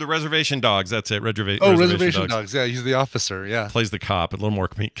Hulu, The Reservation Dogs. That's it. Reservation Dogs. Yeah, he's the officer. Yeah. Plays the cop, a little more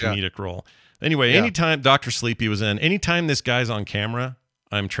comedic role. Anyway, anytime Dr. Sleepy was in, anytime this guy's on camera,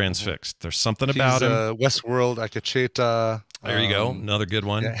 I'm transfixed. There's something about him. Westworld, Akacheta. There you go. Another good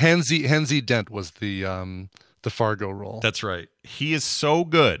one. Yeah, Hansi Dent was the Fargo role. That's right. He is so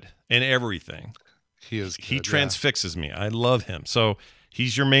good in everything. He is good, he transfixes me. I love him. So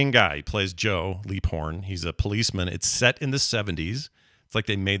he's your main guy. He plays Joe Leaphorn. He's a policeman. It's set in the 70s. It's like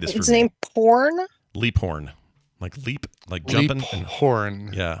they made this. His name Porn? Leaphorn. Like jumping.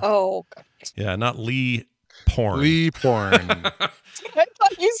 Leaphorn. Yeah. Oh. Yeah, not Lee Porn. Leaphorn. I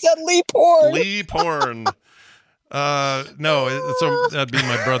thought you said Lee Porn. Lee Porn. No, so that'd be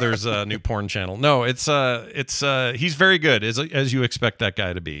my brother's new porn channel. No, it's he's very good as you expect that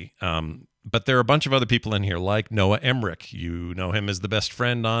guy to be. But there are a bunch of other people in here like Noah Emmerich. You know him as the best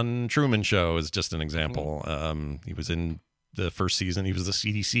friend on Truman Show is just an example. He was in the first season. He was the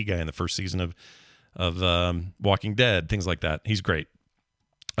CDC guy in the first season of Walking Dead, things like that. He's great.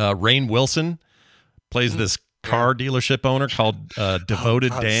 Rainn Wilson plays this car dealership owner called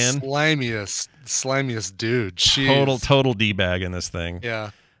Devoted Dan. Slimiest dude. Jeez. Total D-bag in this thing.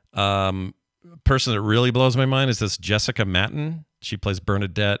 Yeah. Person that really blows my mind is this Jessica Matten. She plays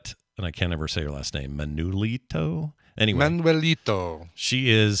Bernadette, and I can't ever say her last name. Manuelito. Anyway, Manuelito.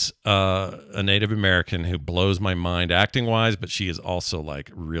 She is a Native American who blows my mind acting wise, but she is also like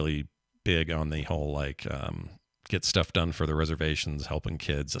really big on the whole like get stuff done for the reservations, helping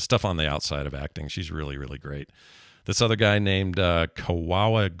kids, stuff on the outside of acting. She's really, really great. This other guy named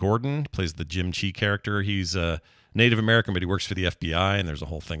Kawawa Gordon plays the Jim Chi character. He's a Native American, but he works for the FBI, and there's a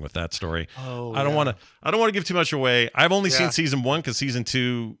whole thing with that story. I don't want to give too much away. I've only seen season 1 because season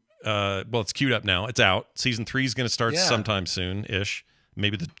 2, it's queued up now. It's out. Season 3 is going to start sometime soon ish.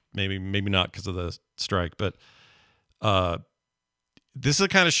 Maybe not because of the strike, but this is the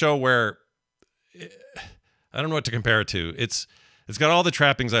kind of show where I don't know what to compare it to. It's got all the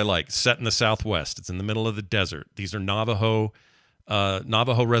trappings I like. Set in the Southwest. It's in the middle of the desert. These are Navajo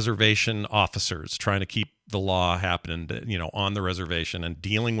reservation officers trying to keep the law happening, on the reservation, and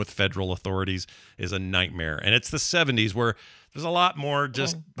dealing with federal authorities is a nightmare. And it's the 70s where there's a lot more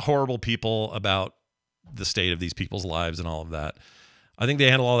just horrible people about the state of these people's lives and all of that. I think they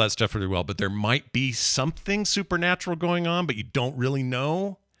handle all that stuff really well, but there might be something supernatural going on, but you don't really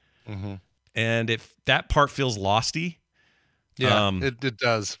know. Mm-hmm. And if that part feels losty, it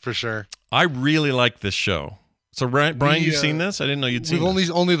does for sure. I really like this show. So Brian, you've seen this? I didn't know you'd seen it.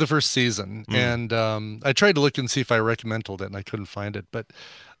 Only the first season, and I tried to look and see if I recommended it, and I couldn't find it. But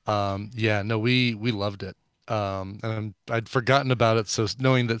we loved it. and I'd forgotten about it. So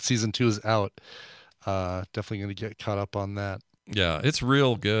knowing that season 2 is out, definitely going to get caught up on that. Yeah, it's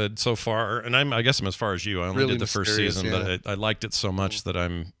real good so far, and I guess I'm as far as you. I only Really did the first mysterious, season, yeah. but I liked it so much that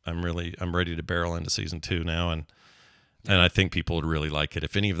I'm ready to barrel into season 2 now, and I think people would really like it.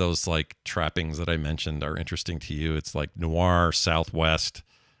 If any of those like trappings that I mentioned are interesting to you, it's like noir, Southwest,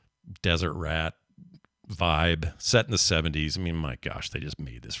 desert rat vibe, set in the 70s. I mean, my gosh, they just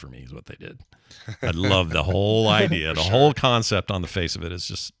made this for me is what they did. I love the whole idea, the whole concept on the face of it is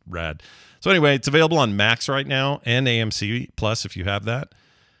just rad. So anyway, it's available on Max right now and AMC Plus if you have that.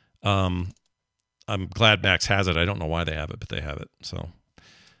 I'm glad Max has it. I don't know why they have it, but they have it. So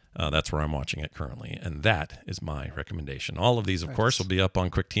that's where I'm watching it currently. And that is my recommendation. All of these, of course, will be up on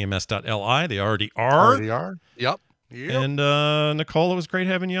quicktms.li. They already are. Yep. And Nicole, it was great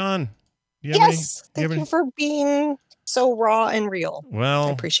having you on. Yes. Thank you for being so raw and real. Well,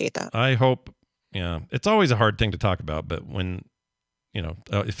 I appreciate that. I hope, it's always a hard thing to talk about, but when,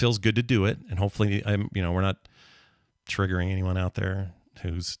 it feels good to do it. And hopefully we're not triggering anyone out there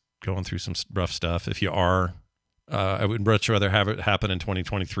who's going through some rough stuff. If you are, I would much rather have it happen in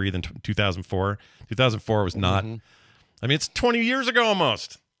 2023 than 2004. 2004 was not, it's 20 years ago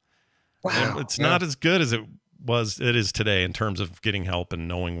almost. Wow. It's not as good as it is today in terms of getting help and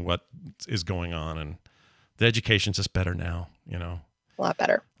knowing what is going on. And the education's just better now, A lot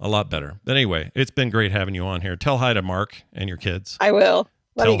better. A lot better. But anyway, it's been great having you on here. Tell hi to Mark and your kids. I will.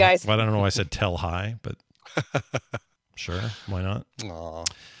 Love you guys. Well, I don't know why I said tell hi, but sure. Why not? Aw.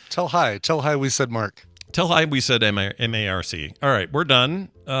 Tell hi. Tell hi we said Mark. Tell hi we said M-A-R-C. All right, we're done.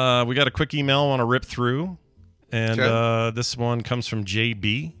 We got a quick email I want to rip through. And this one comes from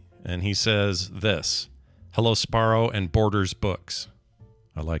JB. And he says this. Hello, Sparrow and Borders Books.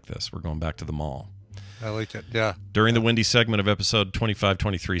 I like this. We're going back to the mall. I like it. Yeah. During the Wendy segment of episode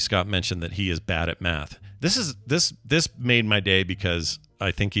 2523, Scott mentioned that he is bad at math. This made my day because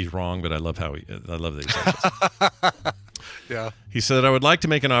I think he's wrong, but I love that he says this. Yeah. He said, I would like to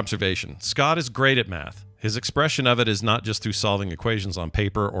make an observation. Scott is great at math. His expression of it is not just through solving equations on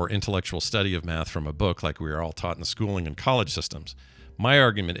paper or intellectual study of math from a book like we are all taught in the schooling and college systems. My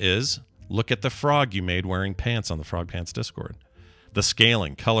argument is, look at the frog you made wearing pants on the Frog Pants Discord. The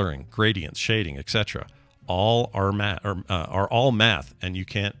scaling, coloring, gradients, shading, etc. All are all math, and you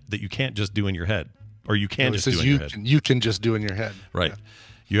can't just do in your head, or you can just do in your head. You can just do in your head, right? Yeah.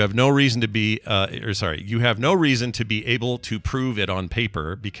 You have no reason to be, you have no reason to be able to prove it on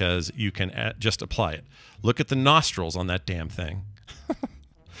paper because you can just apply it. Look at the nostrils on that damn thing.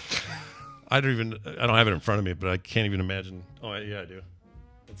 I don't have it in front of me, but I can't even imagine. Oh yeah, I do.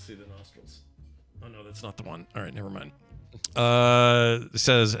 Let's see the nostrils. Oh no, that's not the one. All right, never mind. It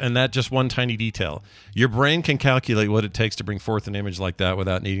says, and that just one tiny detail. Your brain can calculate what it takes to bring forth an image like that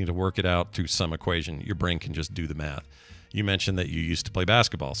without needing to work it out through some equation. Your brain can just do the math. You mentioned that you used to play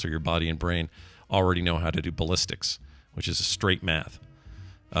basketball, so your body and brain already know how to do ballistics, which is a straight math.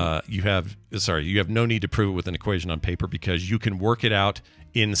 You have no need to prove it with an equation on paper because you can work it out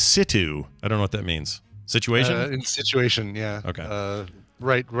in situ. I don't know what that means. Situation? In situation, yeah. Okay.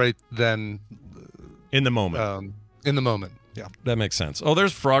 Right then. In the moment. In the moment, yeah. That makes sense. Oh,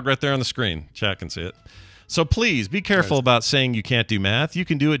 there's Frog right there on the screen. Chat can see it. So please be careful about saying you can't do math. You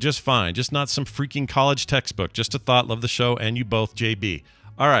can do it just fine. Just not some freaking college textbook. Just a thought. Love the show and you both, JB.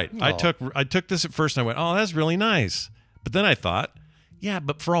 All right. Aww. I took this at first and I went, oh, that's really nice. But then I thought, yeah,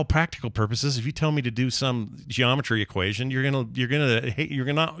 but for all practical purposes, if you tell me to do some geometry equation, you're not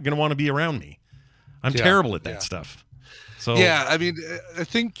gonna want to be around me. I'm terrible at that stuff. So yeah, I mean, I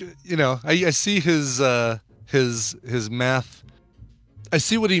think I see his math. I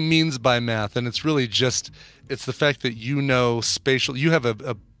see what he means by math, and it's really just it's the fact that spatial. You have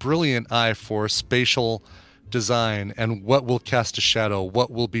a brilliant eye for spatial design and what will cast a shadow,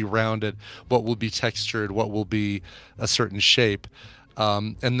 what will be rounded, what will be textured, what will be a certain shape.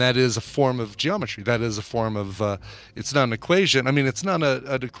 And that is a form of geometry. That is a form of, it's not an equation. I mean, it's not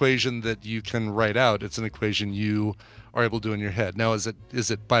an equation that you can write out. It's an equation you are able to do in your head. Now, is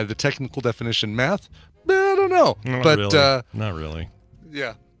it by the technical definition math? I don't know. Not really.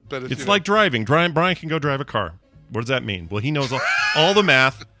 Yeah. But it's like driving. Brian can go drive a car. What does that mean? Well, he knows all the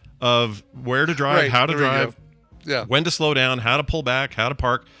math of where to drive, how to drive, when to slow down, how to pull back, how to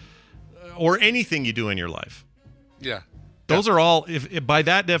park, or anything you do in your life. Yeah. Those are all, if by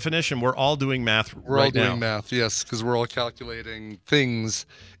that definition, we're all doing math right now. We're all doing math, yes, because we're all calculating things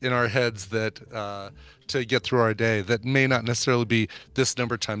in our heads that to get through our day that may not necessarily be this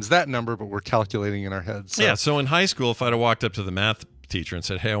number times that number, but we're calculating in our heads. So. Yeah, so in high school, if I'd have walked up to the math teacher and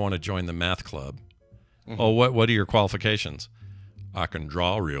said, hey, I want to join the math club. Mm-hmm. Oh, what are your qualifications? I can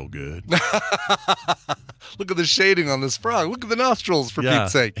draw real good. Look at the shading on this frog. Look at the nostrils, for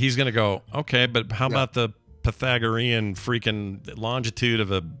Pete's sake. He's going to go, okay, but how about the Pythagorean freaking longitude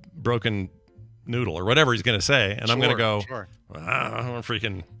of a broken noodle or whatever he's going to say? And I'm going to go,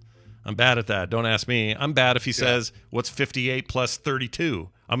 I'm bad at that. Don't ask me. I'm bad if he says, what's 58 plus 32?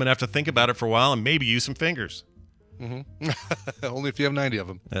 I'm going to have to think about it for a while and maybe use some fingers. Only if you have 90 of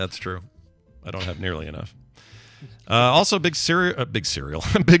them. That's true. I don't have nearly enough. Also, big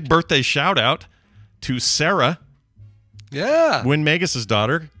birthday shout out to Sarah. Yeah. Win Magus's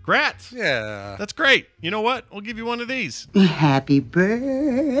daughter. Grats. Yeah. That's great. You know what? We'll give you one of these. Happy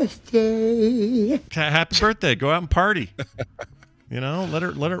birthday. Happy birthday. Go out and party. Let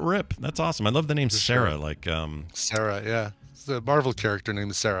it rip. That's awesome. I love the name Sarah. Like Sarah, yeah. It's a Marvel character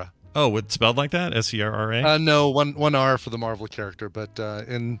named Sarah. Oh, it's spelled like that? S-E-R-R-A? No, one R for the Marvel character, but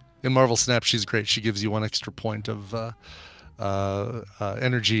in Marvel Snap, she's great. She gives you one extra point of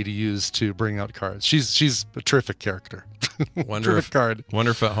energy to use to bring out cards. She's a terrific character. Terrific card.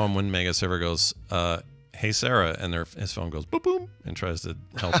 Wonder if at home when Magus ever goes, hey Sarah, and his phone goes boop boom and tries to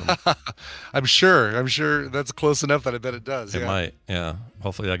help him. I'm sure that's close enough that I bet it does. It might, yeah.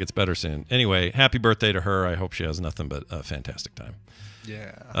 Hopefully that gets better soon. Anyway, happy birthday to her. I hope she has nothing but a fantastic time.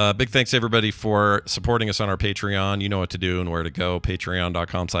 Yeah. Big thanks everybody for supporting us on our Patreon. You know what to do and where to go.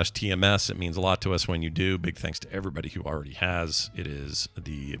 Patreon.com/TMS. It means a lot to us when you do. Big thanks to everybody who already has. It is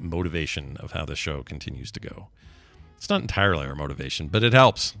the motivation of how the show continues to go. It's not entirely our motivation, but it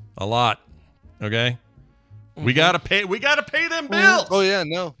helps a lot. Okay? We gotta pay them bills. Oh yeah,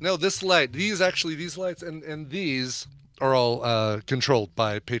 no. These lights and these are all controlled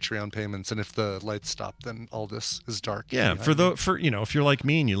by Patreon payments, and if the lights stop, then all this is dark. Yeah, if you're like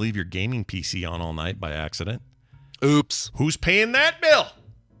me and you leave your gaming PC on all night by accident. Oops. Who's paying that bill?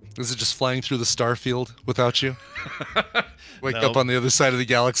 Is it just flying through the star field without you? Wake up on the other side of the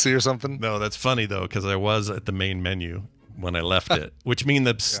galaxy or something? No, that's funny though, because I was at the main menu when I left it, which means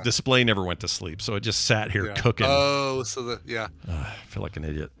the display never went to sleep, so it just sat here cooking. Oh, so I feel like an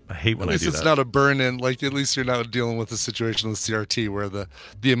idiot. I hate when I do that. At least it's not a burn-in. Like, at least you're not dealing with a situation with CRT where the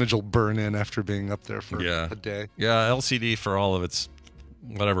image will burn in after being up there for a day. Yeah, LCD for all of its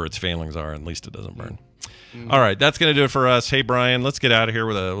whatever its failings are, at least it doesn't burn. All right, that's going to do it for us. Hey, Brian, let's get out of here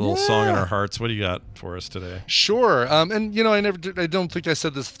with a little song in our hearts. What do you got for us today? Sure. And, I don't think I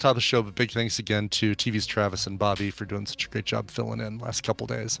said this at the top of the show, but big thanks again to TV's Travis and Bobby for doing such a great job filling in the last couple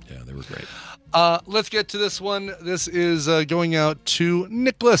days. Yeah, they were great. Let's get to this one. This is going out to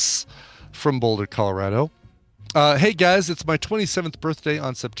Nicholas from Boulder, Colorado. Hey guys, it's my 27th birthday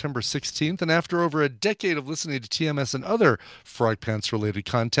on September 16th, and after over a decade of listening to TMS and other Frog Pants related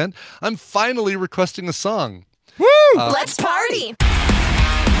content, I'm finally requesting a song. Woo! Let's party!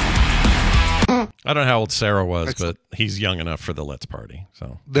 I don't know how old Sarah was, but he's young enough for the Let's Party.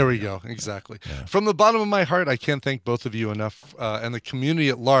 So there we go. Exactly. Yeah. From the bottom of my heart, I can't thank both of you enough and the community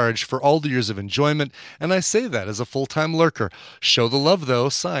at large for all the years of enjoyment, and I say that as a full-time lurker. Show the love, though.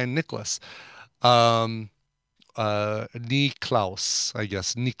 Signed, Nicholas. Niklaus, I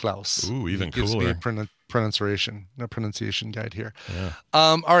guess. Niklaus. Ooh, even gives cooler. Me a pronunciation guide here. Yeah.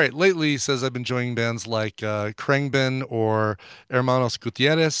 All right. Lately, he says I've been enjoying bands like Krangbin or Hermanos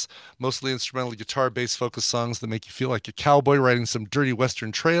Gutierrez, mostly instrumental guitar-based focused songs that make you feel like a cowboy riding some dirty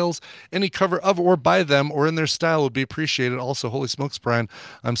western trails. Any cover of or by them or in their style would be appreciated. Also, holy smokes, Brian,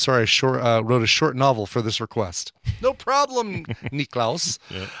 I'm sorry I wrote a short novel for this request. No problem, Niklaus.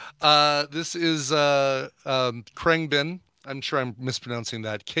 Yeah. This is Krangbin. I'm sure I'm mispronouncing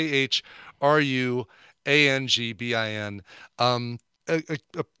that. Kruangbin.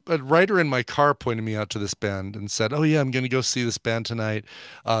 A writer in my car pointed me out to this band and said, oh yeah, I'm going to go see this band tonight.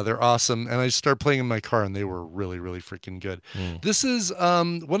 They're awesome. And I just started playing in my car and they were really, really freaking good. This is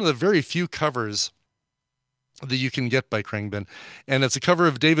one of the very few covers that you can get by Krangbin. And it's a cover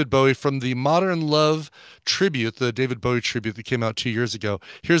of David Bowie from the Modern Love tribute, the David Bowie tribute that came out 2 years ago.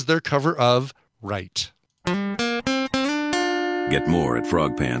 Here's their cover of Right. Get more at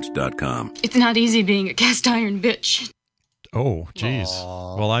frogpants.com. It's not easy being a cast iron bitch. Oh, geez.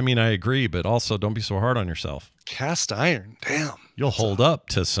 Well, I mean, I agree, but also don't be so hard on yourself. Cast iron, damn. You'll hold up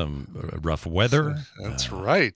to some rough weather. That's right.